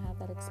people don't have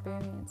that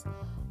experience.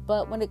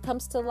 But when it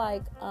comes to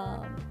like,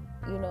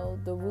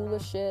 the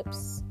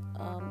rulerships,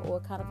 or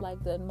kind of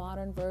like the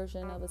modern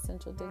version of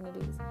essential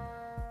dignities,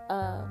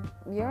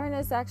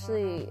 Uranus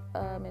actually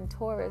in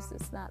Taurus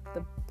is not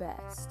the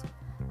best.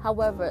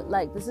 However,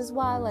 like, this is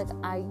why, like,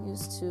 I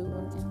used to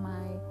in my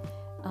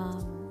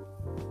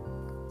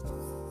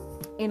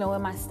in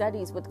my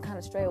studies would kind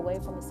of stray away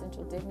from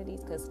essential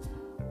dignities, because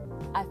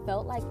I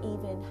felt like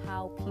even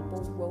how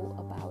people wrote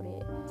about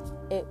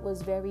it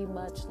was very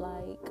much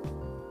like,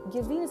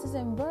 your Venus is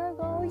in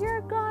Virgo,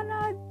 you're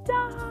gonna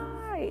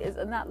die. It's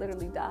not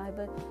literally die,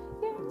 but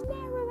you're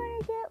never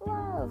gonna get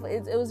love.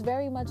 It was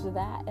very much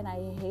that, and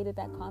I hated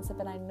that concept.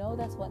 And I know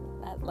that's what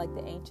like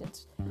the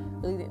ancients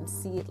really didn't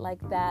see it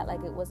like that.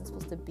 Like, it wasn't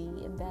supposed to be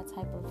in that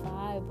type of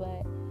vibe,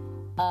 but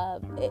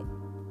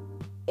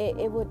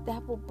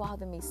that would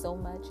bother me so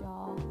much,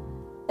 y'all.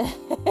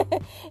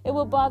 It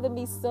would bother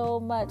me so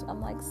much.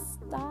 I'm like,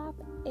 stop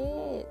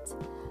it.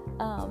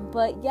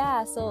 But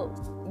yeah, so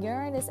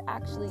Uranus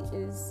actually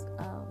is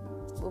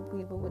what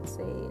people would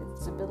say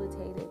is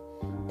debilitated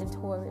in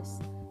Taurus.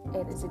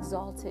 It is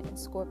exalted in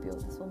Scorpio.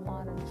 That's what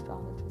modern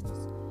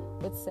astrologers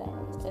would say.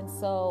 And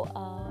so,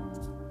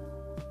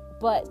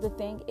 but the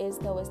thing is,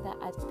 though, is that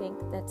I think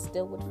that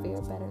still would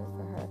fare better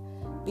for her,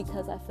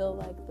 because I feel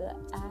like the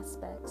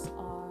aspects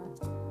are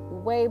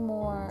way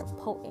more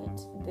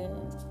potent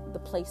than the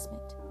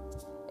placement.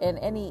 And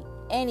any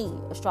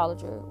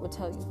astrologer would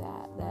tell you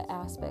that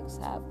aspects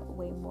have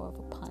way more of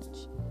a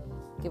punch.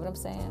 Get what I'm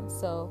saying?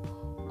 So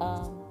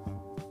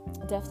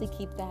definitely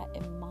keep that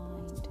in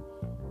mind.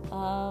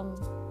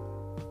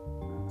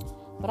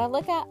 But I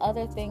look at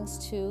other things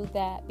too,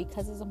 that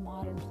because it's a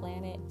modern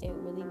planet, it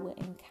really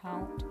wouldn't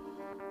count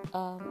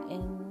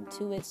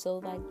into it. So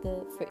like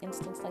for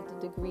instance, like the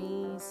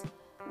degrees,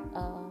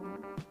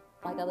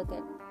 like I look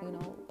at,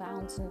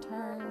 bounds and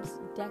terms,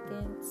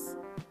 decans,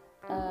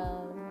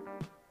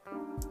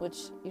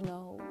 which,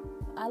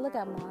 I look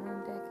at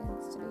modern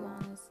decans, to be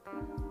honest,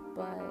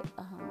 but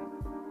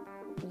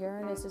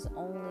Uranus is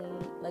only,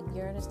 like,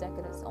 Uranus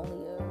decan is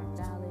only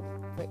valid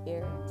for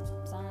air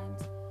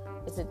signs.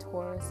 It's in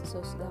Taurus,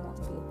 so that won't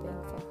be a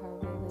thing for her,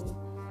 really.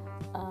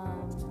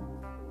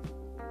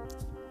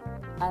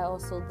 I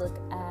also look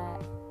at,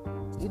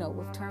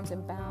 with terms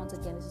and bounds,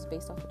 again, this is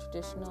based off of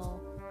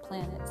traditional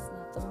planets,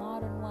 not the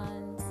modern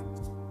ones.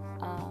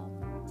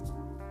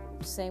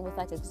 Same with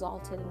like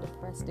exalted and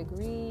depressed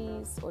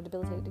degrees or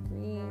debilitated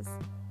degrees,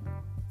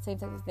 same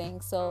type of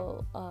thing.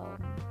 So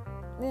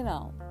we're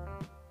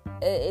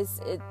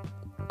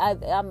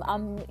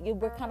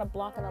kind of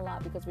blocking a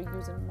lot because we're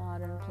using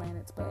modern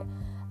planets, but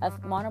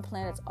modern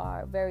planets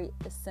are very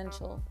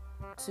essential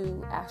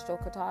to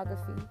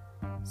astrocartography.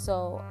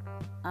 So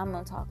I'm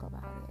gonna talk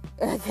about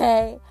it.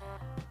 Okay,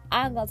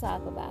 I'm gonna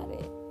talk about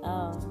it.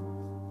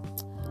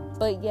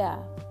 But yeah,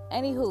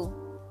 anywho,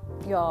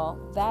 y'all,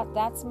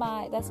 that's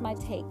my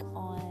take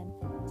on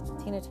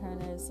Tina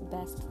Turner's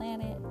best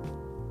planet.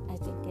 I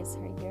think it's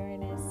her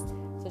Uranus,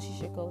 so she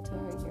should go to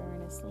her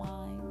Uranus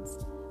lines,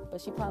 but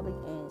she probably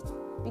ain't,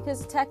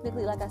 because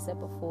technically, like I said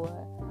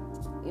before,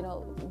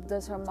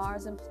 does her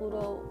Mars and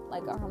Pluto,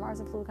 like, are her Mars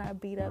and Pluto kind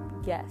of beat up?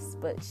 Yes,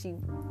 but she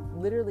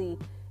literally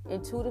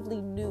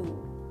intuitively knew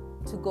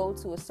to go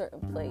to a certain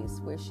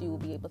place where she will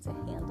be able to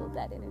handle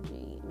that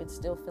energy and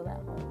still feel at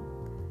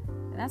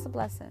home, and that's a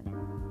blessing.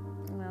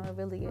 It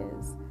really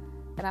is.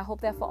 And I hope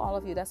that for all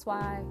of you. That's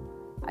why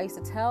I used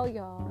to tell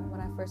y'all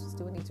when I first was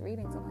doing these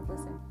readings, I'm like,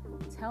 listen,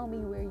 tell me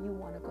where you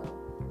want to go,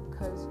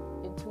 because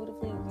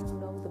intuitively you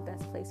know the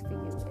best place for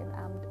you, and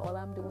all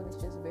I'm doing is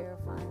just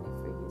verifying it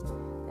for you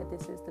that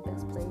this is the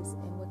best place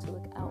and what to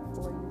look out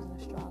for using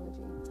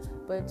astrology.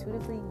 But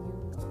intuitively you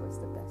know what's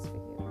the best for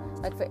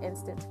you. Like, for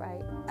instance,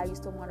 right, I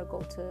used to want to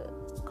go to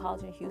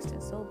college in Houston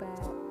so bad,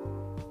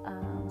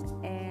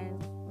 and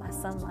my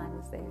sun line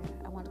was there.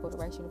 I wanted to go to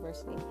Rice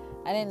University.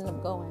 I didn't end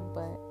up going,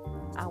 but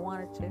I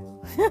wanted to.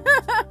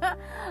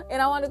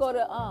 And I wanted to go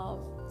to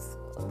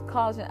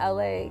college in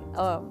LA,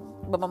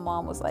 but my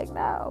mom was like,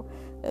 no.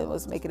 It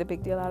was making a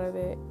big deal out of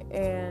it.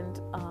 And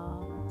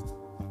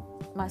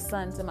my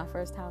son's in my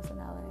first house in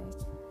LA.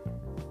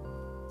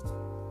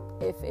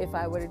 if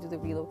I were to do the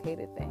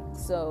relocated thing.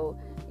 So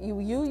you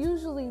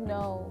usually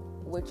know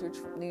what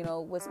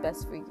what's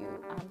best for you.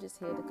 I'm just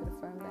here to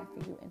confirm that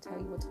for you and tell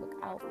you what to look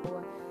out for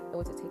and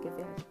what to take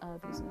advantage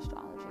of using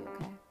astrology,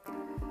 okay?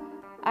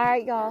 All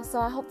right, y'all. So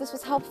I hope this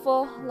was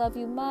helpful. Love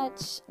you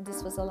much.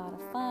 This was a lot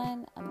of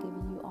fun. I'm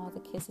giving you all the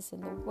kisses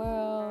in the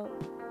world.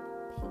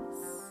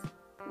 Peace.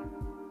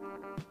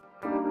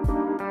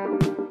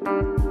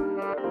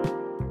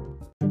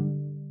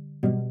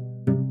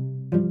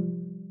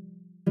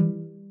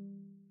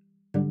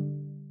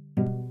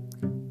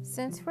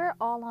 Since we're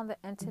all on the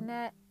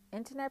internet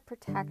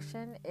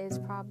protection is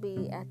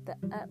probably at the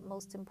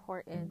utmost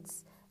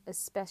importance,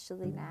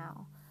 especially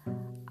now.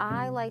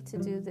 I like to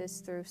do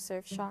this through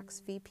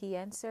Surfshark's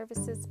VPN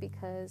services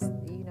because,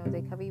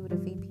 they cover you with a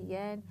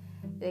VPN.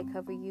 They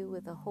cover you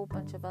with a whole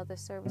bunch of other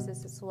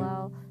services as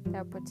well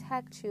that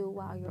protect you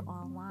while you're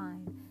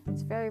online.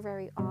 It's very,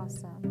 very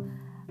awesome.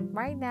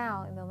 Right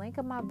now, in the link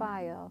of my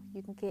bio,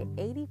 you can get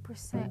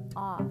 80%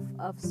 off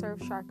of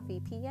Surfshark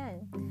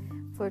VPN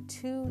for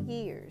 2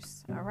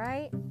 years. All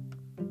right?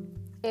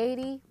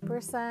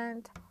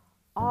 80%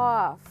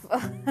 off.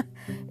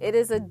 It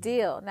is a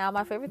deal. Now,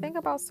 my favorite thing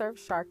about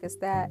Surfshark is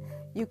that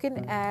you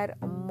can add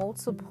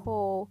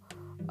multiple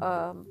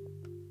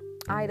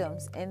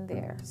items in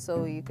there.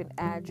 So you can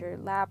add your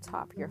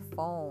laptop, your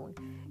phone,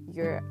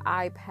 your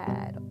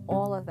iPad,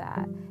 all of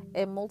that.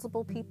 And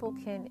multiple people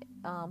can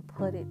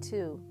put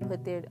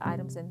their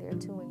items in there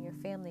too in your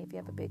family if you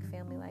have a big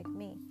family like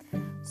me.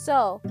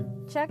 So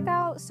check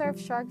out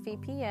Surfshark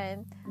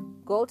VPN.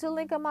 Go to the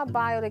link in my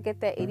bio to get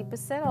that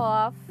 80%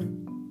 off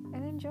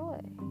and enjoy.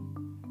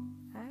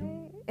 All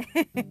right?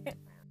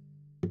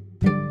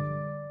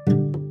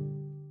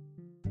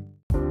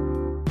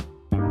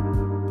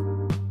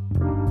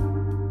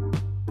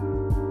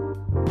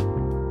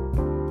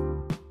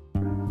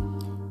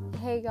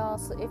 Hey y'all,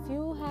 so if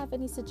you have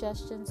any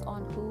suggestions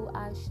on who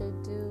I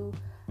should do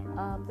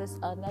this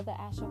another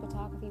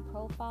astrophotography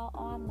profile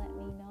on, let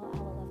me know. I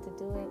would love to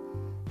do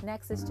it.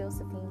 Next is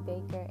Josephine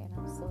Baker, and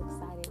I'm so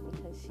excited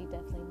because she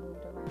definitely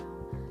moved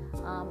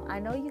around. I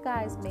know you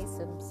guys made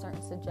some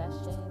certain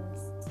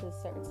suggestions to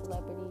certain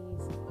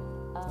celebrities.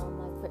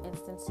 Like for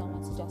instance,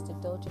 someone suggested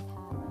Doja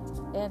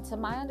Cat, and to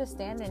my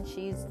understanding,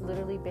 she's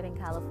literally been in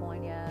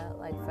California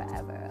like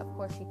forever. Of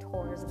course, she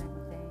tours and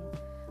everything,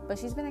 but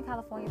she's been in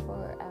California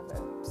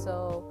forever.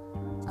 So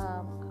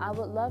I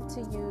would love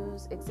to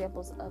use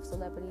examples of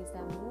celebrities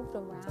that moved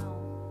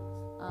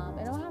around.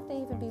 It don't have to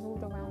even be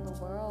moved around the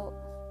world.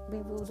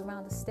 Be moved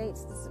around the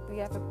states. We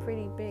have a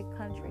pretty big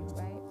country,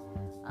 right?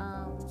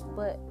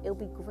 But it'll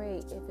be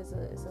great if it's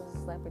a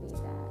celebrity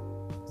that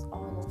is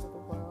all over the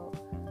world,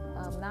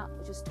 not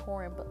just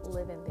touring but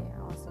living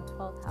there on some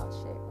 12th house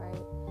shit,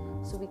 right?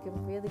 So we can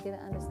really get an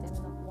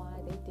understanding of why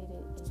they did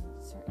it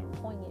in certain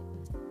poignant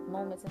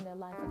moments in their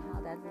life and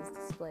how that is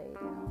displayed,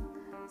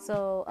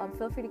 So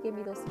feel free to give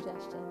me those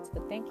suggestions.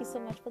 But thank you so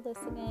much for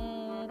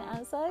listening.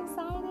 I'm so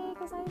excited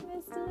because I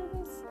miss doing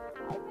this.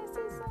 I miss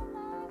you so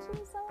much.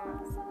 You're so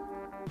awesome.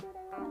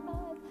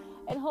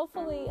 And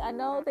hopefully, I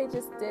know they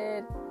just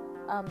did.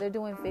 They're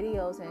doing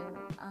videos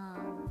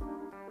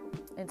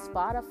and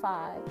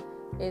Spotify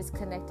is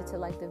connected to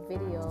like the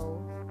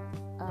video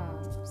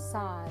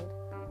side.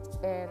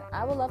 And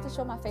I would love to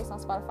show my face on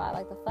Spotify.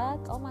 Like, the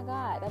fuck? Oh my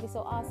God, that'd be so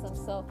awesome.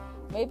 So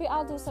maybe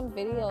I'll do some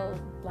video,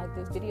 like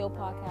this video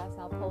podcast.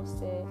 I'll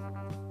post it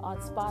on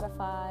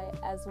Spotify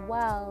as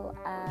well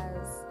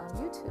as on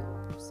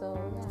YouTube. So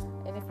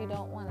yeah. And if you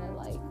don't want to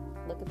like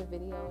look at the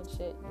video and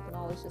shit, you can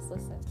always just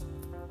listen.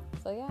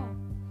 So yeah.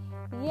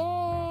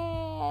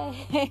 Yay!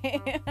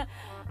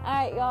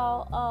 Alright,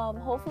 y'all.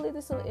 Hopefully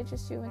this will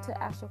interest you into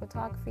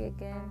astrophotography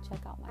again.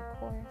 Check out my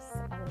course.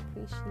 I would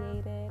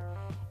appreciate it.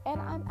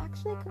 And I'm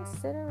actually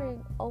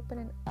considering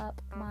opening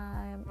up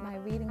my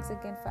readings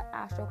again for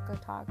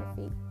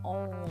astrophotography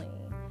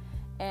only.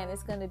 And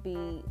it's going to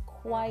be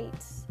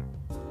quite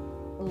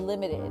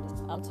limited.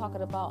 I'm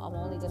talking about I'm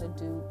only going to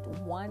do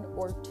 1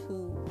 or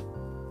 2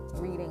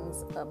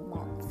 readings a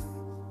month.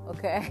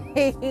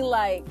 Okay?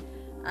 Like,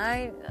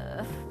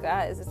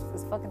 guys,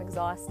 it's fucking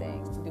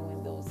exhausting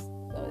doing those.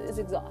 It's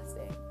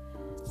exhausting.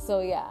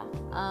 So yeah.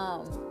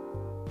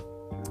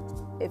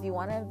 If you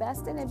want to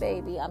invest in it,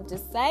 baby, I'm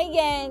just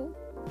saying,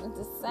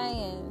 because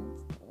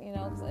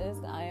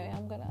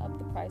I'm going to up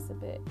the price a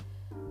bit.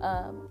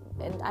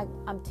 And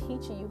I'm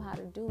teaching you how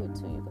to do it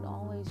too. You can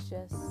always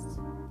just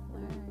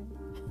learn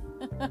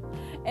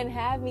and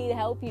have me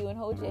help you and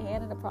hold your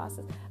hand in the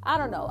process. I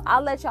don't know.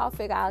 I'll let y'all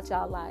figure out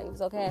y'all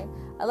lives, okay?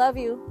 I love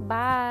you.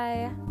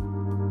 Bye.